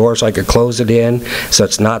barn doors so I could close it in so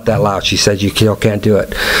it's not that loud. She said, you still can't do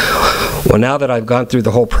it. Well, now that I've gone through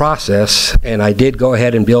the whole process, and I did go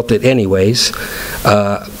ahead and built it anyways,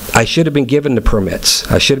 I should have been given the permits.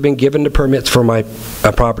 I should have been given the permits for my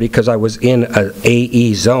property because I was in an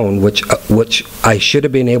AE zone, which I should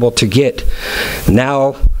have been able to get.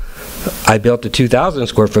 Now, I built a 2,000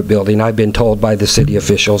 square foot building. I've been told by the city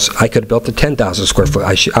officials I could have built a 10,000 square foot.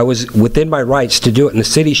 I was within my rights to do it, and the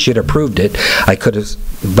city should have approved it. I could have,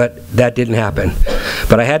 but that didn't happen.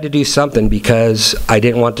 But I had to do something because I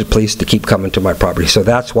didn't want the police to keep coming to my property. So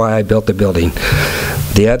that's why I built the building.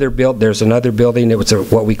 There's another building. It was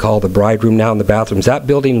what we call the bride room now in the bathrooms. That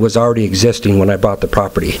building was already existing when I bought the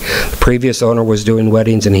property. The previous owner was doing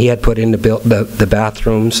weddings, and he had put in the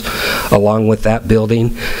bathrooms along with that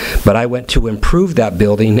building. But I went to improve that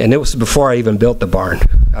building, and it was before I even built the barn.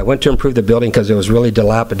 I went to improve the building because it was really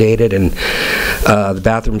dilapidated, and the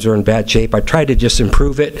bathrooms were in bad shape. I tried to just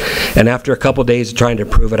improve it, and after a couple days of trying to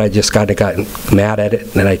improve it, I just kind of got mad at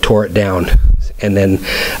it, and I tore it down. And then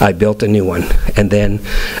I built a new one. And then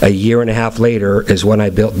a year and a half later is when I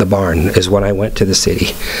built the barn, is when I went to the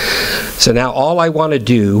city. So now all I want to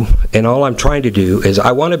do, and all I'm trying to do, is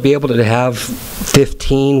I want to be able to have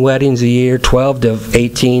 15 weddings a year, 12 to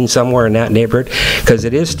 18, somewhere in that neighborhood, because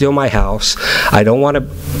it is still my house. I don't want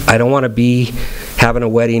to be having a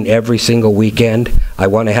wedding every single weekend. I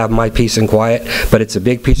want to have my peace and quiet, but it's a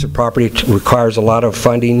big piece of property. It requires a lot of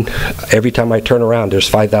funding. Every time I turn around, there's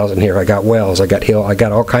 5,000 here. I got wells, I got hill, I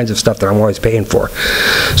got all kinds of stuff that I'm always paying for.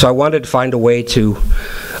 So I wanted to find a way to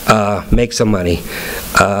make some money.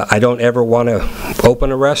 I don't ever want to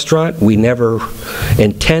open a restaurant. We never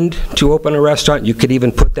intend to open a restaurant. You could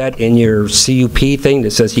even put that in your CUP thing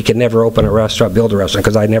that says you can never open a restaurant, build a restaurant,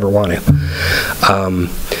 because I never want to.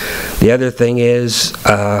 The other thing is,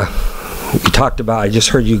 you talked about, I just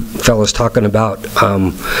heard you fellas talking about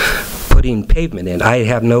putting pavement in. I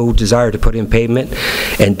have no desire to put in pavement,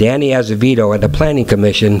 and Danny Azevedo at the Planning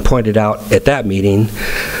Commission pointed out at that meeting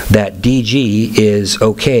that DG is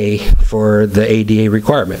okay for the ADA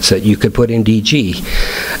requirements, that you could put in DG,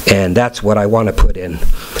 and that's what I want to put in.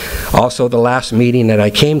 Also, the last meeting that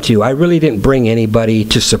I came to, I really didn't bring anybody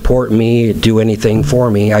to support me, do anything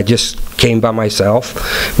for me. I just came by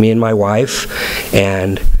myself, me and my wife,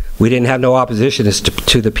 and we didn't have no opposition as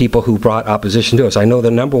to the people who brought opposition to us. I know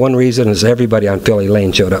the number one reason is everybody on Philly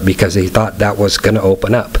Lane showed up because they thought that was going to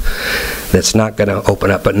open up. That's not going to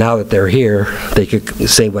open up, but now that they're here, they could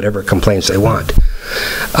say whatever complaints they want.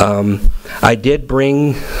 I did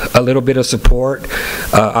bring a little bit of support.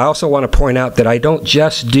 I also want to point out that I don't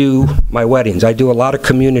just do my weddings. I do a lot of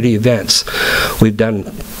community events. We've done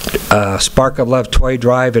Spark of Love Toy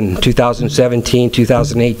Drive in 2017,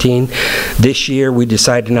 2018. This year we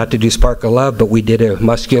decided not to do Spark of Love, but we did a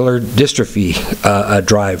muscular dystrophy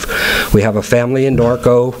drive. We have a family in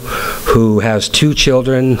Norco who has 2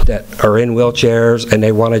 children that are in wheelchairs, and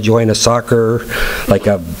they want to join a soccer, like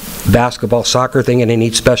a basketball soccer thing, and they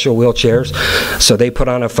need special wheelchairs. So they put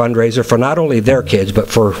on a fundraiser for not only their kids, but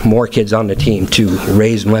for more kids on the team to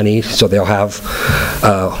raise money so they'll have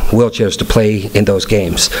wheelchairs to play in those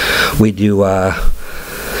games. We do a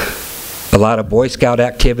lot of Boy Scout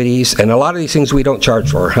activities, and a lot of these things we don't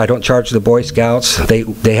charge for. I don't charge the Boy Scouts.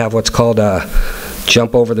 They have what's called a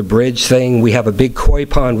jump over the bridge thing. We have a big koi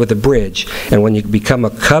pond with a bridge, and when you become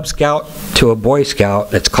a Cub Scout to a Boy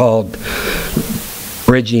Scout, it's called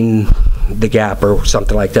bridging the gap or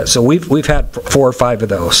something like that. So we've had 4 or 5 of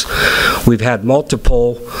those. We've had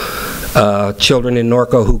multiple children in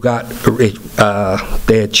Norco who got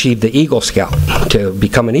they achieved the Eagle Scout, to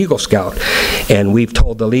become an Eagle Scout, and we've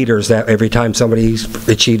told the leaders that every time somebody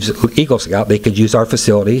achieves Eagle Scout, they could use our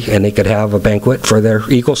facility and they could have a banquet for their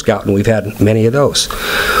Eagle Scout, and we've had many of those.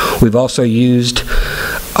 We've also used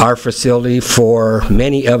our facility for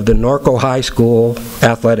many of the Norco High School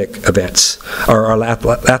athletic events, or our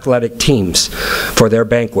athletic teams for their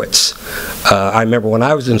banquets. I remember when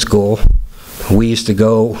I was in school, we used to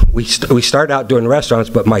go, we started out doing restaurants,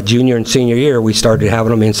 but my junior and senior year, we started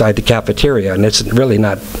having them inside the cafeteria, and it's really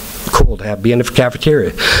not cool to be in the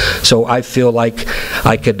cafeteria. So I feel like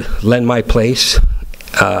I could lend my place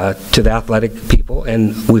to the athletic people,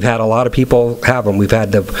 and we've had a lot of people have them. We've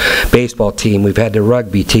had the baseball team, we've had the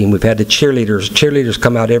rugby team, we've had the cheerleaders. Cheerleaders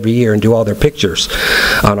come out every year and do all their pictures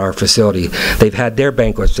on our facility. They've had their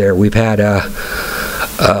banquets there. We've had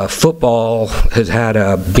football has had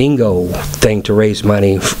a bingo thing to raise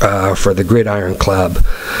money for the Gridiron Club.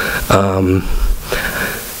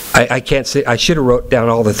 I can't say, I should have wrote down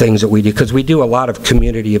all the things that we do, because we do a lot of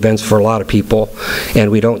community events for a lot of people,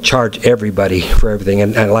 and we don't charge everybody for everything.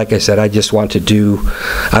 And like I said, I just want to do,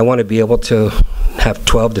 I want to be able to have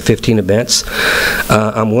 12 to 15 events.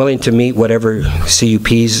 I'm willing to meet whatever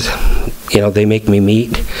CUPs, they make me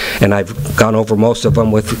meet, and I've gone over most of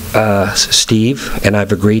them with Steve, and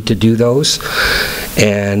I've agreed to do those.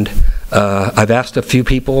 And I've asked a few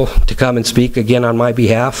people to come and speak again on my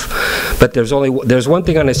behalf, but there's one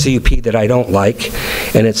thing on a CUP that I don't like,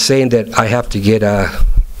 and it's saying that I have to get a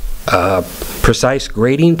precise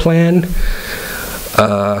grading plan,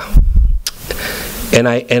 and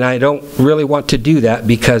I don't really want to do that,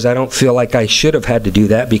 because I don't feel like I should have had to do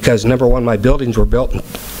that, because number one, my buildings were built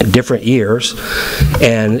in different years,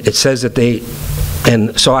 and it says that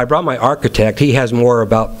and so I brought my architect. He has more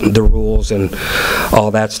about the rules and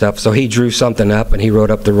all that stuff. So he drew something up and he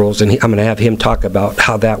wrote up the rules, and I'm going to have him talk about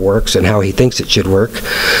how that works and how he thinks it should work.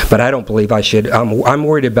 But I don't believe I should. I'm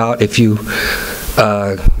worried about if you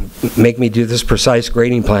make me do this precise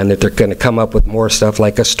grading plan, that they're going to come up with more stuff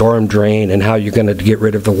like a storm drain and how you're going to get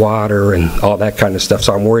rid of the water and all that kind of stuff.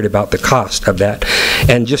 So I'm worried about the cost of that.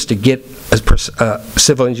 And just to get a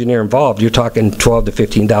civil engineer involved, you're talking $12,000 to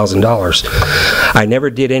 $15,000. I never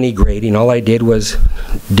did any grading. All I did was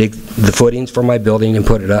dig the footings for my building and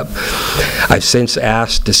put it up. I've since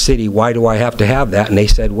asked the city, why do I have to have that? And they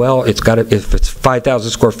said, well, if it's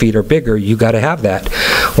 5,000 square feet or bigger, you got to have that.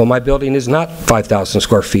 Well, my building is not 5,000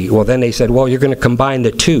 square feet. Well, then they said, well, you're going to combine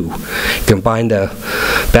the two. Combine the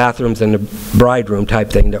bathrooms and the bride room type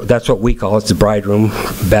thing. That's what we call it, the bride room,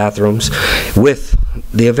 bathrooms, with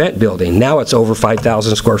the event building. Now it's over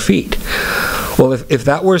 5,000 square feet. Well, if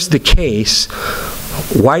that was the case,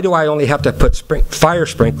 why do I only have to put fire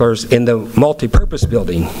sprinklers in the multi-purpose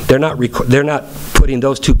building? They're not putting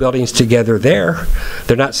those two buildings together there.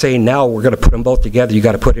 They're not saying now we're going to put them both together, you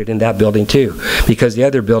got to put it in that building too, because the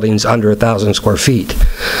other building's under 1,000 square feet.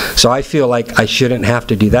 So I feel like I shouldn't have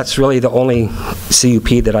to do, that's really the only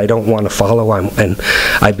CUP that I don't want to follow. And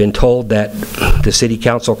I've been told that the city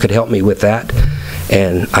council could help me with that.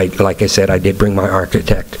 And like I said, I did bring my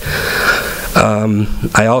architect.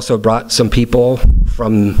 I also brought some people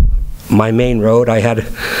from my main road. I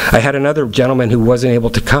had another gentleman who wasn't able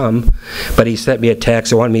to come, but he sent me a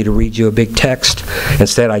text. He wanted me to read you a big text.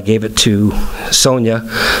 Instead, I gave it to Sonia.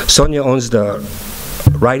 Sonia owns the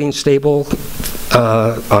riding stable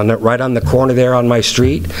right on the corner there on my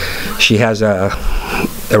street. She has a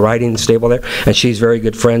riding stable there, and she's very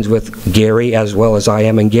good friends with Gary as well as I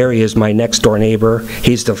am, and Gary is my next door neighbor.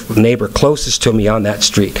 He's the neighbor closest to me on that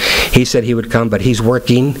street. He said he would come, but he's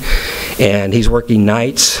working, and he's working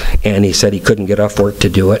nights, and he said he couldn't get off work to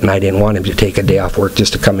do it, and I didn't want him to take a day off work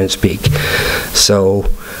just to come and speak. So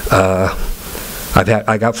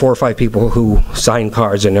I got 4 or 5 people who signed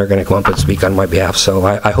cards, and they're going to come up and speak on my behalf. So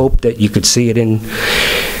I hope that you could see it in,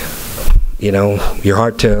 you know, your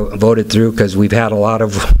heart to vote it through, because we've had a lot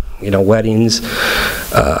of, you know, weddings,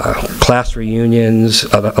 class reunions,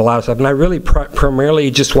 a lot of stuff. And I really primarily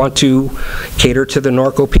just want to cater to the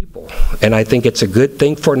Norco people. And I think it's a good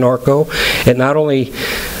thing for Norco. It not only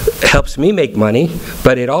helps me make money,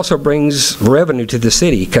 but it also brings revenue to the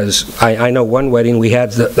city, because I know one wedding we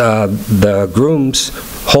had, the groom's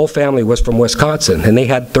whole family was from Wisconsin, and they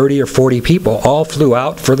had 30 or 40 people, all flew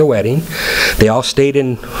out for the wedding. They all stayed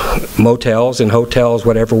in motels and hotels,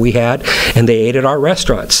 whatever we had, and they ate at our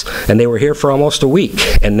restaurants, and they were here for almost a week.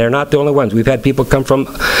 And they're not the only ones. We've had people come from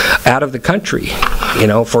out of the country, you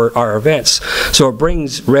know, for our events. So it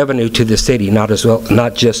brings revenue to the city, not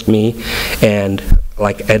just me. And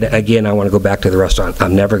again, I want to go back to the restaurant.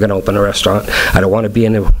 I'm never going to open a restaurant. I don't want to be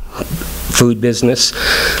in a food business.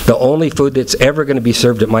 The only food that's ever going to be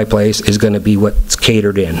served at my place is going to be what's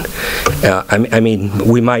catered in. I mean,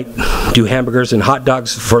 we might do hamburgers and hot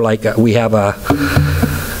dogs for we have a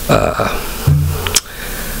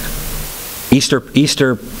Easter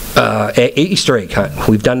egg hunt.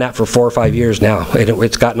 We've done that for 4 or 5 years now.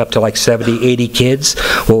 It's gotten up to like 70, 80 kids.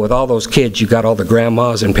 Well, with all those kids, you got all the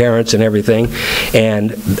grandmas and parents and everything, and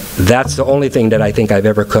that's the only thing that I think I've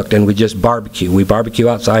ever cooked. And we just barbecue. We barbecue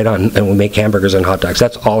outside and we make hamburgers and hot dogs.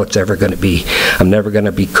 That's all it's ever going to be. I'm never going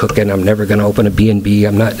to be cooking. I'm never going to open a B&B.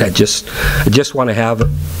 I'm not. I just want to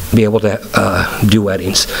be able to do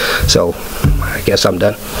weddings. So I guess I'm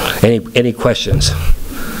done. Any questions?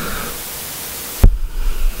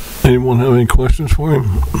 Anyone have any questions for him?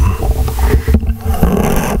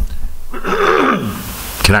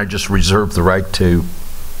 Can I just reserve the right to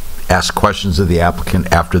ask questions of the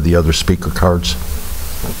applicant after the other speaker cards?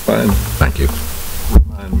 Fine. Thank you.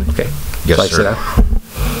 Okay. Yes, sir.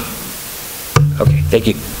 Okay, thank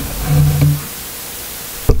you.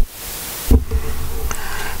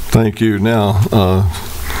 Thank you. Now,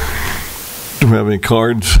 do we have any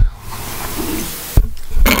cards?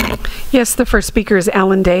 Yes, the first speaker is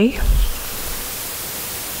Alan Day.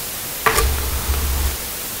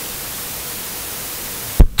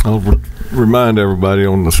 I'll remind everybody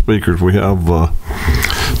on the speakers we have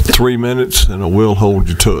 3 minutes, and I will hold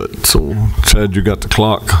you to it. So, Chad, you got the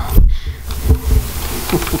clock?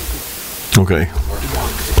 Okay.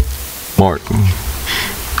 Mark.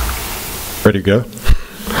 Ready to go?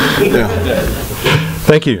 Yeah.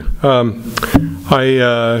 Thank you.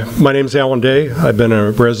 My name is Alan Day. I've been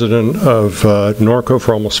a resident of Norco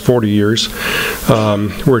for almost 40 years.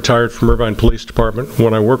 Retired from Irvine Police Department.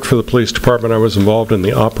 When I worked for the police department, I was involved in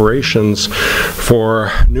the operations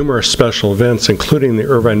for numerous special events, including the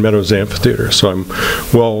Irvine Meadows Amphitheater. So I'm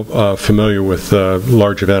well familiar with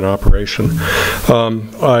large event operation.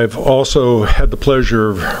 I've also had the pleasure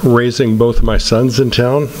of raising both of my sons in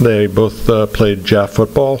town. They both played JAF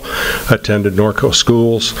football, attended Norco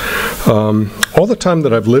schools. All the time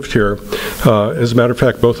that I've lived here, as a matter of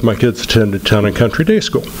fact, both of my kids attended Town and Country Day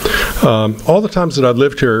School. All the times that I've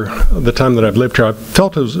lived here, I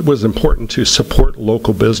felt it was important to support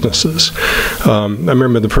local businesses. I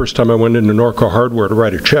remember the first time I went into Norco Hardware to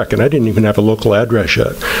write a check, and I didn't even have a local address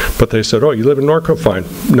yet. But they said, "Oh, you live in Norco? Fine.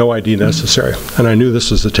 No ID necessary." And I knew this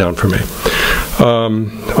was the town for me.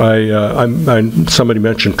 Somebody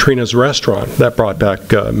mentioned Trina's Restaurant. That brought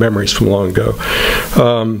back memories from long ago.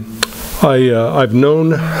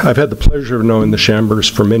 I've had the pleasure of knowing the Chambers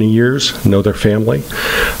for many years, know their family.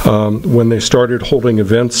 When they started holding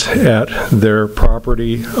events at their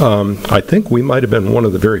property, I think we might have been one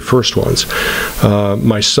of the very first ones.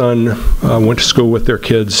 My son went to school with their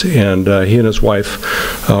kids, and he and his wife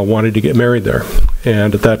wanted to get married there.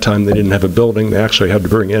 And at that time, they didn't have a building. They actually had to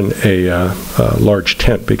bring in a large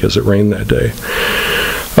tent because it rained that day.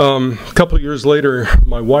 A couple of years later,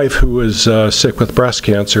 my wife, who was sick with breast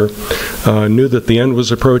cancer, knew that the end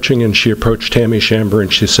was approaching, and she approached Tammy Shamber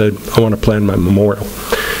and she said, I want to plan my memorial.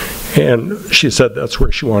 And she said that's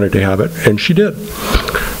where she wanted to have it, and she did.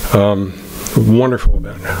 Wonderful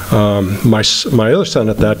event. My other son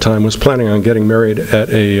at that time was planning on getting married at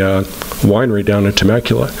a winery down in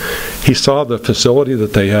Temecula. He saw the facility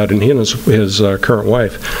that they had, and he and his current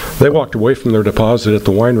wife, they walked away from their deposit at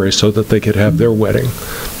the winery so that they could have their wedding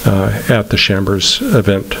at the Chambers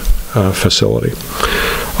event facility.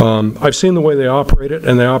 I've seen the way they operate it,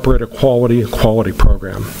 and they operate a quality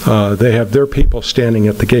program. They have their people standing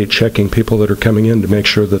at the gate checking people that are coming in to make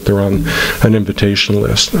sure that they're on an invitation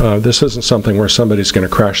list. This isn't something where somebody's going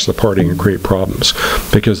to crash the party and create problems,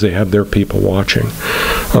 because they have their people watching.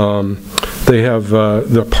 They have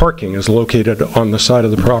the parking is located on the side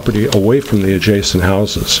of the property away from the adjacent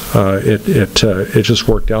houses. It just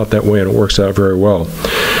worked out that way, and it works out very well.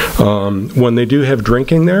 When they do have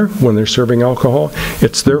drinking there, when they're serving alcohol,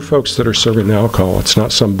 it's their folks that are serving the alcohol. It's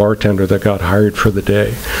not some bartender that got hired for the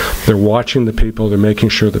day. They're watching the people. They're making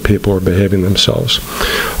sure the people are behaving themselves.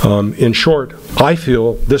 In short, I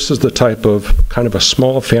feel this is the type of kind of a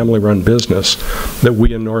small family-run business that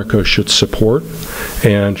we in Norco should support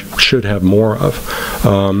and should have more of.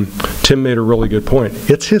 Tim made a really good point.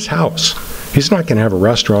 It's his house. He's not going to have a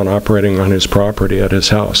restaurant operating on his property at his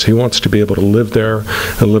house. He wants to be able to live there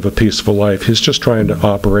and live a peaceful life. He's just trying to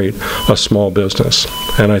operate a small business,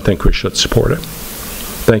 and I think we should support it.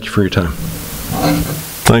 Thank you for your time.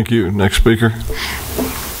 Thank you. Next speaker.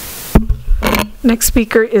 Next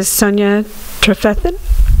speaker is Sonia Trefethen.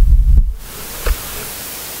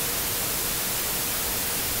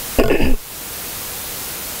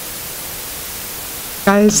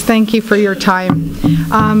 Guys, thank you for your time.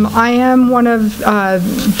 I am one of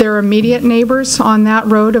their immediate neighbors on that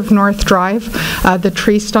road of North Drive. The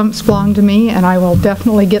tree stumps belong to me, and I will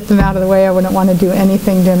definitely get them out of the way. I wouldn't want to do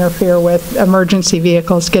anything to interfere with emergency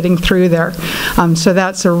vehicles getting through there. So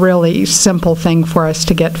that's a really simple thing for us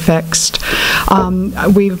to get fixed.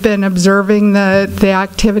 We've been observing the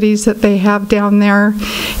activities that they have down there,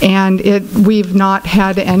 and we've not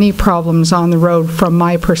had any problems on the road from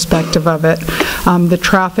my perspective of it. The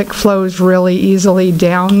traffic flows really easily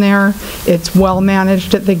down there. It's well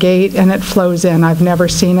managed at the gate, and it flows in. I've never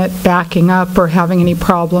seen it backing up or having any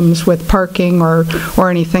problems with parking or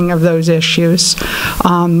anything of those issues.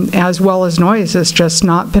 As well as noise has just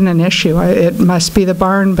not been an issue. It must be the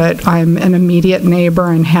barn, but I'm an immediate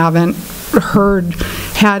neighbor and haven't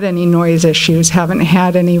had any noise issues, haven't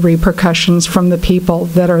had any repercussions from the people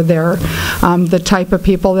that are there. The type of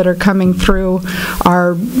people that are coming through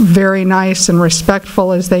are very nice and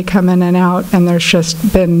respectful as they come in and out, and there's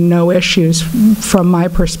just been no issues from my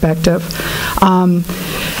perspective.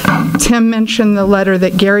 Tim mentioned the letter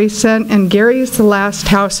that Gary sent, and Gary's the last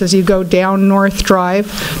house as you go down North Drive,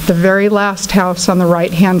 the very last house on the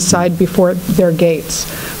right-hand side before their gates.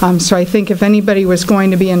 So I think if anybody was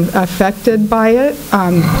going to be affected by it,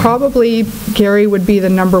 probably Gary would be the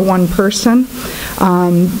 #1 person.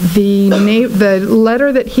 The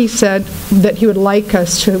letter that he said that he would like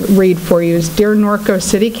us to read for you is, Dear Norco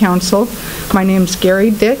City Council, my name's Gary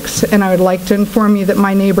Dix, and I would like to inform you that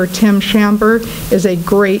my neighbor Tim Shamber is a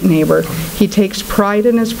great neighbor. He takes pride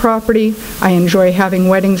in his property. I enjoy having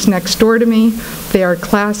weddings next door to me. They are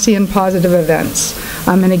classy and positive events.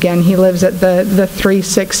 And again, he lives at the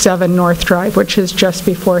 367 North Drive, which is just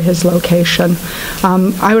before his location.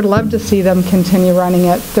 I would love to see them continue running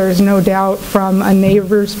it. There's no doubt from a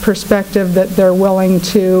neighbor's perspective that they're willing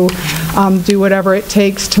to do whatever it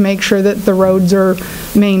takes to make sure that the roads are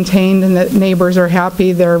maintained and that neighbors are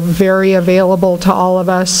happy. They're very available to all of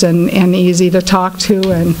us and easy to talk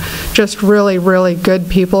to, and just really, really good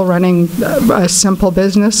people running a simple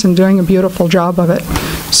business and doing a beautiful job of it.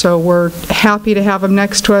 So we're happy to have them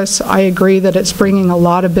next to us. I agree that it's bringing a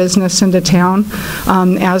lot of business into town,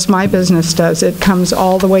 as my business does. It comes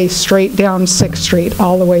all the way straight down 6th Street,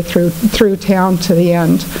 all the way through town to the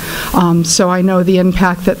end. So I know the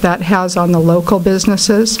impact that has on the local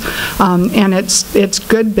businesses, and it's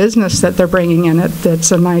good business that they're bringing in.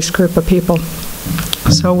 It's a nice group of people.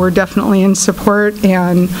 So we're definitely in support,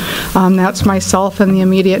 and that's myself and the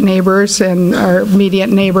immediate neighbors and our immediate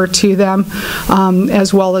neighbor to them,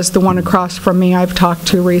 as well as the one across from me I've talked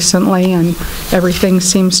to recently, and everything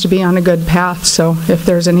seems to be on a good path. So if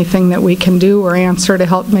there's anything that we can do or answer to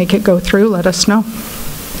help make it go through, let us know.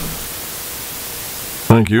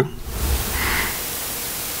 Thank you.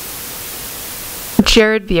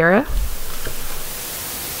 Jared Vieira.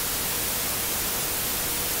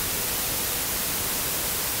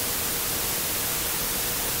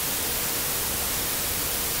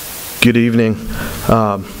 Good evening.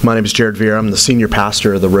 My name is Jared Vieira. I'm the senior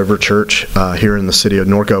pastor of the River Church here in the city of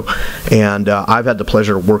Norco, and I've had the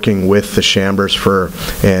pleasure of working with the Chambers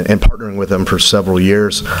and partnering with them for several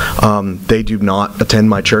years. They do not attend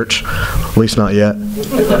my church, at least not yet.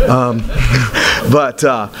 But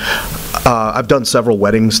I've done several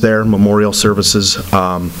weddings there, memorial services,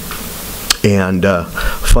 and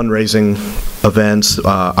fundraising events.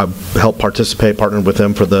 I've helped partnered with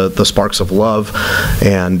them for the Sparks of Love,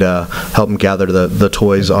 and help them gather the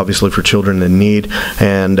toys, obviously, for children in need,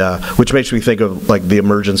 and which makes me think of like the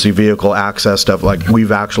emergency vehicle access stuff. Like,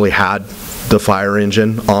 we've actually had the fire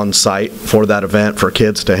engine on site for that event for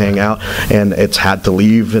kids to hang out, and it's had to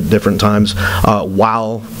leave at different times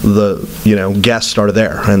while the guests are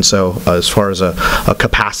there. And so as far as a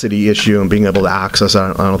capacity issue and being able to access,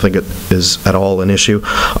 I don't think it is at all an issue.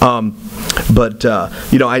 But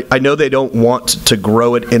I know they don't want to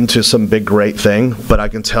grow it into some big great thing, but I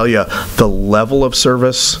can tell you the level of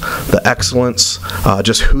service, the excellence,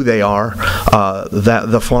 just who they are, that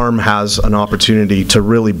the farm has an opportunity to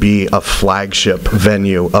really be a flagship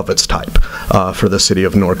venue of its type for the city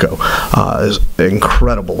of Norco. Is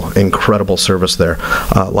incredible service there,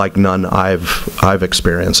 like none I've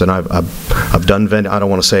experienced. And I've done I don't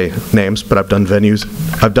want to say names, but I've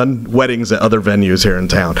done weddings at other venues here in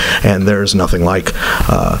town, and there's nothing like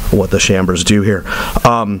what the Chambers do here.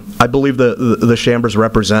 I believe the Chambers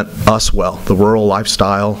represent us well, the rural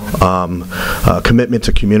lifestyle, commitment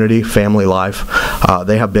to community, family life.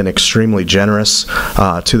 They have been extremely generous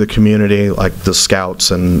to the community, like the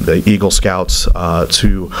Scouts and the Eagle Scouts,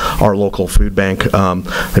 to our local food bank.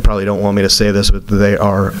 They probably don't want me to say this, but they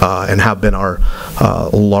are and have been our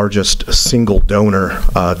largest single donor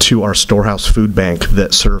to our storehouse food bank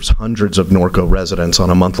that serves hundreds of Norco residents on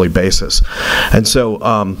a monthly basis. And so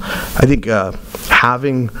I think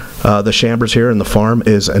having the Chambers here in the farm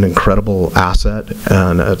is an incredible asset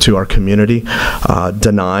to our community.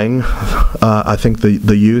 Denying, I think,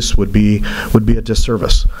 the use would be a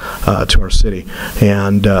disservice to our city.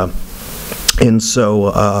 And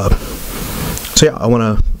so yeah, I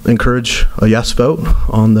want to encourage a yes vote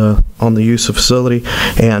on the use of facility,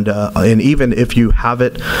 and even if you have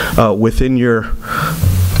it within your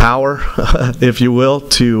power, if you will,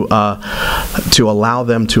 to allow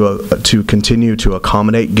them to continue to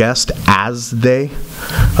accommodate guests as they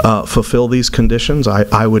fulfill these conditions,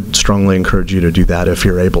 I would strongly encourage you to do that if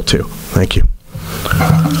you're able to. Thank you.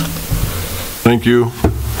 Thank you.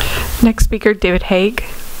 Next speaker, David Haig.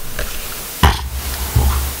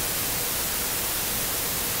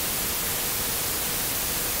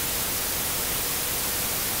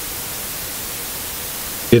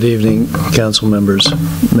 Good evening, council members,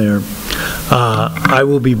 Mayor. I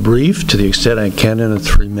will be brief to the extent I can in a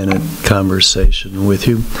 3-minute conversation with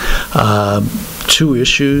you. 2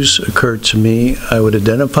 issues occurred to me. I would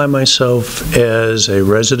identify myself as a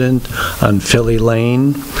resident on Philly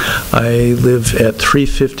Lane. I live at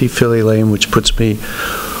 350 Philly Lane, which puts me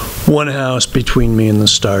one house between me and the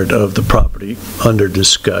start of the property under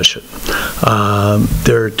discussion.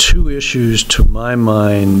 There are 2 issues to my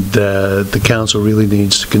mind that the council really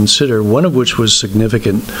needs to consider, one of which was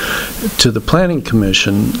significant to the Planning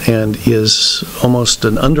Commission and is almost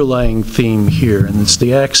an underlying theme here, and it's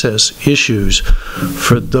the access issues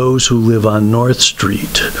for those who live on North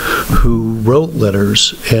Street, who wrote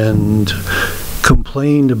letters and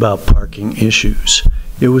complained about parking issues.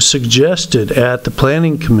 It was suggested at the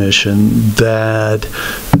Planning Commission that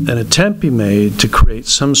an attempt be made to create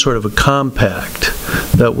some sort of a compact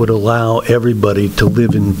that would allow everybody to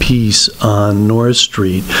live in peace on North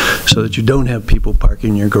Street so that you don't have people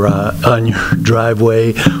parking on your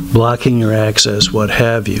driveway, blocking your access, what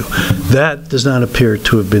have you. That does not appear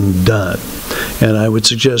to have been done. And I would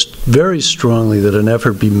suggest very strongly that an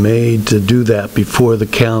effort be made to do that before the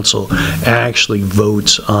council actually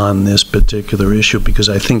votes on this particular issue, because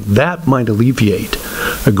I think that might alleviate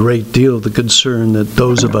a great deal of the concern that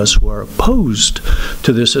those of us who are opposed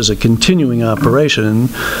to this as a continuing operation, and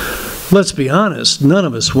let's be honest, none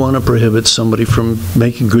of us want to prohibit somebody from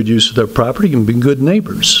making good use of their property and being good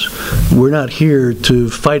neighbors. We're not here to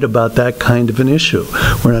fight about that kind of an issue.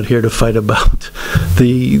 We're not here to fight about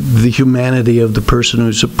the humanity of the person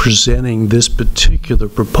who's presenting this particular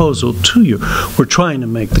proposal to you. We're trying to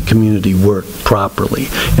make the community work properly,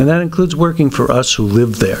 and that includes working for us who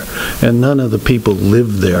live there. And none of the people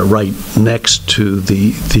live there right next to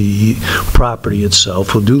the property itself,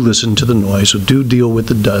 who do listen to the noise, who do deal with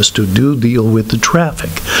the dust, who do deal with the traffic.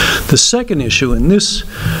 The second issue, and this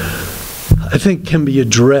I think can be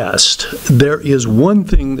addressed, there is one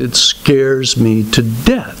thing that scares me to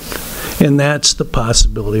death, and that's the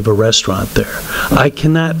possibility of a restaurant there. I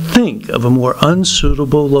cannot think of a more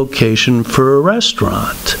unsuitable location for a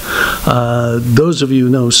restaurant. Those of you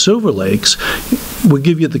who know Silver Lakes would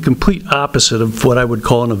give you the complete opposite of what I would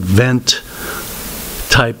call an event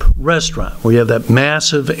type restaurant, where you have that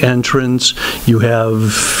massive entrance, you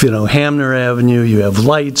have, Hamner Avenue, you have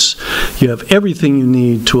lights, you have everything you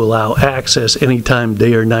need to allow access anytime,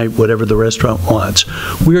 day or night, whatever the restaurant wants.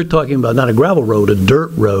 We're talking about not a gravel road, a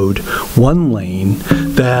dirt road, one lane,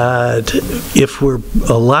 that if we're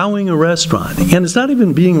allowing a restaurant, and it's not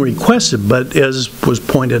even being requested, but as was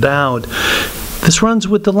pointed out, this runs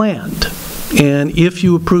with the land. And if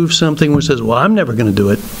you approve something which says, well, I'm never going to do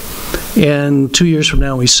it, and 2 years from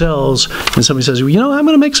now he sells, and somebody says, well, I'm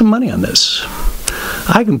going to make some money on this.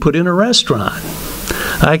 I can put in a restaurant.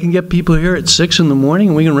 I can get people here at 6 in the morning,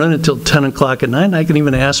 and we can run it till 10 o'clock at night, and I can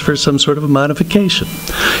even ask for some sort of a modification.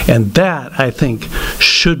 And that, I think,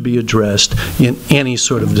 should be addressed in any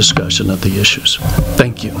sort of discussion of the issues.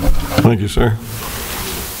 Thank you. Thank you, sir.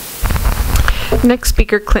 Next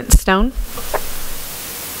speaker, Clint Stone.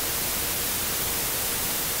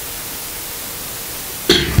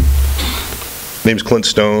 Name's Clint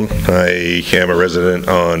Stone. I am a resident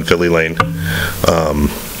on Philly Lane.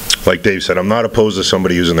 Like Dave said, I'm not opposed to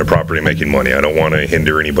somebody using their property making money. I don't want to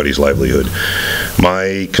hinder anybody's livelihood.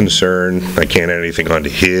 My concern, I can't add anything onto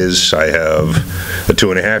his. I have a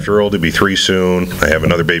 2.5-year-old to be 3 soon. I have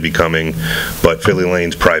another baby coming, but Philly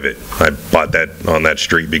Lane's private. I bought that on that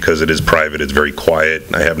street because it is private. It's very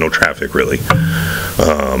quiet. I have no traffic really.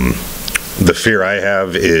 The fear I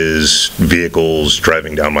have is vehicles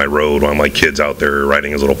driving down my road while my kid's out there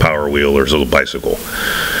riding his little Power Wheel or his little bicycle.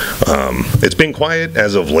 It's been quiet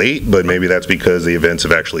as of late, but maybe that's because the events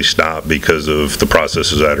have actually stopped because of the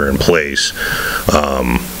processes that are in place.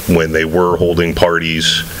 When they were holding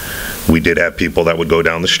parties, we did have people that would go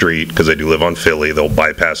down the street, because I do live on Philly, they'll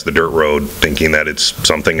bypass the dirt road thinking that it's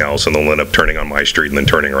something else, and they'll end up turning on my street and then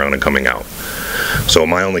turning around and coming out. So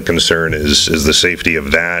my only concern is the safety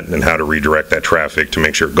of that and how to redirect that traffic to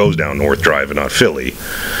make sure it goes down North Drive and not Philly.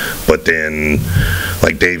 But then,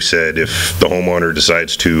 like Dave said, if the homeowner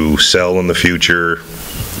decides to sell in the future,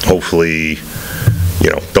 hopefully,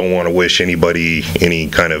 don't want to wish anybody any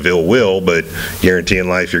kind of ill will, but guarantee in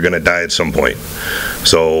life you're going to die at some point.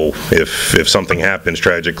 So if something happens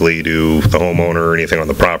tragically to the homeowner or anything on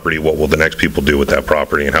the property, what will the next people do with that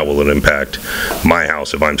property, and how will it impact my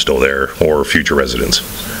house if I'm still there, or future residents?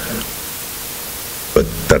 But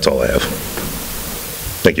that's all I have.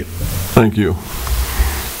 Thank you. Thank you.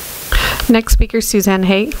 Next speaker, Suzanne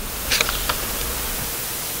Hay.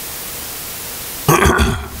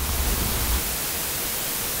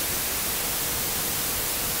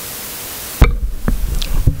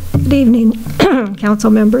 Good evening,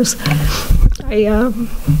 council members. I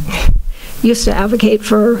used to advocate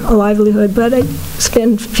for a livelihood, but it's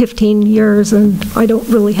been 15 years and I don't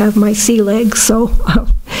really have my sea legs, so I'm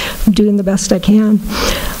doing the best I can.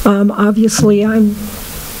 Obviously, I'm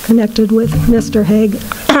connected with Mr. Haig.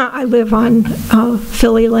 I live on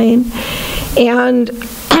Philly Lane, and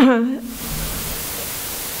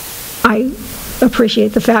I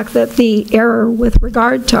appreciate the fact that the error with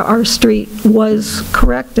regard to our street was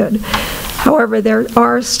corrected. However, there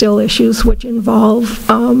are still issues which involve,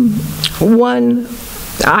 one,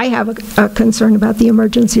 I have a concern about the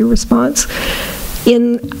emergency response,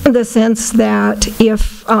 in the sense that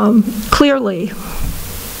if clearly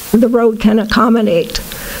the road can accommodate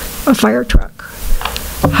a fire truck.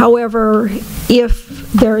 However, if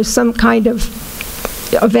there is some kind of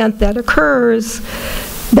event that occurs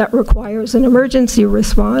that requires an emergency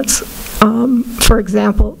response, for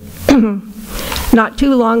example, not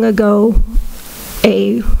too long ago,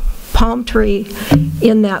 a palm tree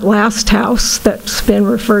in that last house that's been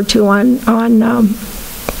referred to on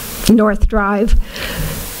North Drive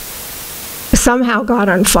somehow got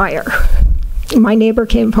on fire. My neighbor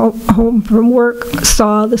came home from work,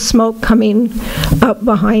 saw the smoke coming up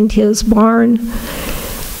behind his barn,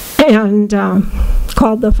 and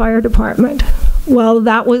called the fire department. Well,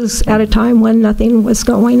 that was at a time when nothing was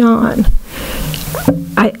going on.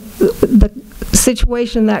 The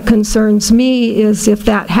situation that concerns me is if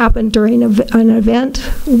that happened during an event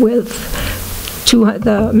with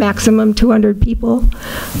the maximum 200 people,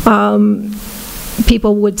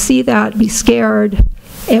 people would see that, be scared,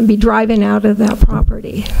 and be driving out of that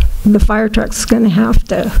property. The fire truck's going to have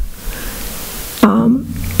to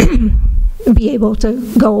be able to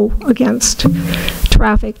go against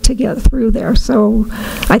traffic to get through there. So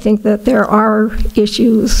I think that there are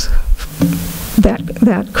issues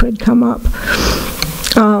that could come up.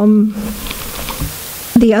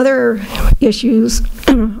 The other issues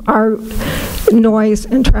our noise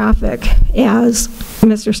and traffic. As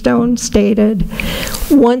Mr. Stone stated,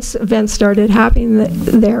 once events started happening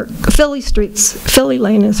there, Philly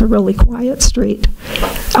Lane is a really quiet street.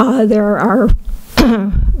 There are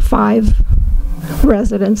 5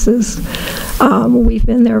 residences. We've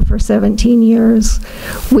been there for 17 years.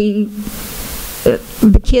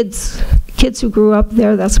 The kids who grew up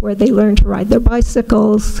there, that's where they learn to ride their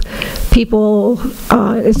bicycles. People,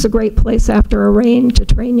 it's a great place after a rain to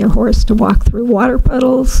train your horse to walk through water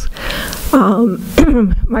puddles.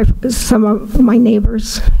 Some of my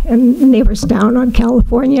neighbors and neighbors down on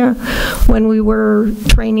California, when we were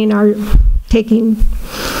taking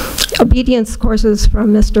obedience courses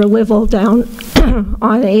from Mr. Livell down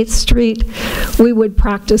on 8th Street, we would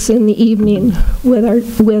practice in the evening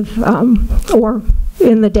or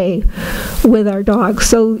in the day with our dogs.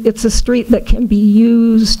 So it's a street that can be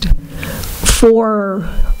used for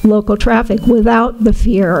local traffic without the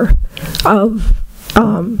fear of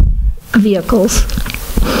vehicles.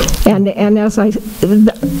 And as I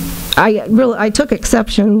took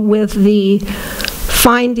exception with the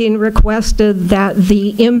finding requested that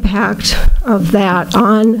the impact of that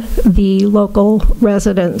on the local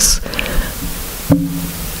residents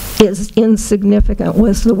is insignificant,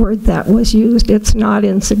 was the word that was used. It's not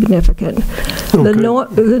insignificant. Okay.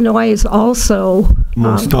 The noise also... I'm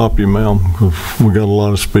going to stop you, ma'am, because we got a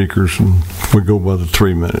lot of speakers and we go by the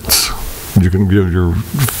 3 minutes. You can give your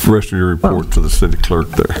rest of your report to the city clerk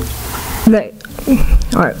there.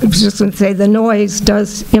 I was just going to say the noise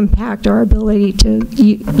does impact our ability to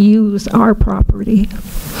use our property.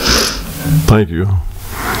 Thank you.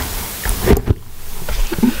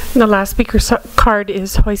 The last speaker card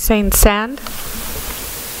is Hossein Sand.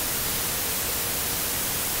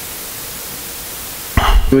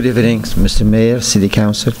 Good evening, Mr. Mayor, City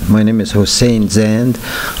Council. My name is Hossein Zand.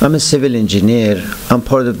 I'm a civil engineer. I'm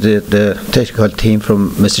part of the technical team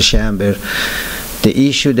from Mr. Chamber. The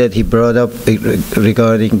issue that he brought up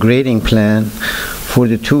regarding grading plan for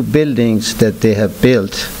the 2 buildings that they have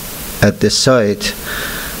built at the site,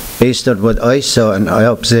 based on what I saw and I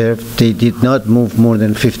observed, they did not move more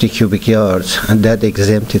than 50 cubic yards, and that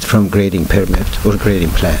exempted from grading permit or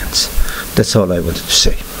grading plans. That's all I wanted to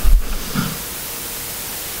say.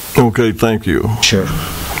 Okay, thank you. Sure.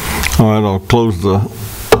 All right, I'll close the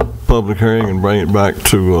public hearing and bring it back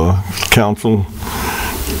to council.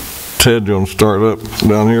 Ted, you want to start up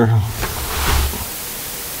down here?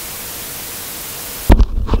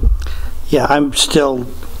 Yeah, I'm still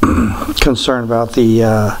concerned about the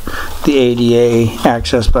ADA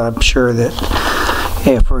access, but I'm sure that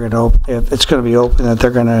if it's going to be open, that they're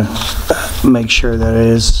going to make sure that it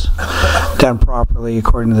is done properly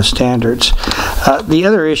according to the standards. The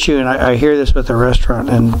other issue, and I hear this with the restaurant,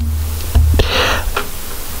 and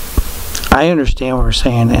I understand what we're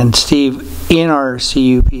saying, and Steve, in our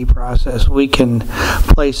CUP process, we can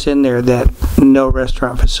place in there that no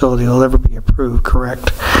restaurant facility will ever be approved,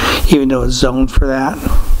 correct? Even though it's zoned for that?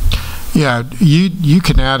 Yeah, you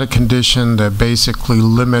can add a condition that basically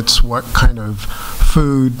limits what kind of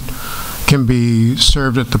food can be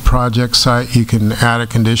served at the project site. You can add a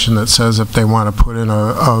condition that says if they want to put in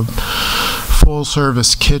a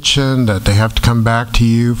full-service kitchen, that they have to come back to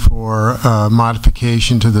you for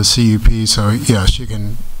modification to the CUP. So yes, you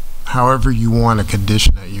can, however you want to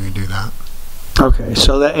condition it, you can do that. Okay,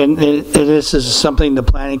 so that and this is something the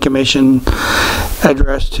Planning Commission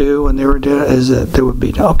addressed to when they were doing it, is that there would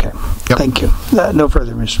be, okay. Yep. Thank you. No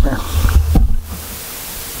further, Mr. Mayor.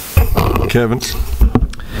 Kevin.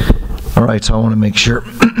 All right, so I want to make sure.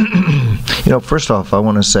 First off, I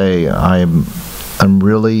want to say I'm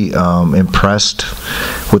really impressed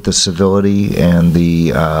with the civility and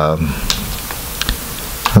the. I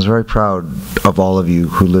was very proud of all of you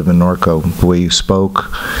who live in Norco. The way you spoke,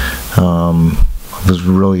 I was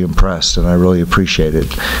really impressed, and I really appreciate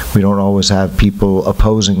it. We don't always have people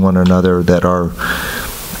opposing one another that are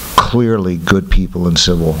clearly good people and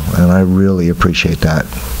civil, and I really appreciate that.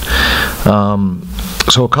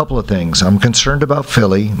 So a couple of things. I'm concerned about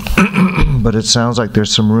Philly, but it sounds like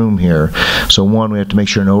there's some room here. So one, we have to make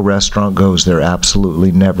sure no restaurant goes there.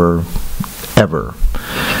 Absolutely never, ever.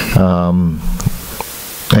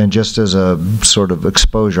 And just as a sort of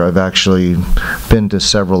exposure, I've actually been to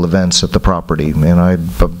several events at the property, and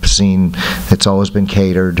I've seen it's always been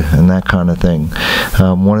catered and that kind of thing.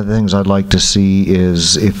 One of the things I'd like to see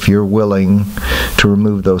is if you're willing to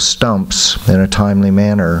remove those stumps in a timely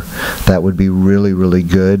manner, that would be really, really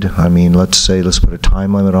good. I mean, let's put a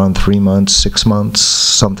time limit on 3 months, 6 months,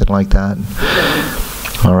 something like that.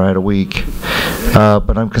 All right, a week.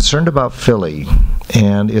 But I'm concerned about Philly.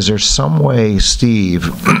 And is there some way, Steve,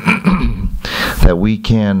 that we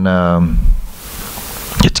can,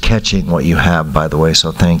 it's catching what you have, by the way,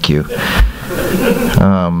 so thank you.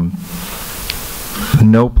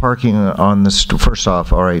 No parking on the, first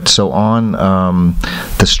off, all right, so on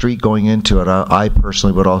the street going into it, I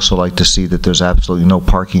personally would also like to see that there's absolutely no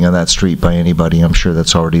parking on that street by anybody. I'm sure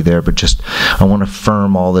that's already there, but just, I want to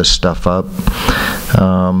firm all this stuff up.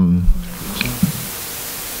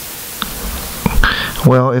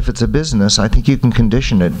 Well, if it's a business, I think you can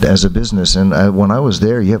condition it as a business, and when I was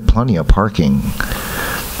there, you have plenty of parking.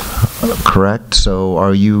 Correct? So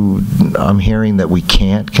are you, I'm hearing that we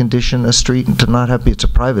can't condition a street to not have, it's a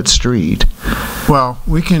private street. Well,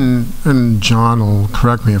 we can, and John will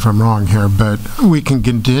correct me if I'm wrong here, but we can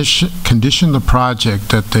condition the project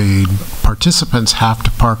that the participants have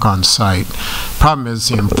to park on site. Problem is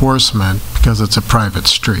the enforcement, because it's a private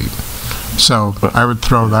street. So I would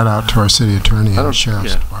throw that out to our city attorney and the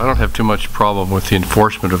sheriff's department. I don't have too much problem with the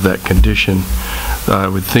enforcement of that condition. I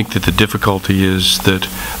would think that the difficulty is that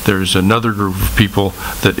there's another group of people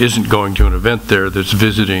that isn't going to an event there that's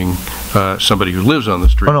visiting somebody who lives on the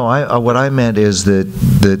street. Oh, no, what I meant is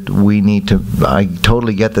that we need to, I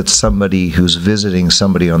totally get that somebody who's visiting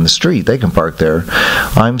somebody on the street, they can park there.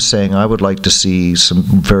 I'm saying I would like to see some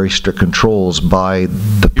very strict controls by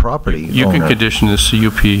the property owner. You can condition the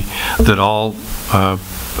CUP that all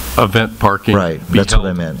event parking be held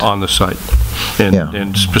on the site,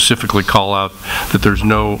 and specifically call out that there's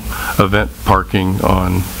no event parking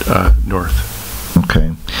on North.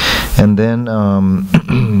 Okay, and then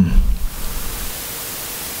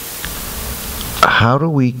how do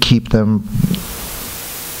we keep them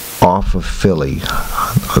off of Philly?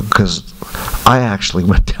 Because I actually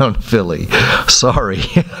went down to Philly. Sorry.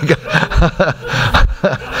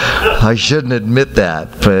 I shouldn't admit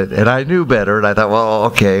that, and I knew better, and I thought, well,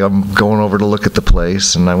 okay, I'm going over to look at the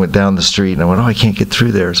place, and I went down the street, and I went, oh, I can't get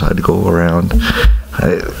through there, so I had to go around.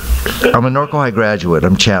 I'm a Norco High graduate.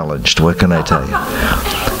 I'm challenged. What can I tell you?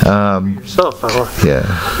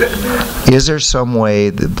 Yeah. Is there some way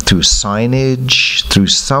through signage, through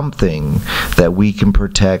something, that we can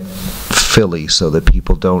protect Philly so that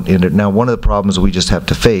people don't enter? Now, one of the problems we just have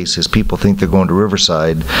to face is people think they're going to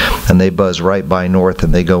Riverside and they buzz right by North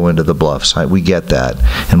and they go into the Bluffs. We get that.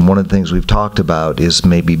 And one of the things we've talked about is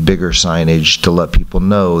maybe bigger signage to let people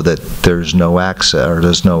know that there's no access, or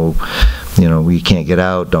there's no, you know, we can't get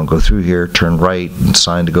out, don't go through here, turn right, and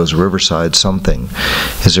sign that goes to Riverside, something.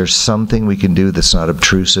 Is there something we can do that's not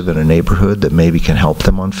obtrusive in a neighborhood that maybe can help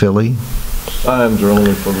them on Philly? Signs are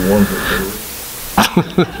only for the ones that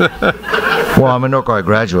Well, I'm a Norco High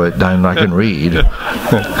graduate, and I can read.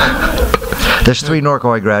 There's 3 Norco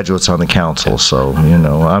High graduates on the council, so, you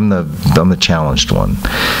know, I'm the challenged one.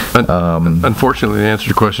 Unfortunately, the answer to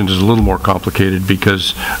the question is a little more complicated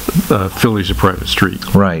because Philly's a private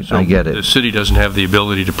street. Right, so I get it. The city doesn't have the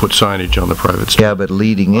ability to put signage on the private street. Yeah, but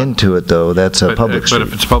leading into it, though, that's a public street. But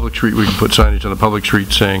if it's a public street, we can put signage on the public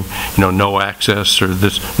street saying, you know, no access, or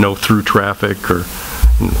this, no through traffic, or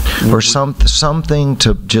something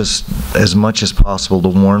to just, as much as possible, to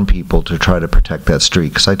warn people to try to protect that street,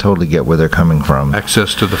 because I totally get where they're coming from.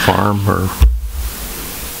 Access to the farm, or?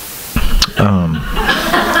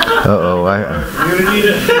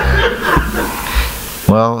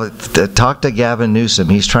 Well, talk to Gavin Newsom.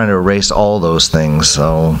 He's trying to erase all those things,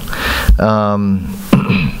 so.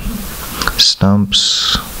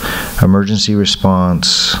 Stumps, emergency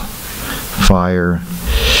response, fire.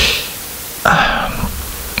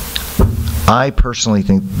 I personally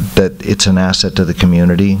think that it's an asset to the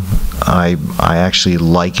community. I actually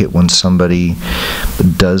like it when somebody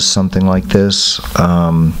does something like this.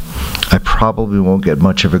 I probably won't get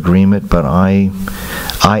much of agreement, but I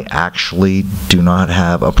actually do not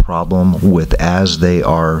have a problem with, as they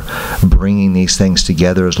are bringing these things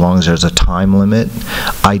together, as long as there's a time limit,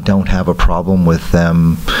 I don't have a problem with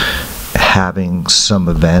them having some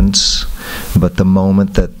events, but the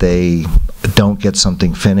moment that they don't get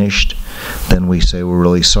something finished, then we say, we're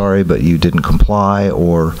really sorry, but you didn't comply,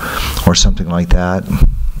 or something like that.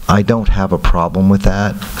 I don't have a problem with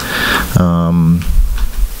that.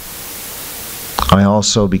 I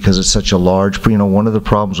also, because it's such a large, you know, one of the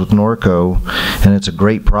problems with Norco, and it's a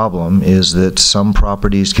great problem, is that some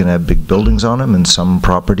properties can have big buildings on them and some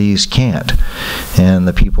properties can't. And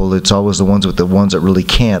the people, it's always the ones that really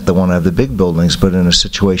can't that want to have the big buildings, but in a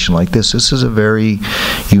situation like this is a very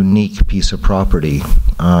unique piece of property.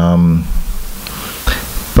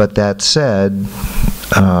 But that said,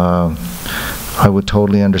 I would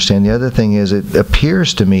totally understand. The other thing is, it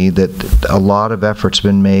appears to me that a lot of effort's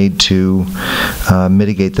been made to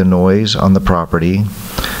mitigate the noise on the property.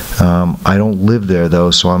 I don't live there, though,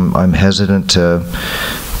 so I'm hesitant to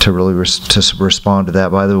to really respond to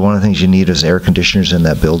that. By the way, one of the things you need is air conditioners in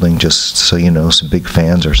that building, just so you know, some big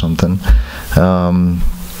fans or something.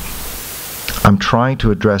 I'm trying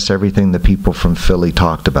to address everything the people from Philly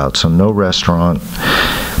talked about. So no restaurant,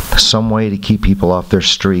 some way to keep people off their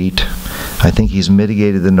street. I think he's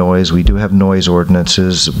mitigated the noise. We do have noise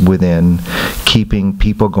ordinances within, keeping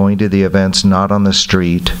people going to the events not on the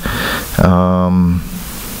street.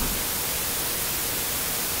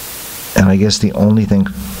 And I guess the only thing,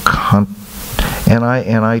 and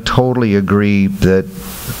I totally agree that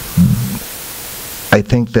I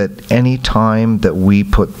think that any time that we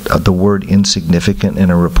put the word insignificant in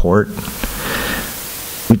a report,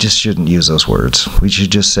 we just shouldn't use those words. We should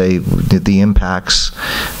just say the impacts,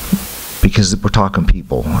 because we're talking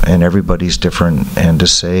people and everybody's different, and to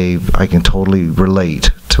say I can totally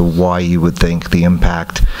relate to why you would think the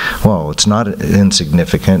impact, well, it's not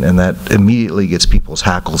insignificant, and that immediately gets people's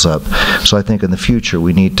hackles up. So I think in the future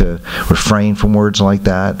we need to refrain from words like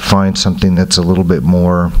that, find something that's a little bit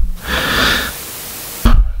more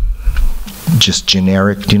just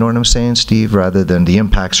generic. Do you know what I'm saying, Steve? Rather than the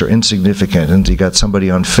impacts are insignificant, and you got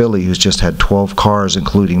somebody on Philly who's just had 12 cars,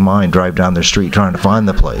 including mine, drive down their street trying to find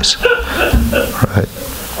the place. Right.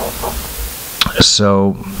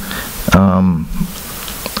 So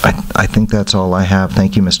I think that's all I have.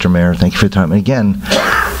 Thank you, Mr. Mayor. Thank you for your time. And again,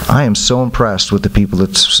 I am so impressed with the people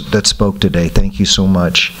that spoke today. Thank you so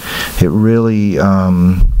much. It really,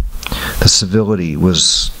 the civility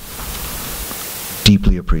was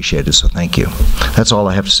deeply appreciated, so thank you. That's all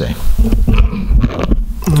I have to say.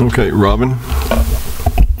 Okay, Robin.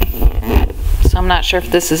 So I'm not sure if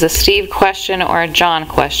this is a Steve question or a John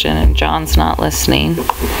question, and John's not listening.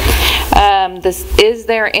 Is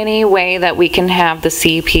there any way that we can have the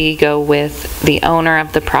CUP go with the owner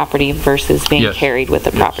of the property versus being carried with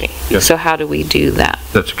the property? Yes. So how do we do that?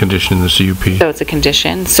 That's a condition in the CUP. So it's a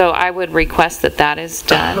condition. So I would request that that is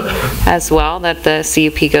done as well, that the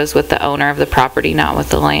CUP goes with the owner of the property, not with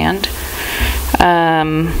the land.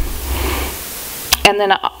 And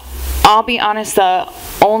then I'll be honest, the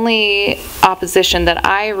only opposition that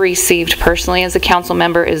I received personally as a council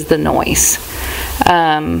member is the noise.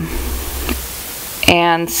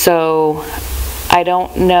 And so I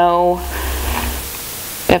don't know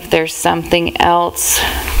if there's something else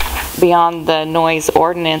beyond the noise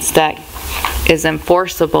ordinance that is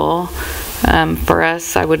enforceable for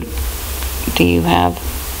us. There's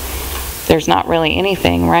not really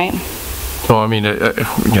anything, right? So, I mean,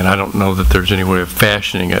 again, I don't know that there's any way of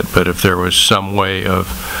fashioning it, but if there was some way of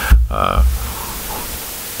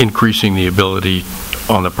increasing the ability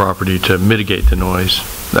on the property to mitigate the noise,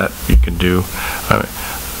 that you can do.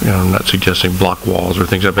 I'm not suggesting block walls or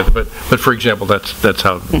things like that, but for example, that's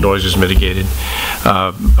how noise is mitigated.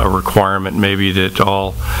 A requirement maybe that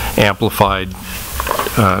all amplified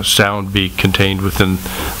sound be contained within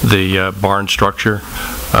the barn structure.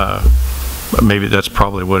 Maybe that's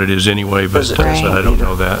probably what it is anyway, but I don't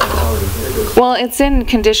know that. Well, it's in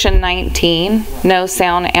condition 19, no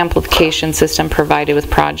sound amplification system provided with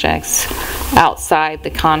projects outside the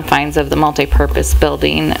confines of the multi-purpose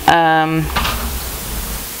building.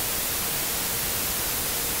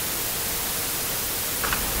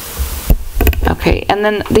 Okay, and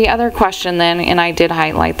then the other question then, and I did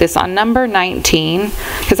highlight this on number 19,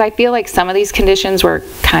 because I feel like some of these conditions were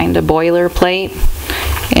kind of boilerplate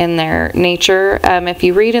in their nature. If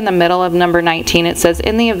you read in the middle of number 19, it says,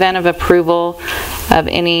 in the event of approval of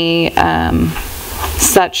any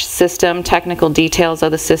such system, technical details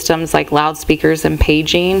of the systems like loudspeakers and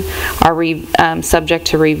paging are subject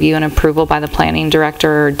to review and approval by the planning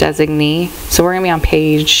director or designee. So we're going to be on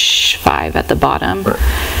page 5 at the bottom. Right.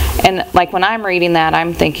 And like when I'm reading that,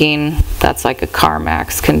 I'm thinking that's like a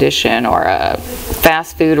CarMax condition or a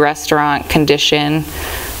fast food restaurant condition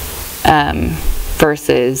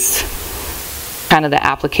versus kind of the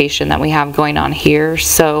application that we have going on here.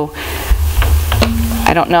 So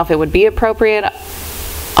I don't know if it would be appropriate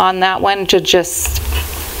on that one to just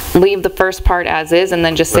leave the first part as is and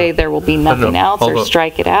then just say there will be nothing else, or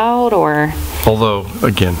strike it out, or... Although,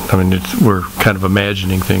 again, I mean, we're kind of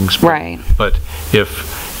imagining things. But, right. But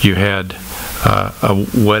if you had a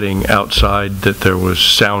wedding outside that there was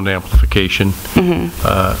sound amplification,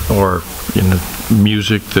 or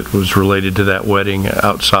music that was related to that wedding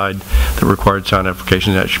outside that required sound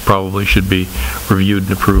amplification, that probably should be reviewed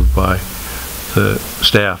and approved by the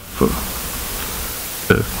staff.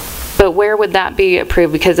 But where would that be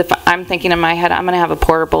approved? Because if I'm thinking in my head, I'm going to have a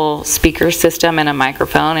portable speaker system and a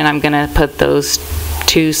microphone, and I'm going to put those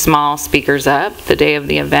 2 small speakers up the day of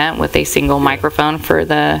the event with a single microphone for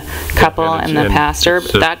the couple and the pastor.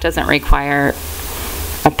 But that doesn't require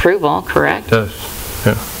approval, correct? It does.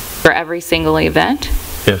 Yeah. For every single event?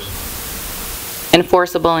 Yes.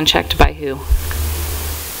 Enforceable and checked by who?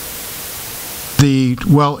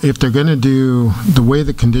 Well, if they're going to do, the way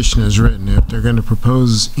the condition is written, if they're going to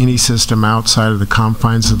propose any system outside of the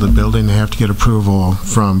confines of the building, they have to get approval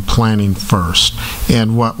from planning first.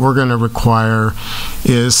 And what we're going to require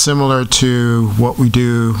is similar to what we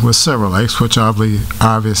do with Silver Lakes, which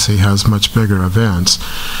obviously has much bigger events.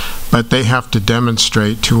 But they have to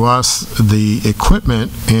demonstrate to us the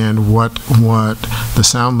equipment and what the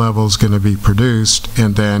sound level is going to be produced,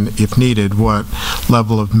 and then, if needed, what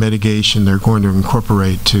level of mitigation they're going to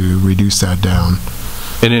incorporate to reduce that down.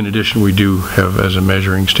 And in addition, we do have as a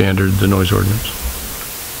measuring standard the noise ordinance.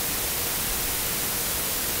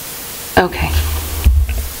 Okay.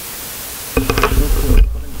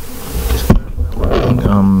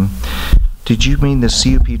 Did you mean the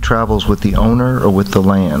CUP travels with the owner or with the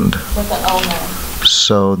land? With the owner.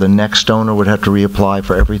 So the next owner would have to reapply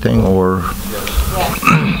for everything, or?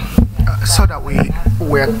 So that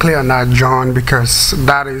we're clear now, John, because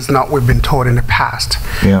that is not what we've been told in the past.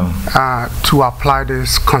 Yeah. To apply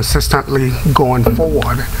this consistently going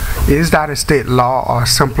forward, is that a state law or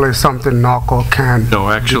simply something Norco can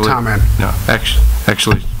determine? No,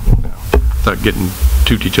 actually, without getting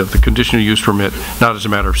to each other, the conditional use permit, not as a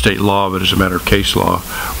matter of state law, but as a matter of case law,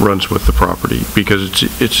 runs with the property because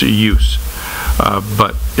it's a use.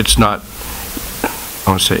 But it's not, I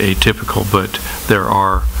want to say atypical, but there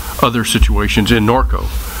are other situations in Norco.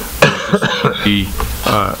 He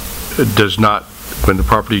does not, when the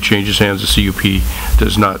property changes hands, the CUP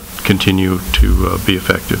does not continue to be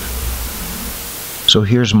effective. So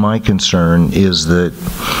here's my concern is that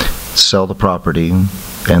sell the property,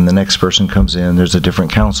 and the next person comes in, there's a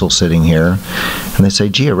different council sitting here, and they say,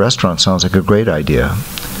 gee, a restaurant sounds like a great idea.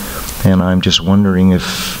 And I'm just wondering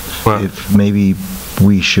if maybe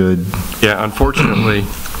we should... Yeah, unfortunately,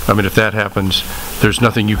 I mean, if that happens, there's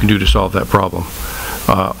nothing you can do to solve that problem.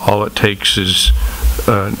 All it takes is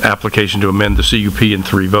an application to amend the CUP in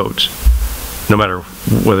 3 votes, no matter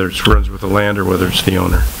whether it runs with the land or whether it's the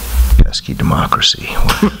owner. Pesky democracy.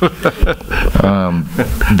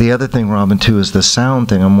 The other thing, Robin, too, is the sound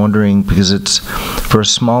thing. I'm wondering, because it's for a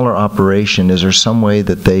smaller operation, is there some way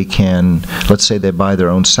that they can, let's say they buy their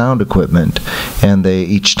own sound equipment, and they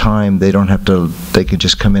each time they don't have to, they could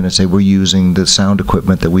just come in and say, we're using the sound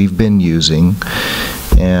equipment that we've been using,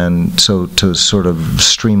 and so to sort of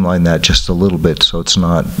streamline that just a little bit so it's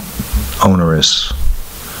not onerous.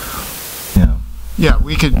 Yeah,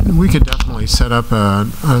 we could definitely set up a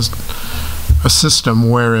system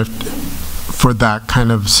where if for that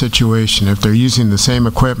kind of situation, if they're using the same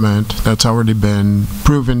equipment that's already been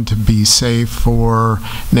proven to be safe for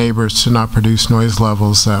neighbors to not produce noise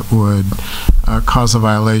levels that would cause a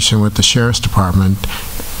violation with the sheriff's department,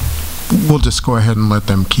 we'll just go ahead and let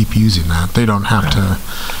them keep using that. They don't have to.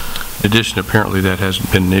 In addition, apparently that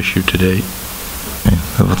hasn't been an issue to date. Okay.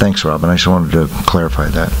 Well, thanks, Robin. I just wanted to clarify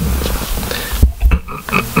that.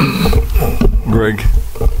 Greg.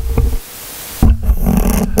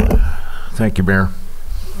 Thank you, Mayor.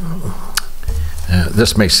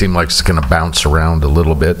 This may seem like it's going to bounce around a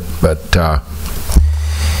little bit, but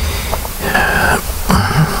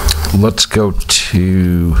let's go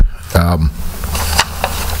to, well,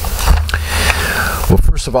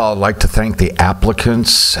 first of all, I'd like to thank the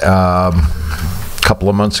applicants. A couple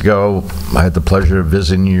of months ago, I had the pleasure of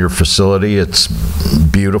visiting your facility. It's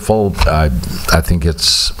beautiful. I think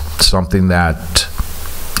it's something that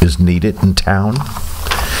is needed in town.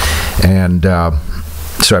 And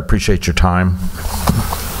so I appreciate your time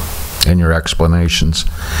and your explanations.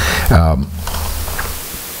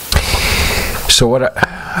 So what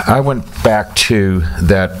I went back to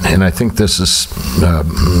that, and I think this is,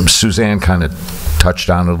 Suzanne kind of touched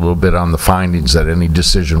on it a little bit on the findings, that any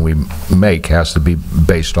decision we make has to be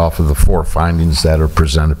based off of the 4 findings that are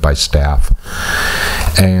presented by staff.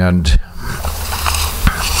 And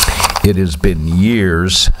it has been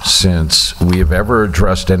years since we have ever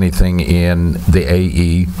addressed anything in the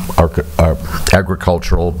AE,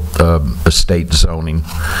 agricultural estate zoning,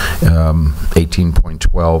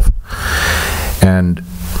 18.12. And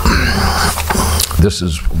this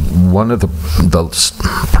is one of the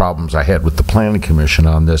problems I had with the Planning Commission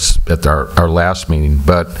on this at our last meeting.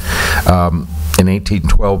 But in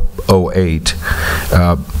 1812-08,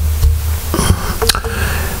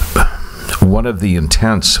 one of the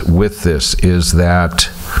intents with this is that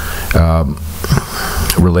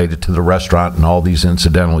related to the restaurant and all these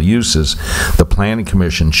incidental uses, the Planning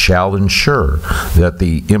Commission shall ensure that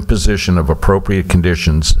the imposition of appropriate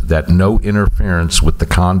conditions that no interference with the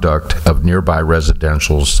conduct of nearby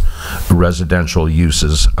residential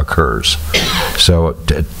uses occurs. So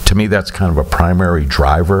to me, that's kind of a primary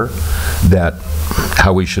driver that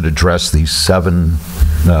how we should address these 7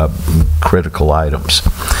 critical items.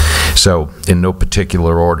 So in no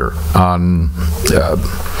particular order, on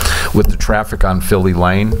with the traffic on Philly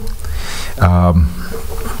Lane,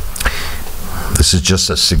 this is just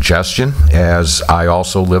a suggestion, as I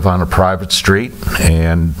also live on a private street,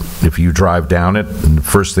 and if you drive down it, the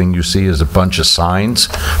first thing you see is a bunch of signs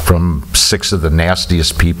from 6 of the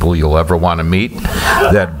nastiest people you'll ever want to meet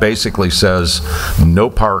that basically says, no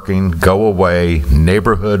parking, go away,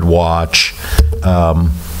 neighborhood watch,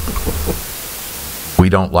 we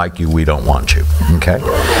don't like you, we don't want you, okay?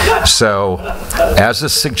 So, as a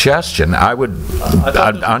suggestion, I would...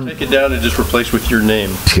 take it down and just replace with your name.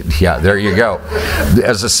 Yeah, there you go.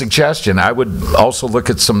 As a suggestion, I would also look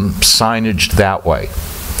at some signage that way,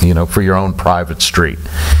 you know, for your own private street.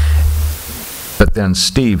 But then,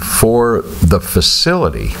 Steve, for the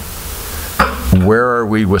facility, where are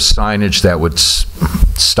we with signage that would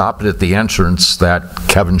stop it at the entrance that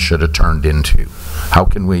Kevin should have turned into? How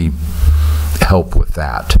can we help with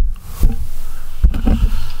that?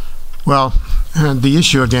 Well, the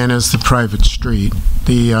issue again is the private street.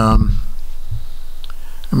 I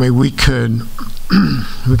mean, we could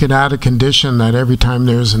add a condition that every time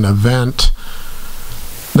there's an event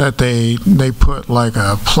that they put like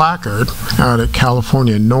a placard out at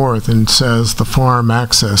California North and says the farm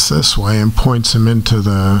access this way and points them into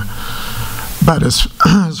the... But as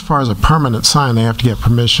far as a permanent sign, they have to get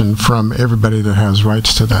permission from everybody that has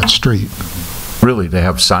rights to that street. Really, they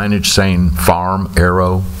have signage saying farm,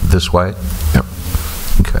 arrow, this way? Yep.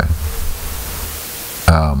 Okay.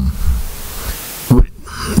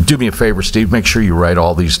 Do me a favor, Steve, make sure you write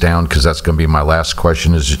all these down, because that's going to be my last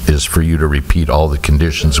question, is for you to repeat all the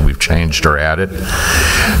conditions we've changed or added.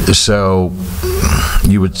 So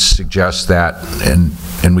you would suggest that,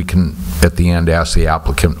 and we can at the end ask the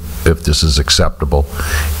applicant if this is acceptable,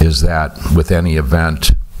 is that with any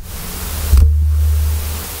event,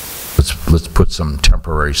 let's put some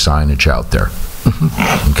temporary signage out there.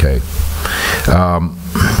 Okay.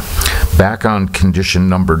 Back on condition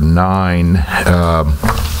number 9,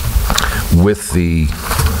 with the,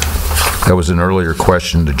 that was an earlier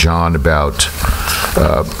question to John about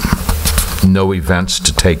no events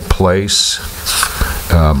to take place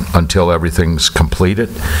until everything's completed.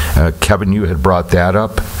 Kevin, you had brought that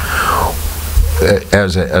up.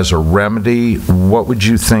 As a remedy, what would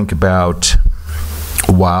you think about,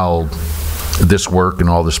 while this work and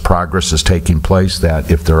all this progress is taking place,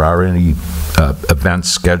 that if there are any events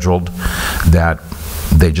scheduled, that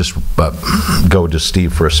they just go to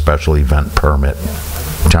Steve for a special event permit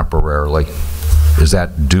temporarily? Is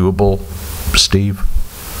that doable, Steve?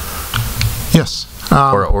 Yes.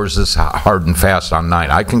 Or is this hard and fast on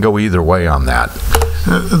 9? I can go either way on that.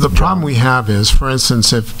 The problem we have is, for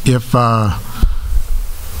instance, if I'll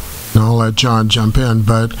let John jump in,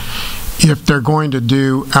 but if they're going to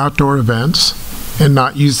do outdoor events and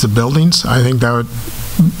not use the buildings, I think that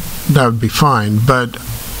would be fine. But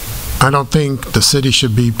I don't think the city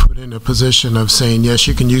should be put in a position of saying, yes,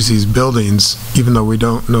 you can use these buildings, even though we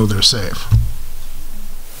don't know they're safe.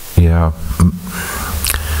 Yeah.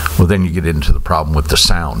 Well, then you get into the problem with the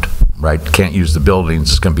sound, right? Can't use the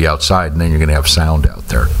buildings, it's going to be outside, and then you're going to have sound out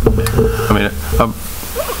there. I mean,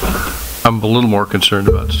 I'm a little more concerned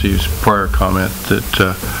about Steve's prior comment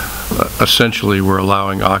that essentially we're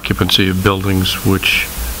allowing occupancy of buildings which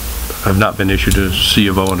have not been issued a C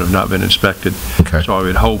of O and have not been inspected. Okay. So I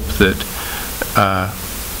would hope that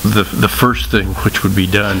the first thing which would be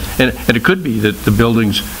done, and it could be that the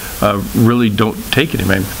buildings really don't take it. I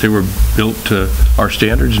mean, if they were built to our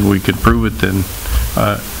standards and we could prove it, then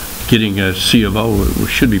getting a C of O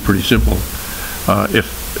should be pretty simple.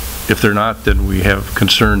 If they're not, then we have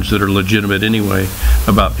concerns that are legitimate anyway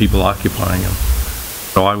about people occupying them.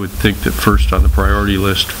 So I would think that first on the priority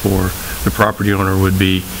list for the property owner would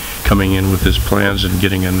be coming in with his plans and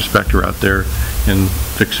getting an inspector out there and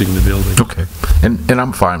fixing the building. Okay, and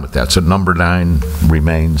I'm fine with that. So number 9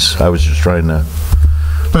 remains. I was just trying to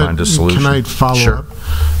find a solution. Can I follow Sure. up?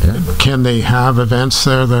 Yeah. Can they have events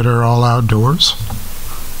there that are all outdoors?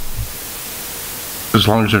 As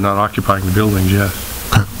long as they're not occupying the buildings, yes.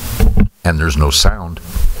 Okay. And there's no sound.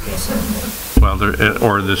 Well,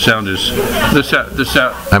 or the sound is, the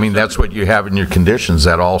sound. I mean, that's what you have in your conditions,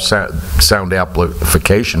 that all sound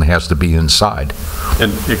amplification has to be inside.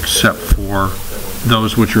 And except for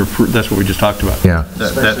those which are approved, that's what we just talked about. Yeah.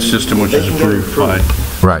 That system which is approved by.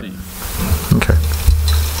 Right. Okay.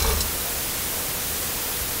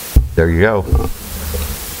 There you go.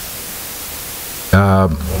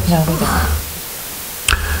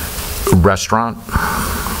 Restaurant.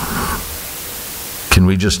 Can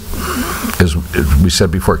we just, as we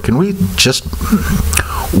said before, can we just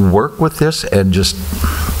work with this and just,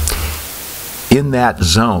 in that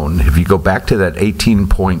zone, if you go back to that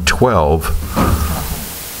 18.12,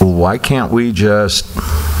 why can't we just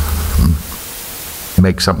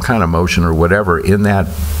make some kind of motion or whatever in that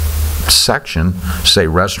section, say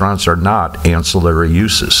restaurants are not ancillary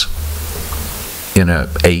uses in a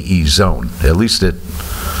AE zone? At least it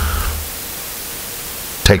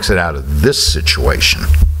takes it out of this situation.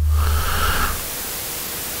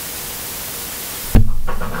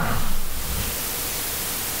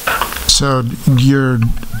 So you're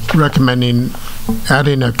recommending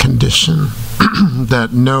adding a condition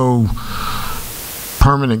that no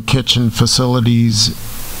permanent kitchen facilities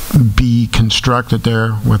be constructed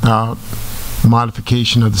there without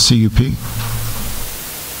modification of the CUP?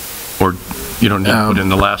 Or you don't need to put in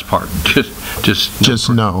the last part, just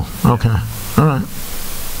no. Okay, all right.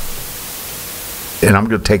 And I'm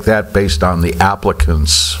going to take that based on the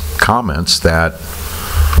applicant's comments that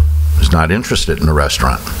is not interested in a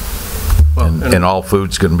restaurant. Well, and all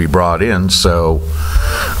food's going to be brought in, so...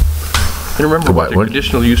 And remember what the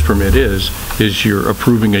conditional use permit is you're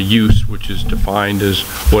approving a use which is defined as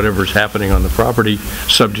whatever's happening on the property,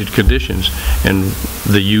 subject to conditions. And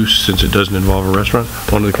the use, since it doesn't involve a restaurant,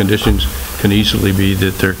 one of the conditions can easily be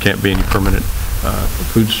that there can't be any permanent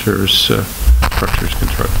food service structures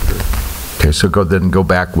constructed. Okay, so go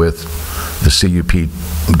back with the CUP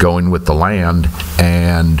going with the land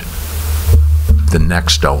and the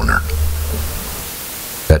next owner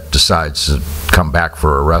that decides to come back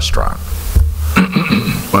for a restaurant.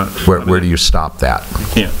 Where do you stop that? You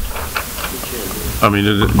can't. I mean,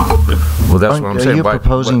 well, that's what I'm saying. You're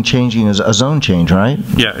proposing changing a zone change, right?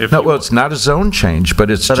 Yeah. No, well, it's not a zone change,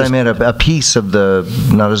 but it's. But I meant a piece of the,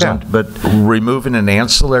 not a zone, but removing an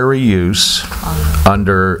ancillary use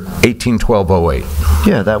under 181208.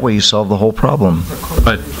 Yeah, that way you solve the whole problem.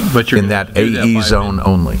 But you're in that AE zone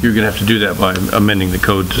only. You're going to have to do that by amending the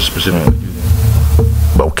code to specifically do that.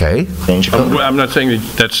 Okay. I'm not saying that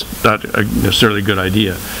that's not necessarily a good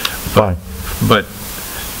idea. But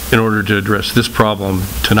in order to address this problem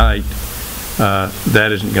tonight,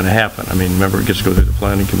 that isn't going to happen. I mean, remember, it gets to go through the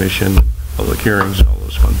planning commission, public hearings, and all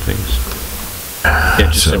those fun things. You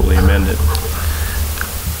can't just simply amend it.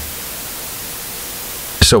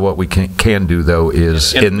 So what we can do, though,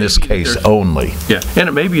 is in this case only. Yeah, and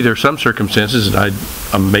it may be there's some circumstances, and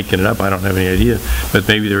I'm making it up, I don't have any idea, but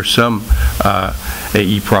maybe there's some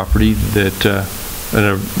AE property that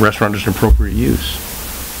a restaurant is an appropriate use.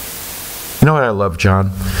 You know what I love,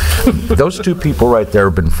 John? Those two people right there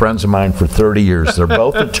have been friends of mine for 30 years. They're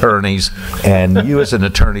both attorneys, and you as an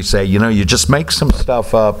attorney say, you know, you just make some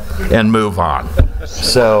stuff up and move on.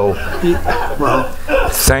 So,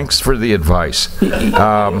 thanks for the advice. You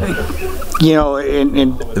know,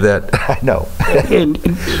 that I know. and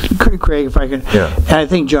Craig, if I can, yeah. And I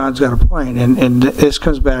think John's got a point, and this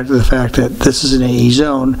comes back to the fact that this is an AE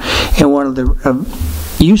zone, and one of the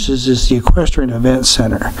uses is the equestrian event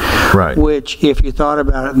center, right? Which, if you thought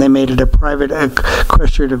about it, and they made it a private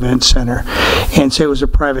equestrian event center, and say it was a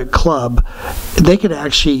private club, they could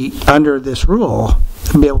actually, under this rule,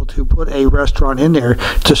 be able to put a restaurant in there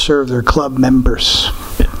to serve their club members,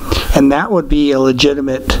 and that would be a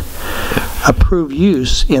legitimate approved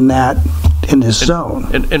use in this zone.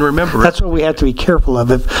 And remember, that's what we have to be careful of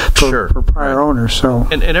for prior owners. So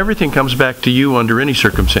and everything comes back to you under any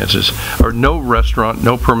circumstances. Or no restaurant,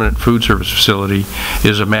 no permanent food service facility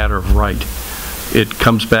is a matter of right. It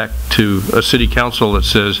comes back to a city council that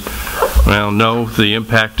says, well, no, the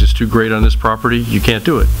impact is too great on this property. You can't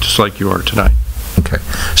do it, just like you are tonight. Okay.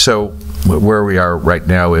 So where we are right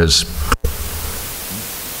now is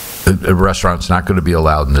a restaurant's not going to be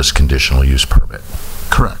allowed in this conditional use permit.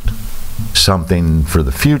 Correct. Something for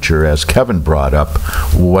the future, as Kevin brought up,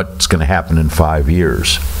 what's going to happen in 5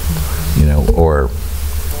 years, you know, or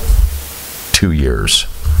 2 years.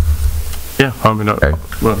 Yeah, I mean,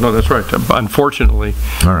 well, no, that's right. Unfortunately,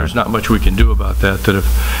 there's not much we can do about that. That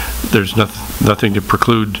if there's nothing to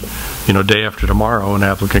preclude, you know, day after tomorrow, an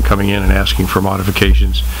applicant coming in and asking for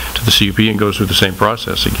modifications to the CUP and goes through the same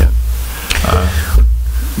process again,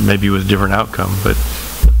 maybe with a different outcome, but.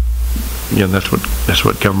 Yeah, that's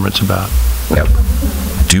what government's about. Yep.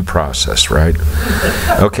 Due process, right?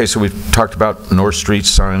 Okay, so we've talked about North Street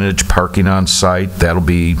signage, parking on site. That'll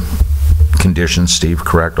be conditions, Steve,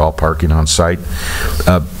 correct? All parking on site.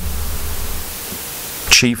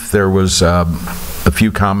 Chief, there was a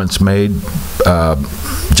few comments made,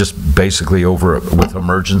 just basically over with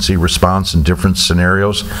emergency response in different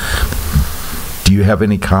scenarios. Do you have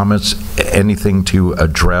any comments, anything to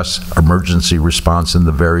address emergency response in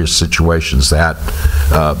the various situations that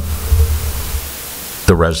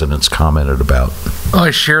the residents commented about? Well,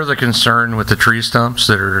 I share the concern with the tree stumps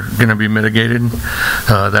that are going to be mitigated.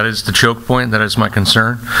 That is the choke point. That is my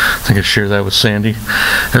concern. I think I share that with Sandy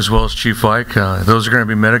as well as Chief Ike. Those are going to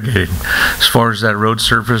be mitigated. As far as that road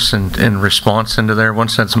surface and response into there,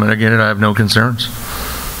 once that's mitigated, I have no concerns.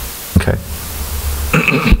 Okay.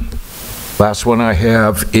 Last one I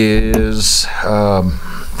have is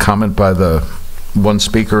comment by the one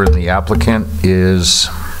speaker and the applicant is,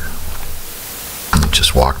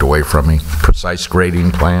 just walked away from me, precise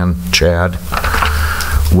grading plan. Chad,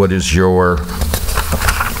 what is your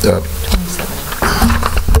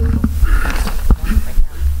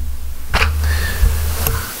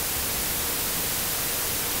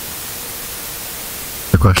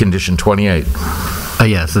condition 28?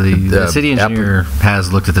 Yeah, so the city engineer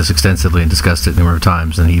has looked at this extensively and discussed it a number of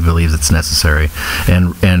times, and he believes it's necessary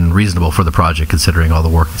and reasonable for the project considering all the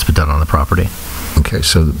work that's been done on the property. Okay,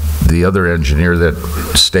 so the other engineer that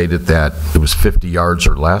stated that it was 50 yards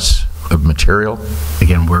or less of material?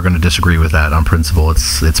 Again, we're going to disagree with that on principle.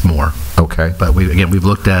 It's more. Okay. But we've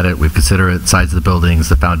looked at it, we've considered it, sides of the buildings,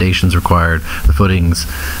 the foundations required, the footings.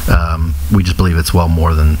 We just believe it's well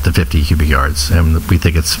more than the 50 cubic yards, and we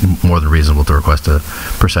think it's more than reasonable to request a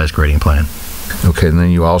precise grading plan. Okay, and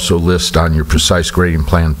then you also list on your precise grading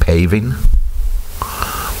plan paving.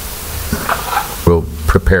 We'll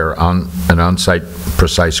prepare an on-site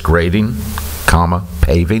precise grading, comma,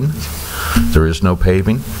 paving. There is no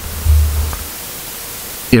paving.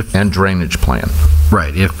 And drainage plan.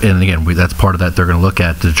 Right, and again, that's part of that they're going to look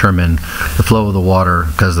at to determine the flow of the water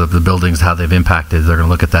because of the buildings, how they've impacted. They're going to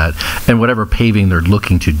look at that. And whatever paving they're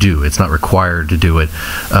looking to do, it's not required to do it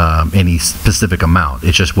any specific amount.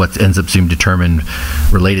 It's just what ends up being determined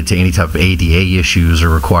related to any type of ADA issues are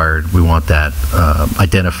required. We want that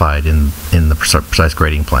identified in the precise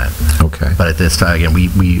grading plan. Okay. But at this time, again,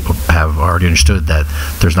 we have already understood that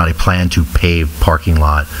there's not a plan to pave parking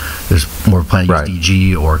lot. There's more plan to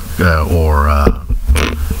use DG or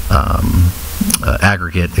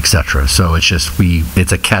aggregate, etc. So it's just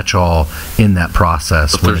it's a catch-all in that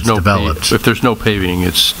process when it's developed. If there's no paving,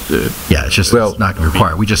 it's it's just it's not going to be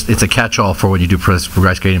required. It's a catch-all for when you do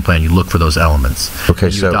precise grading plan. You look for those elements. Okay,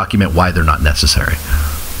 and you document why they're not necessary.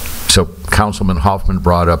 So Councilman Hoffman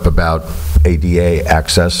brought up about ADA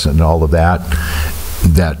access and all of that.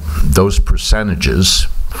 That those percentages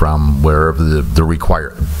from wherever the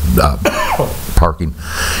required parking,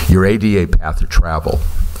 your ADA path of travel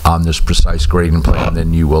on this precise grading plan,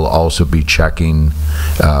 then you will also be checking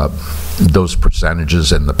those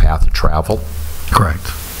percentages and the path of travel? Correct.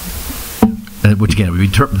 And which again,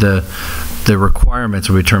 the requirements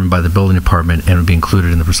will be determined by the building department and will be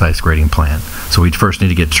included in the precise grading plan. So we'd first need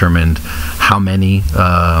to get determined how many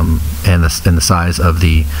and the size of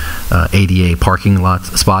the ADA parking lot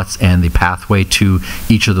spots and the pathway to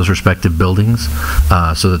each of those respective buildings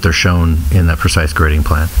so that they're shown in that precise grading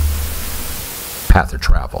plan. Path of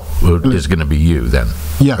travel is going to be you then?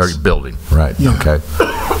 Yes. Or building, right, yeah. Okay.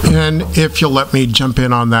 And if you'll let me jump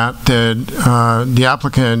in on that, the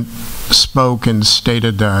applicant spoke and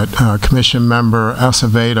stated that Commission Member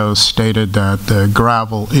Acevedo stated that the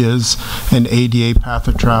gravel is an ADA path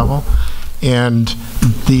of travel, and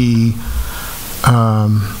the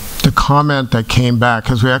comment that came back,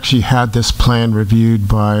 because we actually had this plan reviewed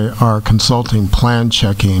by our consulting plan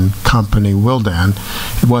checking company, Wildan.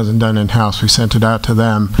 It wasn't done in-house. We sent it out to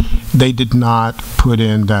them. They did not put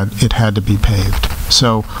in that it had to be paved.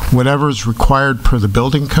 So whatever is required per the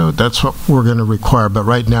building code, that's what we're going to require. But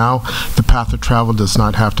right now, the path of travel does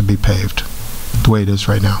not have to be paved the way it is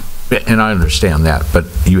right now. And I understand that, but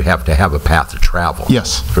you have to have a path of travel.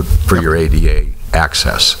 Yes. For your ADA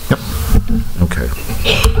access. Yep. Okay.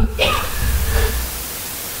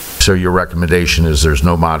 So your recommendation is there's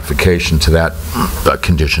no modification to that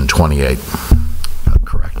condition 28?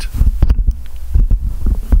 Correct.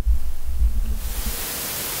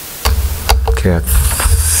 Okay, I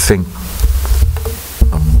think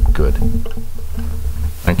I'm good.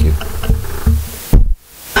 Thank you.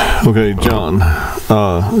 Okay, John,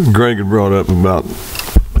 Greg had brought up about,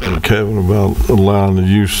 and Kevin, about allowing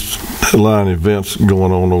events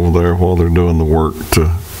going on over there while they're doing the work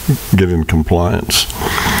to get in compliance.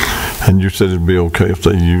 And you said it'd be okay if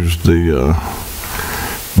they used the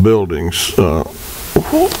buildings.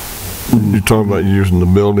 You talking about using the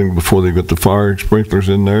building before they get the fire sprinklers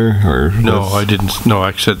in there, or? No, I didn't. No,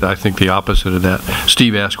 I think the opposite of that.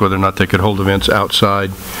 Steve asked whether or not they could hold events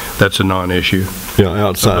outside. That's a non-issue. Yeah,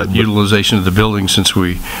 outside. But utilization of the building, since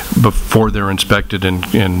before they're inspected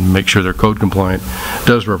and make sure they're code compliant,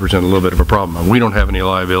 does represent a little bit of a problem. We don't have any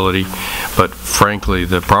liability, but frankly,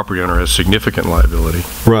 the property owner has significant liability.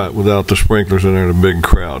 Right, without the sprinklers in there, and a big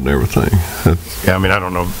crowd and everything. Yeah, I mean, I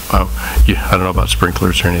don't know. I don't know about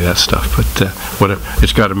sprinklers or any of that stuff, but whatever,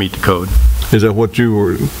 it's got to meet the code. Is that what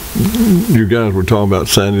you guys were talking about,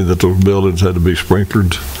 Sandy, that those buildings had to be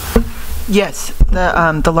sprinklered? Yes,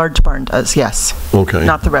 the large barn does, yes. Okay.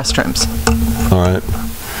 Not the restrooms.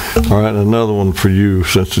 All right, another one for you,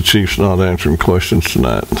 since the chief's not answering questions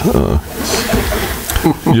tonight.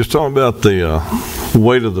 You're talking about the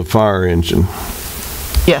weight of the fire engine.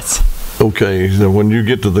 Yes. Okay, so when you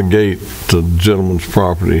get to the gate, to the gentleman's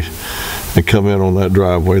property, and come in on that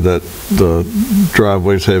driveway, that the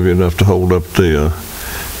driveway's heavy enough to hold up the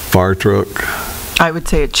fire truck? I would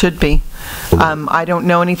say it should be. I don't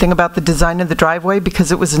know anything about the design of the driveway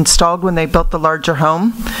because it was installed when they built the larger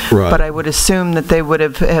home. Right. But I would assume that they would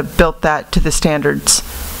have built that to the standards.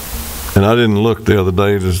 And I didn't look the other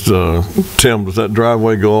day. Tim, does that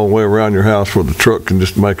driveway go all the way around your house where the truck can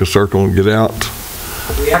just make a circle and get out?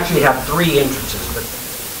 We actually have 3 entrances, but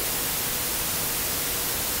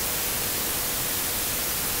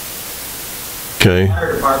okay. The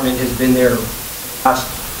fire department has been there the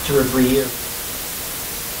last 2 or 3 years.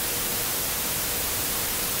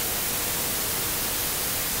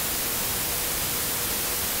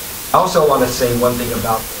 I also want to say one thing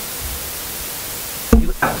about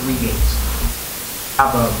you have 3 gates. You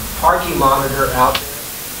have a parking monitor out there.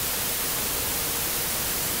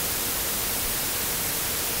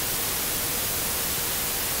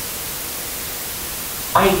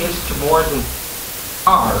 Mine gets to more than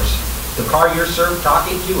cars. The car you're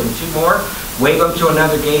talking to and 2 more, wave them to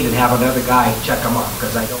another gate and have another guy check them off,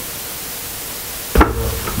 because I don't.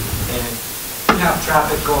 And you have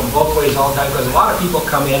traffic going both ways all the time, because a lot of people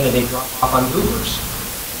come in and they drop off on Ubers.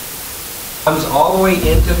 Comes all the way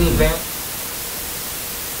into the event.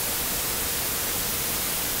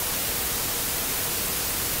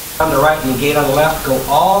 On the right and the gate on the left, go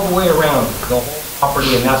all the way around the whole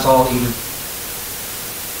property, and that's all either.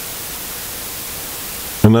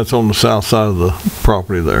 And that's on the south side of the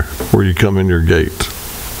property there, where you come in your gate.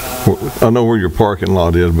 I know where your parking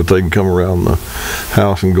lot is, but they can come around the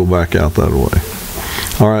house and go back out that way.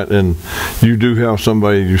 All right, and you do have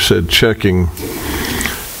somebody, you said, checking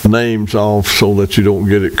names off so that you don't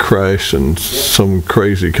get it crash and some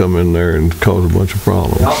crazy come in there and cause a bunch of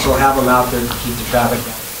problems. We also have them out there to keep the traffic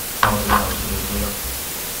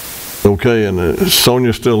down. Okay, and is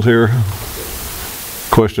Sonia still here?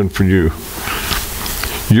 Question for you.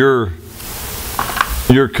 Your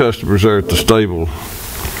customers there at the stable,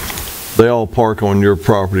 they all park on your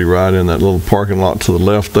property, right, in that little parking lot to the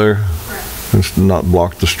left there? It's not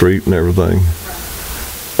block the street and everything?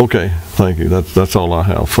 Okay, thank you. That's all I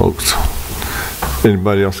have, folks.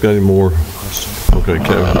 Anybody else got any more? Okay,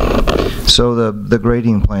 Kevin. So the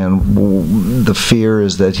grading plan, the fear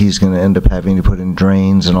is that he's going to end up having to put in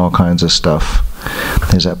drains and all kinds of stuff.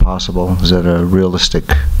 Is that possible? Is that a realistic?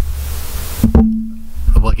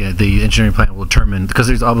 Well, yeah, the engineering plan will determine, because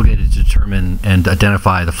he's obligated to determine and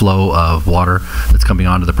identify the flow of water that's coming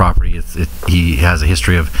onto the property. He has a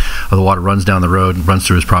history of the water runs down the road and runs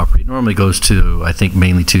through his property. It normally goes to, I think,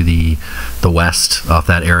 mainly to the west off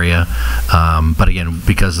that area. But again,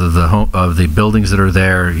 because of the buildings that are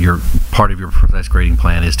there, part of your precise grading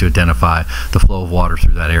plan is to identify the flow of water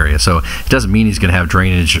through that area. So it doesn't mean he's going to have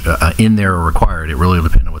drainage in there or required. It really will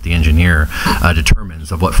depend on what the engineer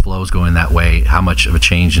determines of what flows going that way, how much of a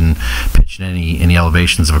change in pitch and any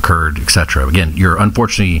elevations have occurred, etc. Again, you're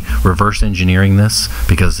unfortunately reverse engineering this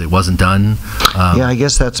because it wasn't done yeah, I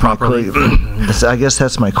guess that's properly. I guess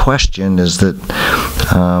that's my question, is that,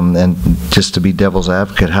 and just to be devil's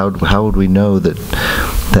advocate, how would we know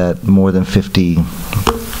that more than 50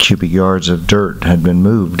 cubic yards of dirt had been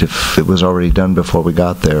moved if it was already done before we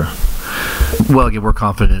got there? Well, again, we're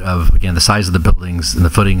confident of, again, the size of the buildings and the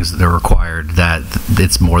footings that are required, that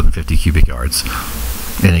it's more than 50 cubic yards.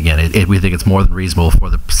 And again, we think it's more than reasonable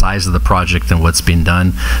for the size of the project and what's being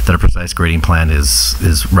done, that a precise grading plan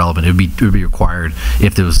is relevant. It would be required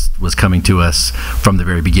if this was coming to us from the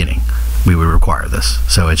very beginning. We would require this.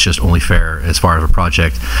 So it's just only fair as far as a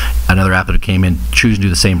project. Another applicant came in choosing to do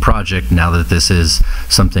the same project. Now that this is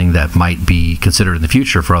something that might be considered in the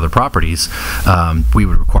future for other properties, we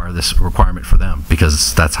would require this requirement for them,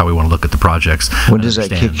 because that's how we want to look at the projects. When does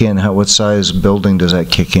that kick in? What size building does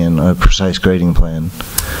that kick in, a precise grading plan?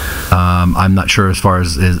 I'm not sure as far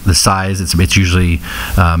as the size. It's usually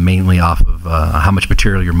mainly off of how much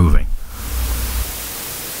material you're moving.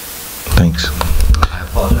 Thanks. I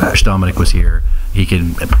apologize. I wish Dominic was here. He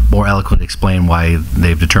can more eloquently explain why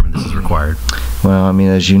they've determined this is required. Well, I mean,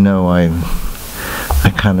 as you know, I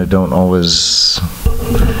kind of don't always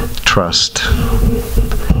trust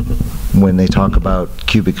when they talk about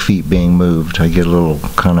cubic feet being moved. I get a little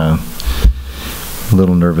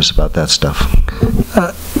nervous about that stuff.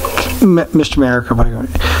 Mr. Mayor,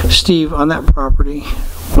 Steve, on that property,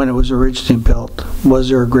 when it was originally built, was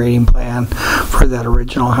there a grading plan for that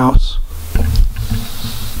original house?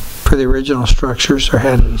 For the original structures, or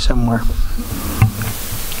had to be somewhere?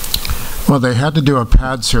 Well, they had to do a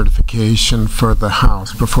pad certification for the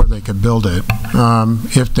house before they could build it.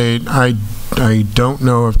 I don't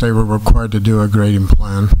know if they were required to do a grading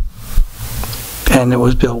plan. And it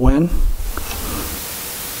was built when?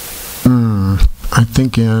 I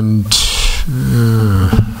think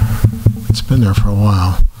it's been there for a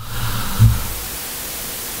while.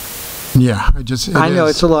 Yeah, I know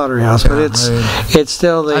it's a lottery house, but it's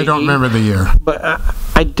still the... I don't remember the year. But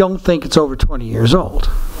I don't think it's over 20 years old.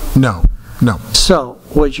 No. So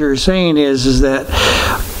what you're saying is that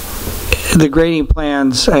the grading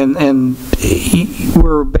plans, and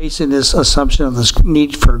we're basing this assumption of this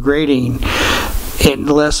need for grading on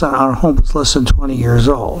a home that's less than 20 years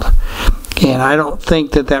old. And I don't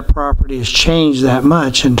think that property has changed that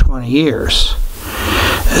much in 20 years.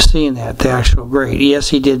 Seeing the actual grade. Yes,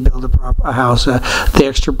 he did build a house, the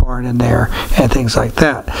extra barn in there, and things like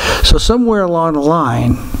that. So somewhere along the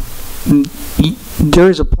line, there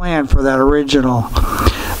is a plan for that original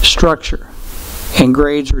structure, and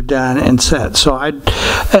grades were done and set. So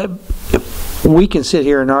we can sit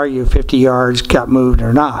here and argue 50 yards got moved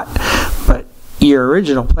or not, but your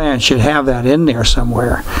original plan should have that in there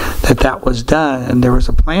somewhere, that was done, and there was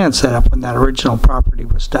a plan set up when that original property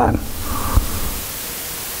was done.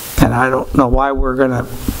 And I don't know why we're going to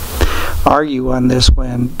argue on this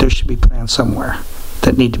when there should be plans somewhere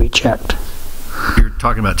that need to be checked. You're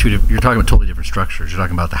talking about totally different structures. You're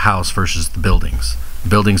talking about the house versus the buildings.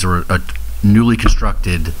 Buildings are newly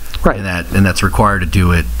constructed, right, and that's required to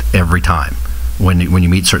do it every time when you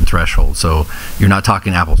meet certain thresholds. So you're not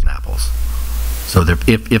talking apples and apples. So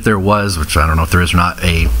if there was, which I don't know if there is or not,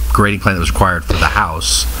 a grading plan that was required for the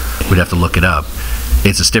house, we'd have to look it up.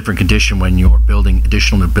 It's a different condition when you're building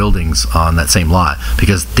additional new buildings on that same lot,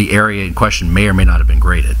 because the area in question may or may not have been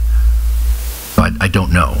graded. So I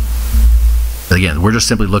don't know. But again, we're just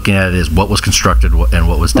simply looking at it as what was constructed and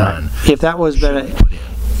what was done. Right. If that would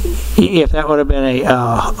have been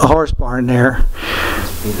a horse barn there,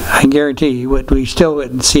 I guarantee you we still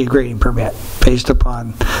wouldn't see a grading permit based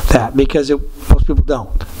upon that, because most people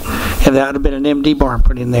don't. If that would have been an MD barn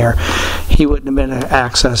put in there, he wouldn't have been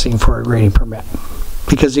accessing for a grading permit,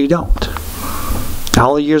 because you don't.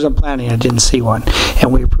 All the years I'm planning, I didn't see one.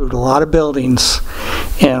 And we approved a lot of buildings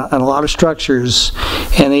and a lot of structures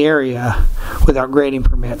in the area without grading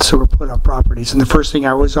permits that were put on properties. And the first thing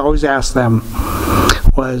I was always asked them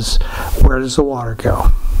was, where does the water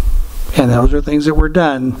go? And those are things that were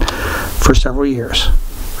done for several years.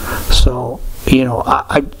 So,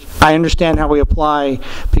 I understand how we apply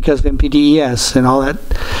because of MPDES and all that.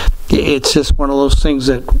 It's just one of those things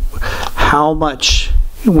that how much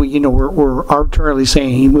we're arbitrarily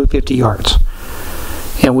saying he moved 50 yards,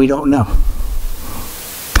 and we don't know.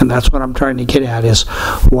 And that's what I'm trying to get at, is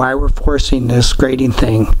why we're forcing this grading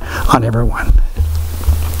thing on everyone.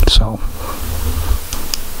 So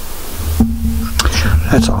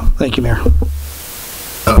that's all. Thank you, Mayor.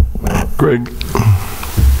 Greg.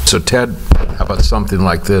 So Ted, how about something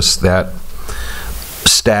like this, that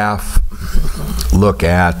staff look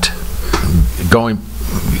at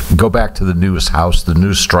go back to the newest house, the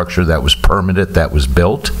new structure that was permitted, that was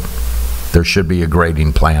built. There should be a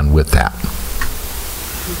grading plan with that.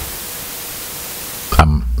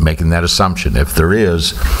 I'm making that assumption. If there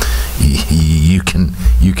is, you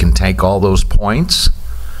can take all those points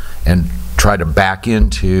and try to back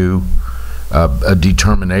into a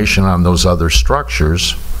determination on those other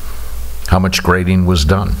structures, how much grading was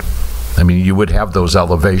done. I mean, you would have those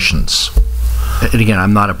elevations. And again,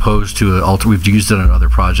 I'm not opposed to we've used it on other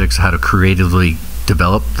projects, how to creatively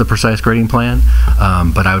develop the precise grading plan,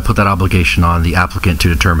 but I would put that obligation on the applicant to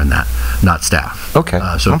determine that, not staff. Okay.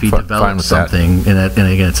 So if he develops something, and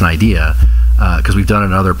again, it's an idea, because we've done it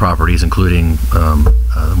in other properties, including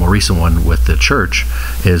the more recent one with the church,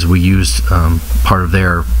 is we used part of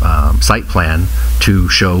their site plan to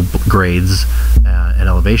show grades and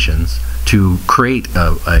elevations to create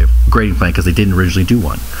a grading plan because they didn't originally do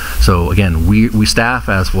one. So again, we staff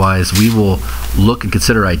as wise, we will look and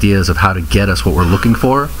consider ideas of how to get us what we're looking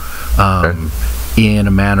for. In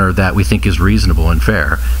a manner that we think is reasonable and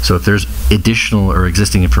fair. So if there's additional or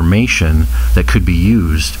existing information that could be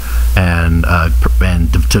used and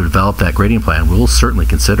to develop that grading plan, we'll certainly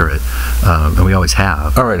consider it, and we always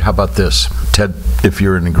have. All right, how about this? Ted, if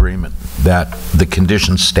you're in agreement that the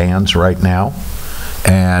condition stands right now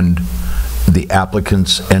and the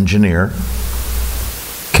applicant's engineer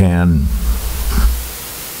can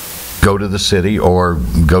go to the city or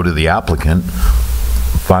go to the applicant,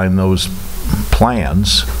 find those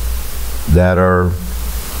plans that are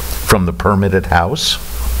from the permitted house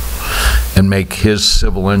and make his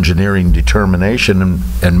civil engineering determination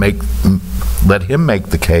and let him make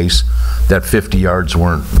the case that 50 yards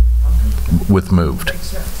weren't moved.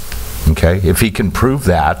 Okay, if he can prove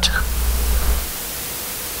that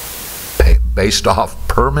based off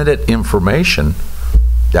permitted information,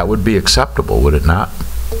 that would be acceptable, would it not?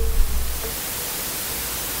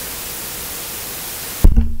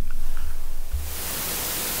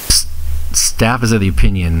 Staff is of the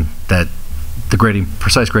opinion that the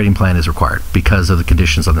precise grading plan is required because of the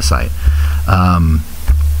conditions on the site.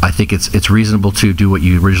 I think it's reasonable to do what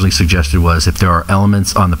you originally suggested, was if there are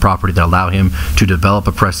elements on the property that allow him to develop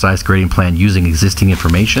a precise grading plan using existing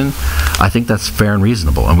information, I think that's fair and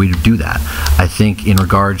reasonable, and we do that. I think in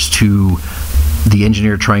regards to the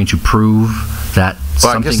engineer trying to prove that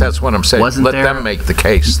well, I guess that's what I'm saying. Let them make the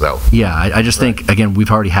case, though. Yeah, I just think, again, we've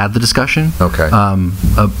already had the discussion between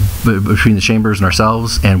the chambers and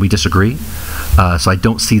ourselves, and we disagree. So I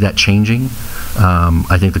don't see that changing.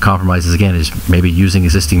 I think the compromise is, again, is maybe using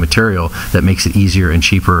existing material that makes it easier and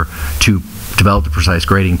cheaper to develop the precise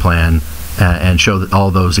grading plan and show that all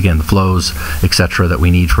those, again, the flows, et cetera, that we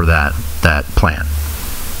need for that plan.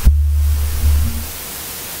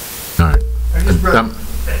 All right.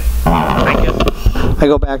 I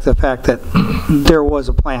go back to the fact that there was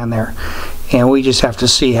a plan there, and we just have to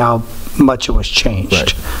see how much it was changed.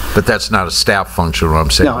 Right. But that's not a staff function, what I'm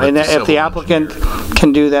saying. No, and if the applicant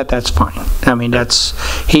can do that, that's fine. I mean,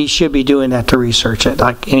 he should be doing that to research it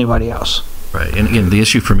like anybody else. Right, and again, the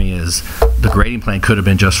issue for me is the grading plan could have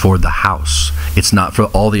been just for the house. It's not for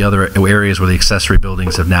all the other areas where the accessory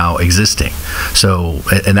buildings have now existing. So,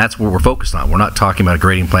 and that's what we're focused on. We're not talking about a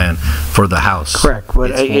grading plan for the house. Correct.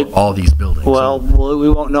 But it's for all these buildings. Well, we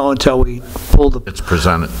won't know until we it's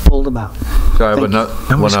presented. Pull them out. So I have one other item.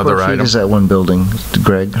 How many square feet is that one building,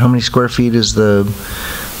 Greg? How many square feet is the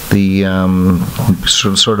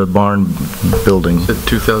sort of barn building?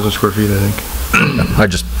 2,000 square feet, I think. I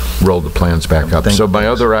just rolled the plans back up. So my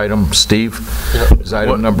other item, Steve, is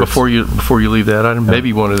item number... Before you leave that item,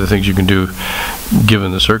 maybe one of the things you can do,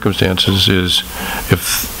 given the circumstances, is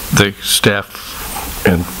if the staff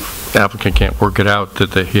and applicant can't work it out,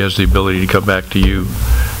 that he has the ability to come back to you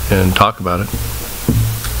and talk about it.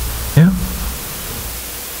 Yeah.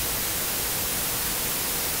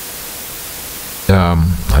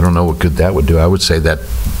 I don't know what good that would do. I would say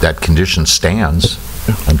that condition stands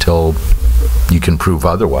until you can prove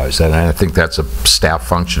otherwise. And I think that's a staff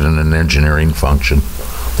function and an engineering function.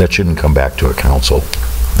 That shouldn't come back to a council.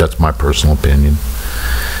 That's my personal opinion.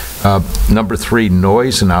 Number 3,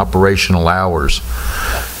 noise and operational hours.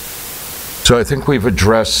 So I think we've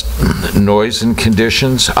addressed noise and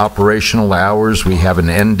conditions, operational hours. We have an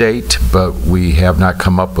end date, but we have not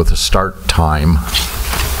come up with a start time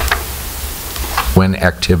when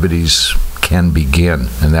activities can begin.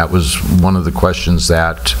 And that was one of the questions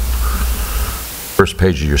that first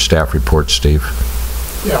page of your staff report, Steve.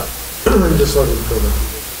 Yeah, I'm just looking for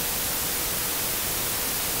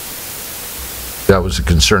that was a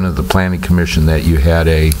concern of the Planning Commission, that you had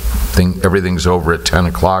a thing, everything's over at 10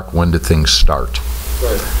 o'clock, when do things start?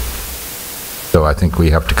 Right. So I think we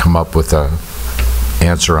have to come up with a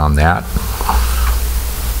answer on that.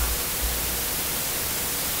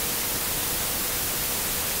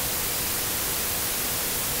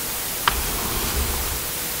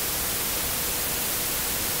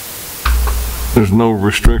 There's no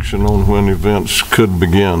restriction on when events could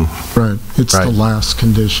begin. Right. It's the last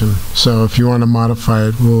condition. So if you want to modify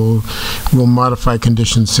it, we'll modify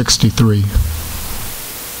condition 63.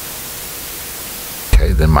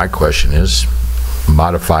 Okay, then my question is,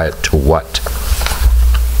 modify it to what?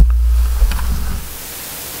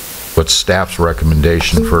 What's staff's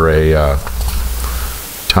recommendation for a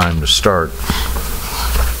time to start?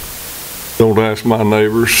 Don't ask my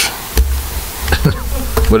neighbors.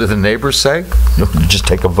 What do the neighbors say? Just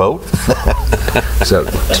take a vote? Is that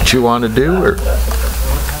what you want to do? Or?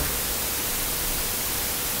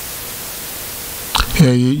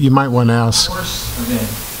 Yeah, you might want to ask.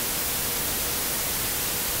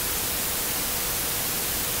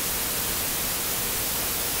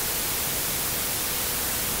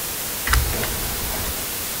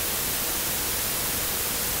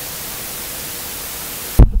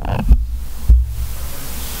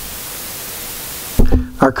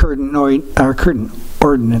 our current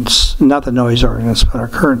ordinance, not the noise ordinance, but our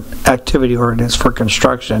current activity ordinance for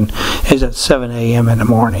construction is at 7 a.m. in the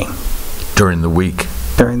morning. During the week?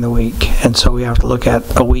 During the week. And so we have to look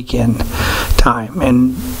at a weekend time.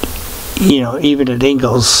 And, you know, even at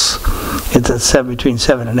Ingalls, it's at between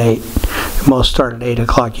 7 and 8. Most start at 8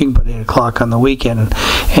 o'clock. You can put 8 o'clock on the weekend,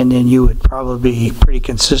 and then you would probably be pretty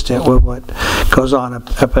consistent with what goes on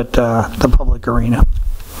up at the public arena.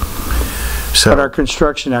 But our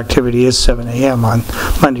construction activity is 7 a.m. on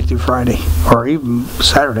Monday through Friday, or even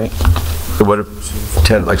Saturday. So what if,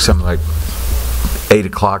 Ted, like something like 8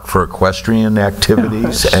 o'clock for equestrian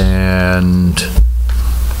activities, and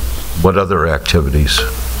what other activities?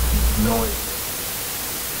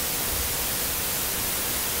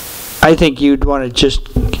 I think you'd want to just,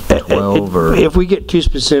 12 or... if we get too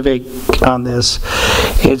specific on this,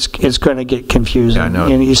 it's going to get confusing. Yeah, I know.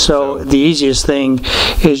 And so the easiest thing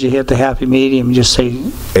is you hit the happy medium and just say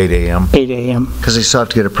 8 a.m. 8 a.m. Because they still have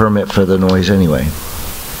to get a permit for the noise anyway.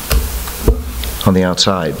 On the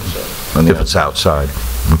outside. If it's outside.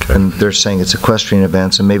 Okay. And they're saying it's equestrian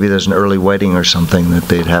events, and maybe there's an early wedding or something that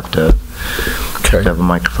they'd have to have a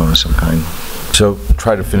microphone of some kind. So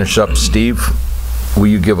try to finish up. Steve, will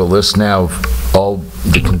you give a list now of all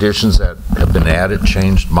the conditions that have been added,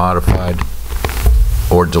 changed, modified,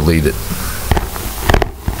 or deleted?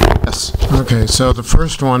 Yes. Okay, so the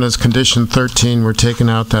first one is condition 13. We're taking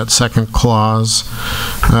out that second clause.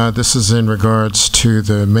 This is in regards to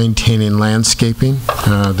the maintaining landscaping.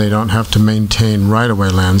 They don't have to maintain right-of-way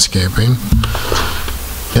landscaping.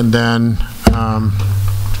 And then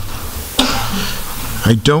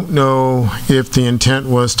I don't know if the intent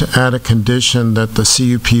was to add a condition that the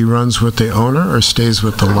CUP runs with the owner or stays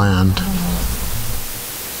with the land.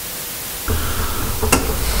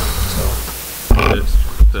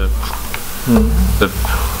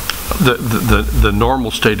 The normal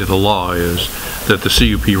state of the law is that the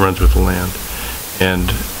CUP runs with the land, and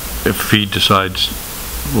if he decides,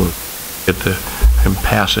 well, at him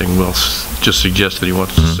passing, will just suggest that he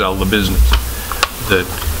wants to sell the business,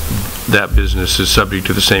 that business is subject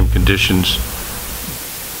to the same conditions.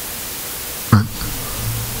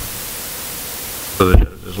 So that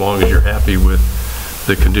as long as you're happy with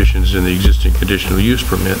the conditions in the existing conditional use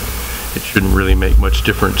permit, it shouldn't really make much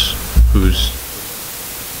difference who's...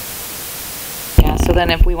 Yeah, so then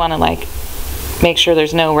if we want to like make sure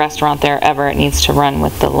there's no restaurant there ever, it needs to run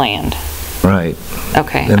with the land. Right.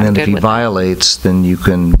 Okay. And then if he violates, then you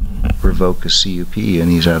can revoke a CUP and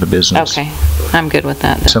he's out of business. Okay, I'm good with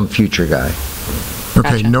that then. Some future guy.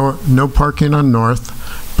 Okay, no parking on North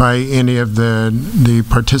by any of the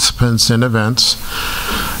participants in events.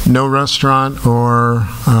 No restaurant or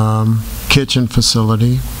kitchen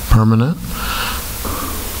facility permanent.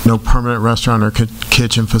 No permanent restaurant or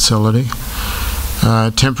kitchen facility.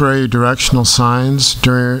 Temporary directional signs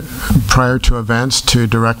prior to events to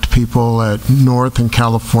direct people at North in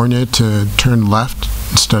California to turn left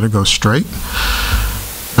instead of go straight.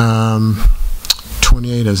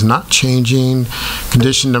 28 is not changing.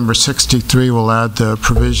 Condition number 63 will add the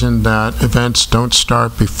provision that events don't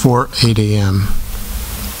start before 8 a.m.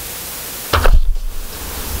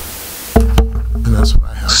 And that's what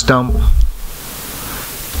I have. Stumps.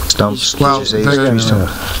 Well,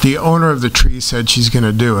 the owner of the tree said she's going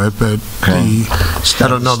to do it, but I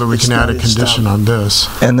don't know that we can add a condition on this.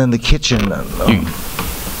 And then the kitchen.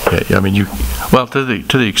 Yeah, I mean, well, to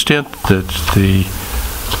the extent that the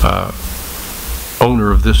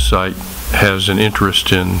owner of this site has an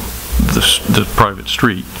interest in the private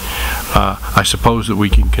street, I suppose that we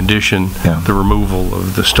can condition the removal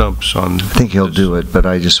of the stumps on... I think he'll do it, but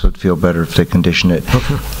I just would feel better if they condition it.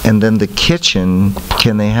 Okay. And then the kitchen,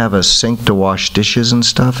 can they have a sink to wash dishes and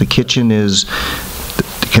stuff? The kitchen is...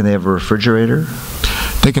 Can they have a refrigerator?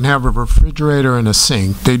 They can have a refrigerator and a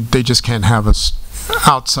sink. They just can't have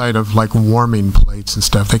outside of like warming plates and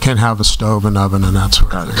stuff. They can't have a stove and oven and that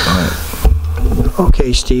sort of thing. All right.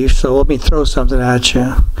 Okay, Steve, so let me throw something at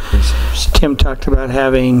you. Tim talked about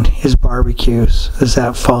having his barbecues. Does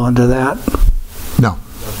that fall into that? No.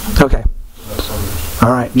 Okay.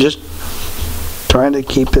 All right, just trying to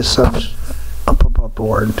keep this up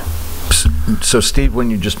board. So, Steve,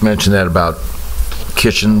 when you just mentioned that about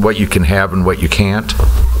kitchen, what you can have and what you can't,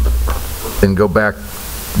 then go back.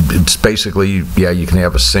 It's basically, yeah, you can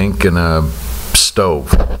have a sink and a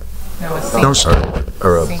stove. No, a sink. No stove.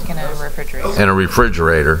 Or a sink and a refrigerator. And a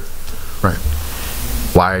refrigerator. Right.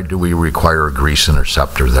 Why do we require a grease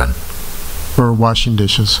interceptor then? For washing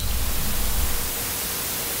dishes.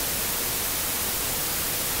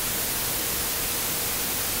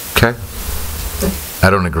 Okay. I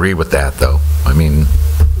don't agree with that, though. I mean...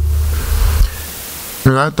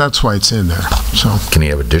 That's why it's in there, so. Can he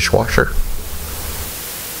have a dishwasher?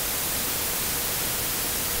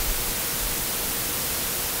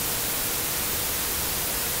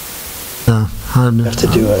 Yeah. You have to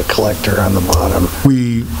do a collector on the bottom.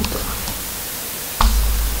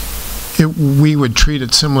 We would treat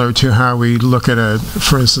it similar to how we look at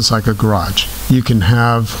for instance, like a garage.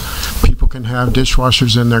 People can have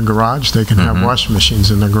dishwashers in their garage, they can have washing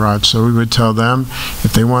machines in their garage, so we would tell them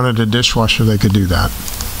if they wanted a dishwasher, they could do that.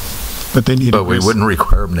 But they need But we wouldn't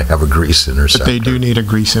require them to have a grease interceptor. But they do need a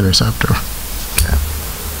grease interceptor.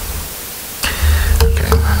 Okay.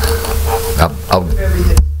 I'll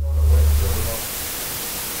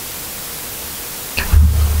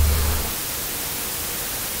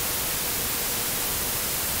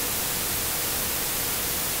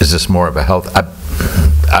Is this more of a health,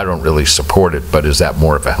 I don't really support it, but is that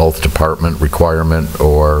more of a health department requirement,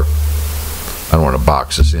 or, I don't want to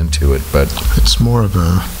box us into it, but. It's more of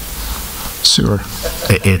a sewer.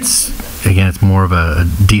 It's more of a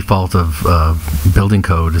default of building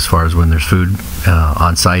code as far as when there's food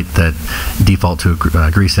on site that default to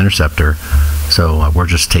a grease interceptor. So we're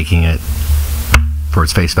just taking it for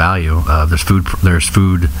its face value. There's food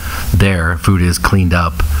there. Food is cleaned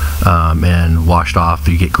up and washed off.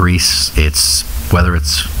 You get grease. Whether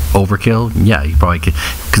it's overkill, yeah, you probably could,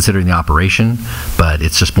 considering the operation, but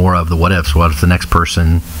it's just more of the what ifs. What if the next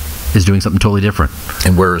person is doing something totally different?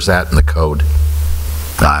 And where is that in the code?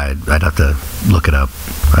 I'd have to look it up.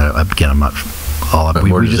 Again, I'm not.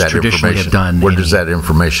 We just traditionally have done. Where does that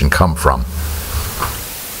information come from?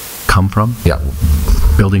 Come from? Yeah.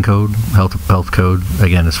 Building code, health code.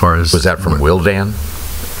 Again, as far as was that from Wildan?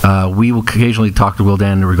 We will occasionally talk to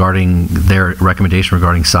Wildan regarding their recommendation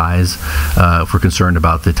regarding size. If we're concerned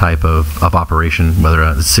about the type of operation, whether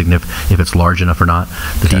it's if it's large enough or not.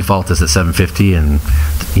 The default is at 750, and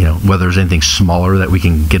whether there's anything smaller that we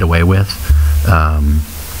can get away with.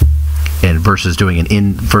 And versus doing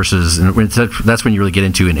that's when you really get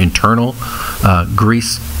into an internal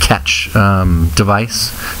grease catch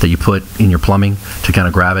device that you put in your plumbing to kind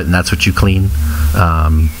of grab it, and that's what you clean.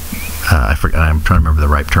 I'm trying to remember the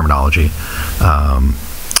right terminology,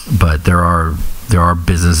 but there are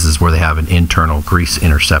businesses where they have an internal grease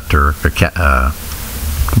interceptor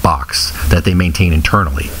box that they maintain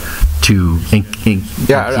internally to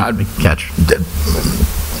catch.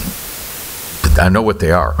 I know what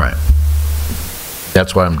they are. Right.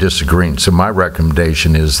 That's why I'm disagreeing. So my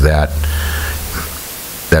recommendation is that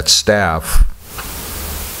staff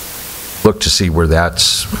look to see where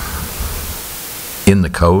that's in the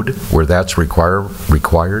code, where that's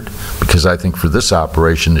required, because I think for this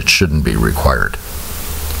operation it shouldn't be required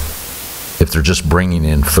if they're just bringing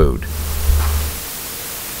in food.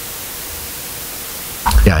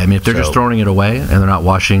 Yeah, I mean, if they're just throwing it away and they're not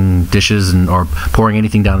washing dishes or pouring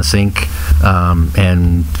anything down the sink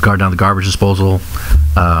and guard down the garbage disposal,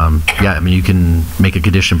 yeah, I mean, you can make a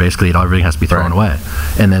condition basically that everything has to be thrown away,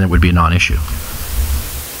 and then it would be a non-issue.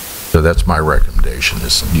 So that's my recommendation.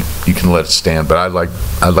 Is you can let it stand, but I'd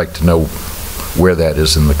like to know where that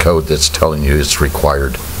is in the code that's telling you it's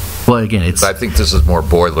required. Well, again, I think this is more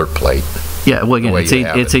boilerplate. Yeah, well, again,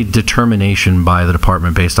 it's a determination by the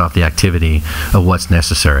department based off the activity of what's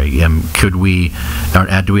necessary. Do we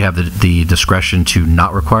have the discretion to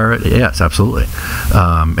not require it? Yes, absolutely.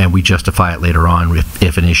 And we justify it later on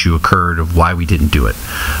if an issue occurred of why we didn't do it.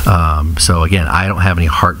 So again, I don't have any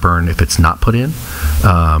heartburn if it's not put in.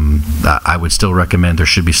 I would still recommend there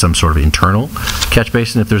should be some sort of internal catch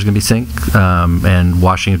basin if there's going to be sink and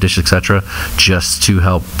washing of dishes, etc., just to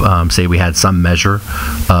help say we had some measure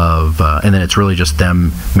of, and then it's really just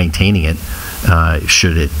them maintaining it.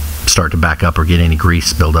 Should it start to back up or get any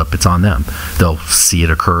grease build up, it's on them. They'll see it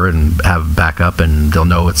occur and have backup, and they'll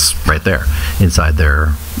know it's right there inside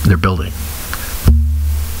their building.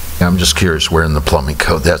 I'm just curious where in the plumbing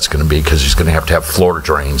code that's going to be, because he's going to have floor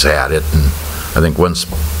drains at it, and I think once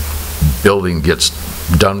building gets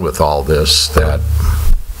done with all this, that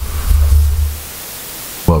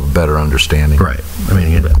we'll have a better understanding. Right. I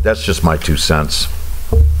mean, that's just my 2 cents.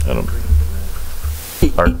 I don't.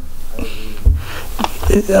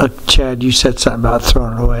 Chad, you said something about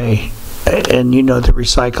throwing it away, and you know the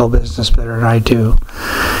recycle business better than I do.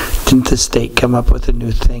 Didn't the state come up with a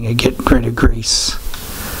new thing of getting rid of grease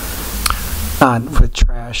with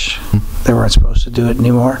trash? They weren't supposed to do it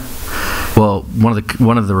anymore. Well,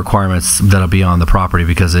 one of the requirements that'll be on the property,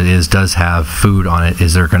 because it does have food on it,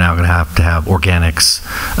 is they're now going to have organics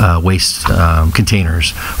waste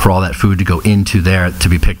containers for all that food to go into there to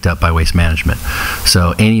be picked up by Waste Management.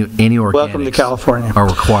 So any organics Welcome to California. are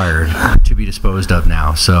required to be disposed of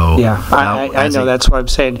now. So yeah, I know that's what I'm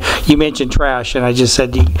saying. You mentioned trash, and I just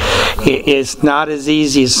said it's not as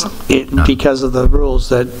easy as because of the rules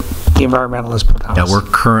that the environmentalists put on. Yeah, we're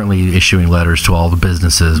currently issuing letters to all the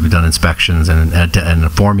businesses. We've done inspections and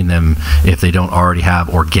informing them if they don't already have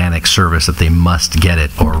organic service that they must get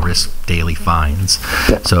it or risk daily fines.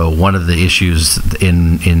 Yeah. So one of the issues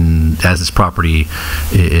as this property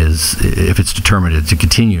is, if it's determined to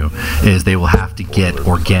continue, is they will have to get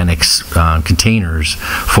organics containers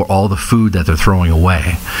for all the food that they're throwing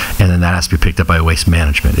away, and then that has to be picked up by Waste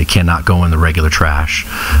Management. It cannot go in the regular trash.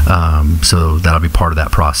 So that'll be part of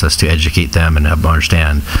that process to educate them and help them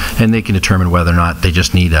understand, and they can determine whether or not they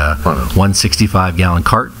just need a 165-gallon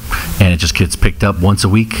cart and it just gets picked up once a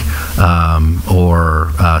week,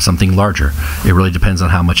 or something larger. It really depends on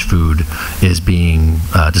how much food is being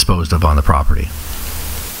disposed of on the property.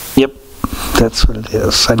 Yep, that's what it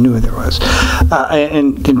is. I knew there was.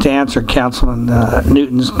 And to answer Councilman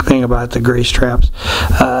Newton's thing about the grease traps,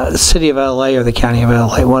 the City of LA or the County of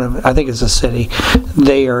LA, I think it's the city,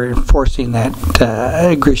 they are enforcing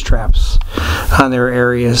that grease traps on their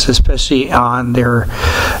areas, especially on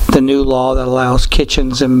the new law that allows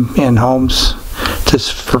kitchens and homes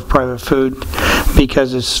for private food,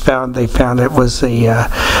 because they found it was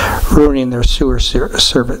ruining their sewer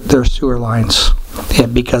lines,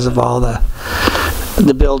 because of all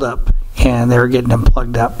the buildup, and they were getting them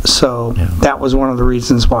plugged up. So that was one of the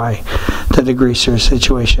reasons why the degreaser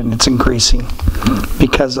situation, it's increasing,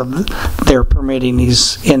 because of their permitting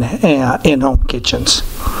these in-home kitchens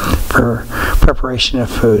for preparation of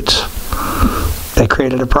foods. They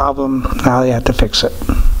created a problem, now they have to fix it.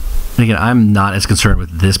 And again, I'm not as concerned with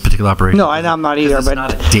this particular operation. No, I'm not either. It's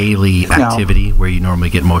not a daily activity where you normally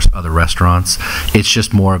get most other restaurants. It's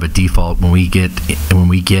just more of a default when we get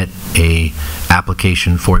a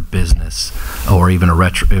application for a business, or even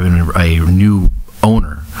a new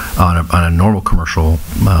owner on a normal commercial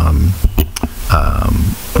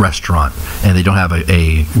restaurant, and they don't have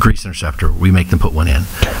a grease interceptor, we make them put one in.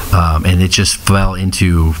 And it just fell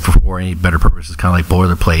into, for any better purposes, kind of like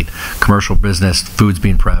boilerplate. Commercial business, food's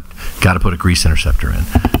being prepped, got to put a grease interceptor in.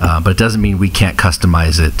 But it doesn't mean we can't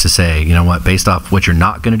customize it to say, you know what, based off what you're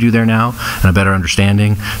not going to do there now, and a better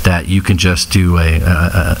understanding, that you can just do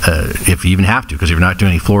if you even have to, because if you're not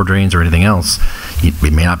doing any floor drains or anything else,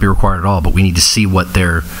 it may not be required at all, but we need to see what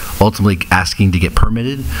they're ultimately asking to get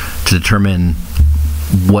permitted to determine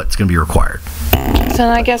what's going to be required. So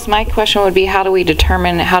I guess my question would be, how do we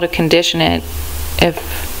determine how to condition it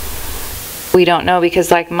if we don't know?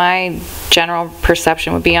 Because like my general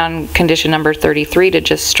perception would be on condition number 33 to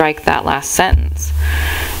just strike that last sentence.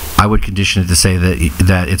 I would condition it to say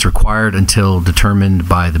that it's required until determined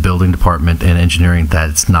by the building department and engineering that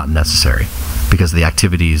it's not necessary, because of the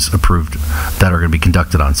activities approved that are going to be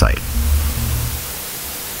conducted on site.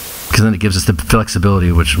 Because then it gives us the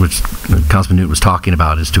flexibility, which Councilman Newton was talking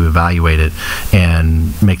about, is to evaluate it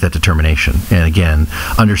and make that determination. And again,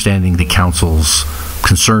 understanding the council's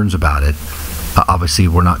concerns about it, obviously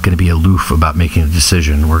we're not going to be aloof about making a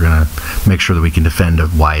decision. We're going to make sure that we can defend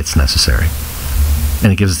why it's necessary.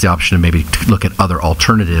 And it gives us the option to maybe look at other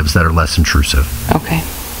alternatives that are less intrusive. Okay.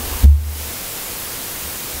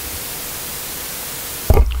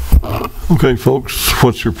 Okay, folks,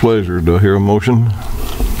 what's your pleasure? Do I hear a motion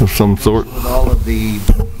of some sort?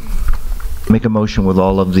 Make a motion with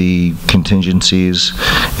all of the contingencies,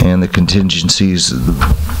 and the contingencies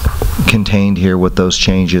contained here with those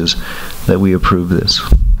changes, that we approve this.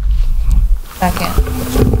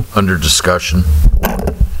 Second. Under discussion.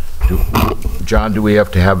 John, do we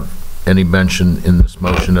have to have any mention in this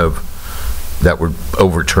motion of that we're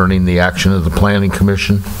overturning the action of the Planning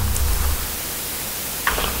Commission?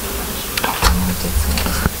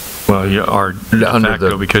 Well, you are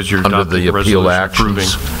because you're under the appeal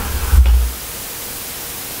actions.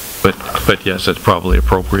 But yes, that's probably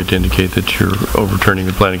appropriate to indicate that you're overturning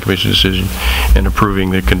the Planning Commission decision and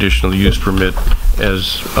approving the conditional use permit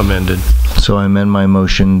as amended. So I amend my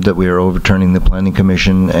motion that we are overturning the Planning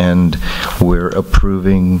Commission and we're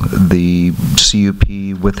approving the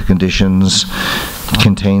CUP with the conditions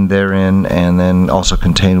contained therein, and then also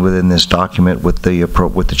contained within this document with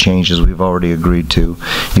the changes we've already agreed to.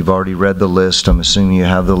 You've already read the list. I'm assuming you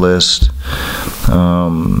have the list.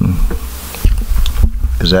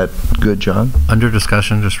 Is that good, John? Under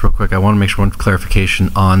discussion, just real quick, I want to make sure one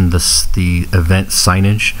clarification on the event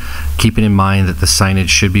signage, keeping in mind that the signage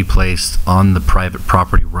should be placed on the private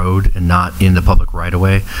property road and not in the public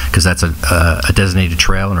right-of-way, because that's a designated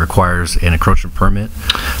trail and requires an encroachment permit.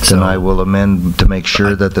 Then I will amend to make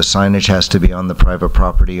sure that the signage has to be on the private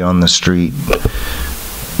property on the street.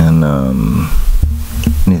 And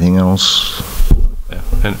anything else? Yeah,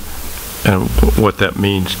 and what that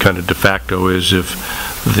means kind of de facto is if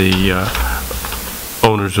the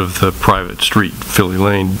owners of the private street, Philly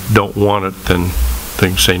Lane, don't want it, then they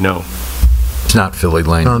can say no. It's not Philly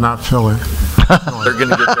Lane. No, not Philly. They're going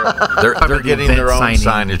to get they're getting their own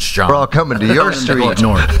signage, John. We're all coming to your street.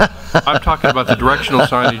 I'm talking about the directional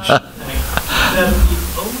signage.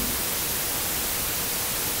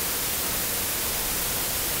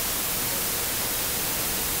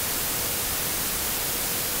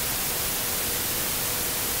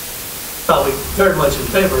 Probably very much in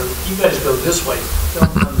favor. You guys go this way.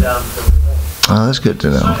 Don't come down Philly Lane. Oh, that's good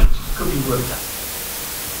to know. Could be worked out.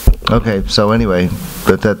 Okay, so anyway,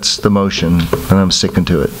 that's the motion, and I'm sticking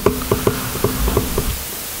to it.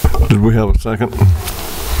 Did we have a second?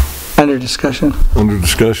 Under discussion. Under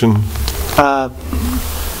discussion.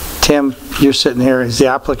 Tim, you're sitting here as the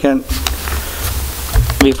applicant.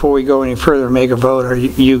 Before we go any further, make a vote. Are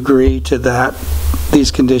you agree to that?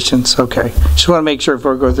 These conditions? Okay. Just want to make sure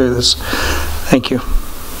before we go through this. Thank you.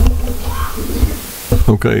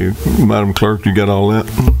 Okay, Madam Clerk, you got all that?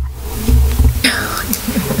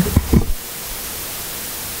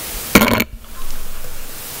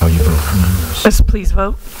 Oh, you vote. Yes, please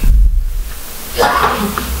vote.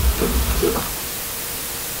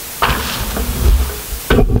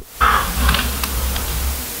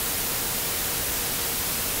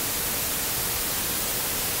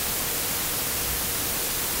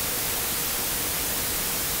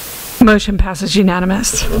 Motion passes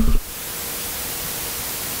unanimous.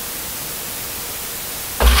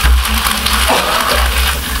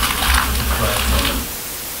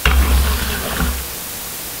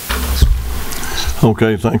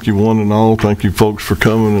 Okay, thank you one and all. Thank you folks for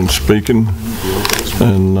coming and speaking.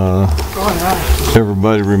 And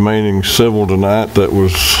everybody remaining civil tonight. That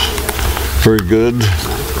was very good.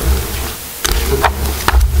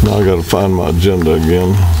 Now I got to find my agenda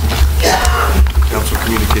again. Council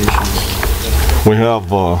communications. We have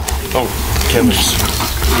Kevin's.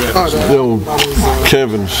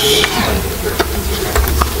 Kevin's.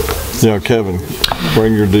 Yeah, Kevin,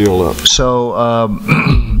 bring your deal up. So,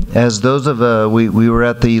 as those of we were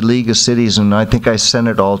at the League of Cities, and I think I sent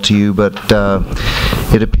it all to you, but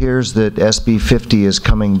it appears that SB 50 is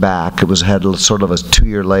coming back. It had sort of a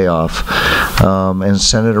 2-year layoff, and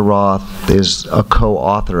Senator Roth is a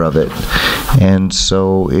co-author of it. And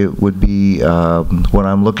so it would be what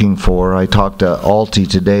I'm looking for. I talked to Alty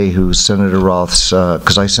today, who's Senator Roth's,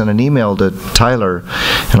 because I sent an email to Tyler,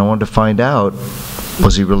 and I wanted to find out,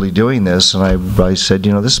 was he really doing this? And I said,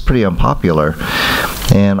 you know, this is pretty unpopular.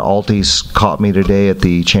 And Alty's caught me today at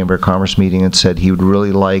the Chamber of Commerce meeting and said he would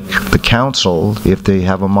really like the council, if they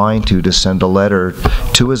have a mind to send a letter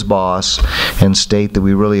to his boss and state that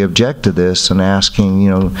we really object to this, and asking, you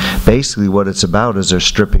know, basically what it's about is they're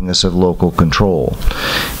stripping us of local control.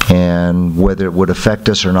 And whether it would affect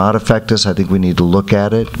us or not affect us, I think we need to look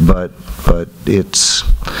at it, but it's,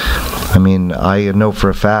 I mean, I know for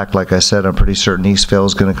a fact, like I said, I'm pretty certain Eastville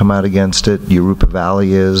is going to come out against it. Europa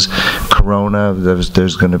Valley is. Corona,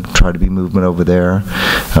 there's going to try to be movement over there.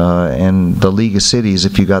 And the League of Cities,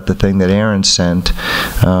 if you got the thing that Aaron sent,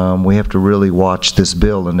 we have to really watch this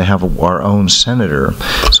bill and to have our own senator.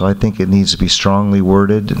 So I think it needs to be strongly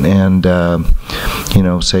worded and, you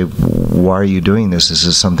know, say, why are you doing this? This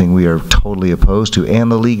is something we are totally opposed to.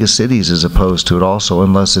 And the League of Cities is opposed to it also,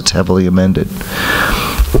 unless it's heavily amended.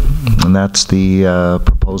 And that's the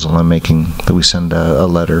proposal I'm making, that we send a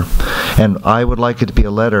letter. And I would like it to be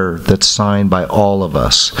a letter that's signed by all of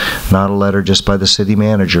us, not a letter just by the city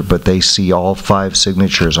manager, but they see all 5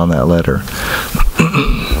 signatures on that letter.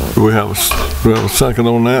 Do we have a second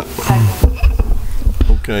on that?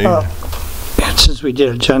 Okay. Since we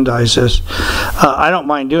did agendize this, I don't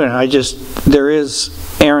mind doing it. There is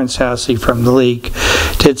Aaron Sassy from the League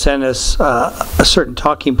did send us certain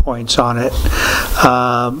talking points on it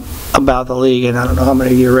about the League, and I don't know how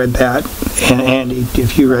many of you read that. And Andy,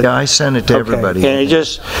 if you read, yeah, I sent it to everybody. And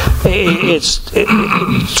it's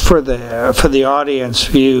for the audience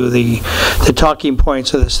view, the talking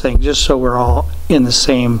points of this thing, just so we're all in the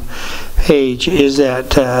same page is that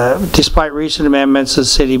despite recent amendments to the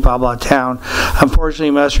city blah blah town,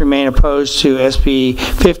 unfortunately must remain opposed to SB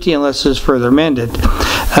 50 unless it's further amended.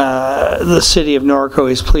 The city of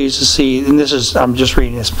Norco is pleased to see, and this is, I'm just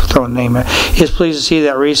reading this, throwing a name in, is pleased to see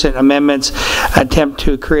that recent amendments attempt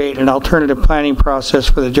to create an alternative planning process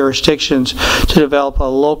for the jurisdictions to develop a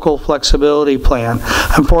local flexibility plan.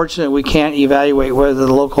 Unfortunately, we can't evaluate whether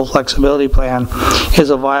the local flexibility plan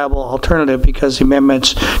is a viable alternative because the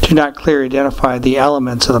amendments do not clearly identify the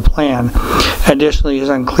elements of the plan. Additionally, it is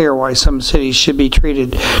unclear why some cities should be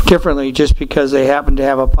treated differently just because they happen to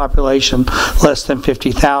have a population less than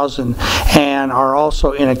 50,000 and are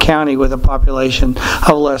also in a county with a population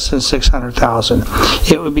of less than 600,000.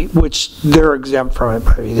 It would be, which they're exempt from it,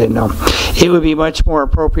 but you didn't know. It would be much more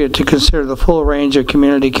appropriate to consider the full range of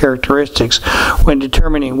community characteristics when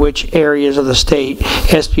determining which areas of the state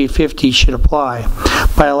SB 50 should apply.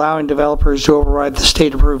 By allowing developers to override the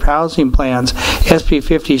state-approved housing plans, SB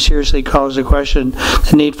 50 seriously calls into question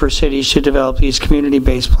the need for cities to develop these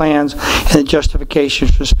community-based plans and the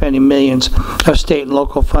justifications for spending millions of state and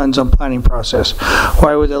local funds on planning process.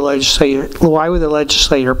 Why would the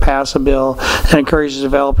legislature pass a bill that encourages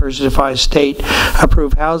developers to devise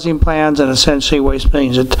state-approved housing plans and essentially waste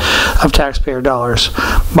millions of taxpayer dollars?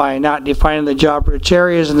 By not defining the job-rich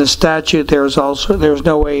areas in the statute, there's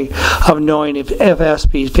no way of knowing if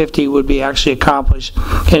SB 50 would be actually accomplished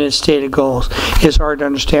in its stated goals. It's hard to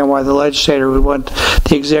understand why the legislator would want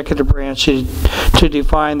the executive branch to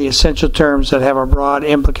define the essential terms that have a broad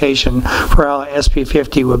implication for how SB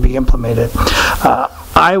 50 would be implemented.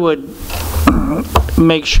 I would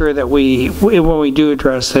make sure that when we do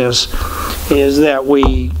address this, is that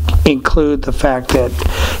we include the fact that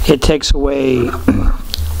it takes away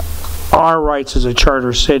our rights as a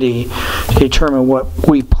charter city to determine what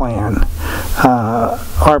we plan.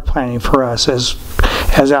 Our planning for us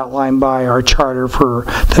as outlined by our charter for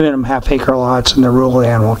the minimum half-acre lots and the rule of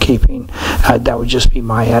animal keeping. That would just be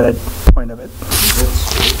my added point of it.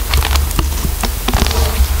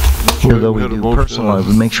 Although we do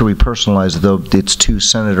personalize, make sure we personalize, though it's to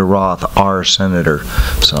Senator Roth, our senator.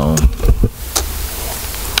 So.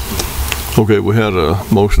 Okay, we had a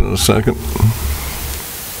motion and a second.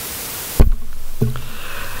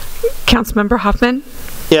 Councilmember Hoffman?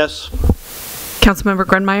 Yes. Councilmember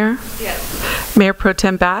Grunmeyer? Yes. Mayor Pro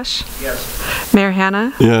Tem Bash? Yes. Mayor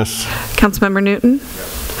Hanna? Yes. Councilmember Newton?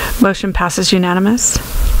 Yes. Motion passes unanimous.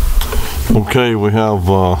 Okay, we have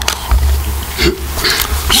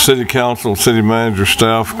City Council, City Manager,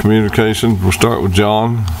 Staff, Communications. We'll start with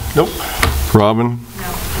John. Nope. Robin?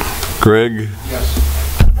 No. Greg? Yes.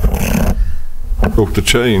 Broke the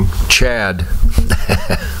chain. Chad.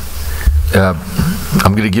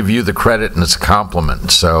 I'm going to give you the credit, and it's a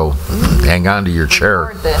compliment, so hang on to your chair.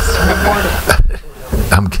 Record this. Record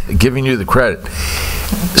it. I'm giving you the credit.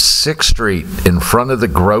 6th Street, in front of the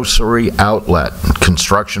grocery outlet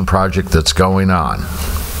construction project that's going on.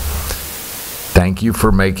 Thank you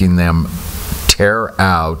for making them tear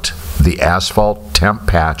out the asphalt temp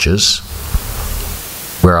patches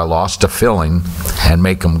where I lost a filling and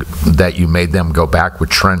make them, that you made them go back with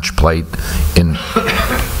trench plate in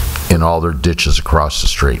all their ditches across the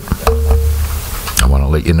street. I want to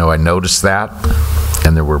let you know I noticed that,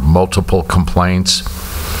 and there were multiple complaints.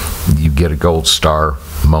 You get a gold star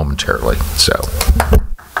momentarily. So.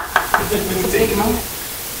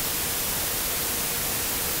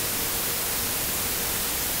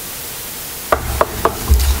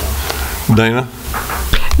 Dana?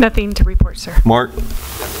 Nothing to report, sir. Mark?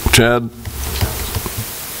 Chad?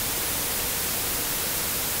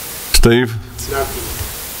 Steve? Nothing.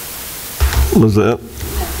 Lizette?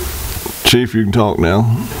 Chief, you can talk now.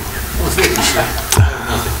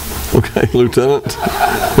 Okay, Lieutenant?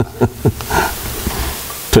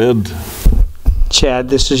 Ted? Chad,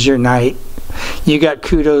 this is your night. You got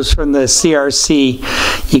kudos from the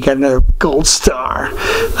CRC. You got another gold star.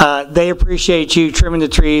 They appreciate you trimming the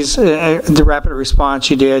trees, the rapid response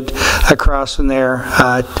you did across from there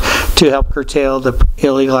to help curtail the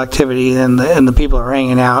illegal activity, and the people are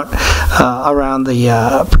hanging out around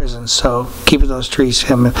the prison. So keeping those trees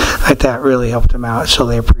like that really helped them out, so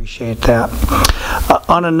they appreciate that.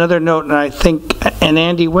 On another note, and I think, and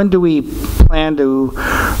Andy, when do we plan to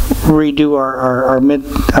redo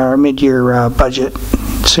our mid-year budget?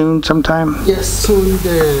 Soon, sometime? Yes, soon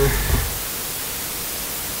the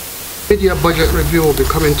mid-year budget review will be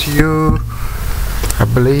coming to you, I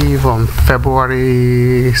believe, on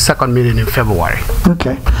February, second meeting in February.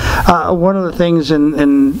 Okay. One of the things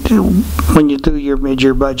when you do your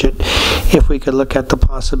mid-year budget, if we could look at the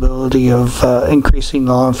possibility of increasing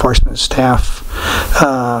law enforcement staff,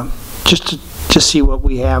 just to to see what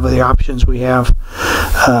we have, the options we have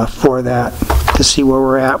for that, to see where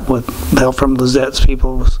we're at with the help from Lizette's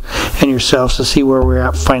people and yourselves, to see where we're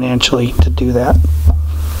at financially to do that.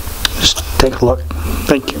 Just take a look.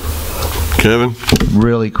 Thank you. Kevin?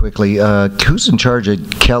 Really quickly, who's in charge of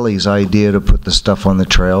Kelly's idea to put the stuff on the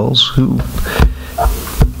trails? Who?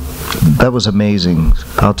 That was amazing.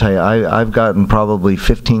 I'll tell you, I've gotten probably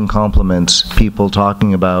 15 compliments, people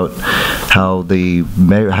talking about how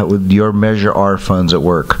your Measure R funds at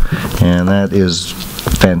work, and that is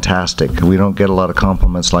fantastic. We don't get a lot of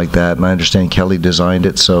compliments like that, and I understand Kelly designed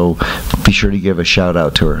it, so be sure to give a shout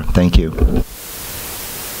out to her. Thank you.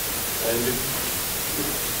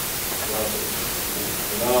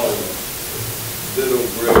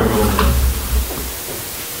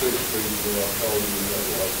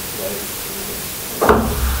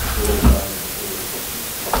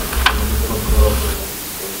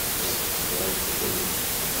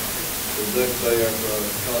 Next day after I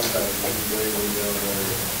contacted them, they went down there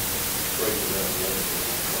and straightened it out later.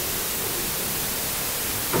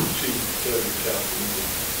 Chief, tell your captain,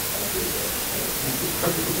 I did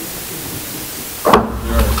that.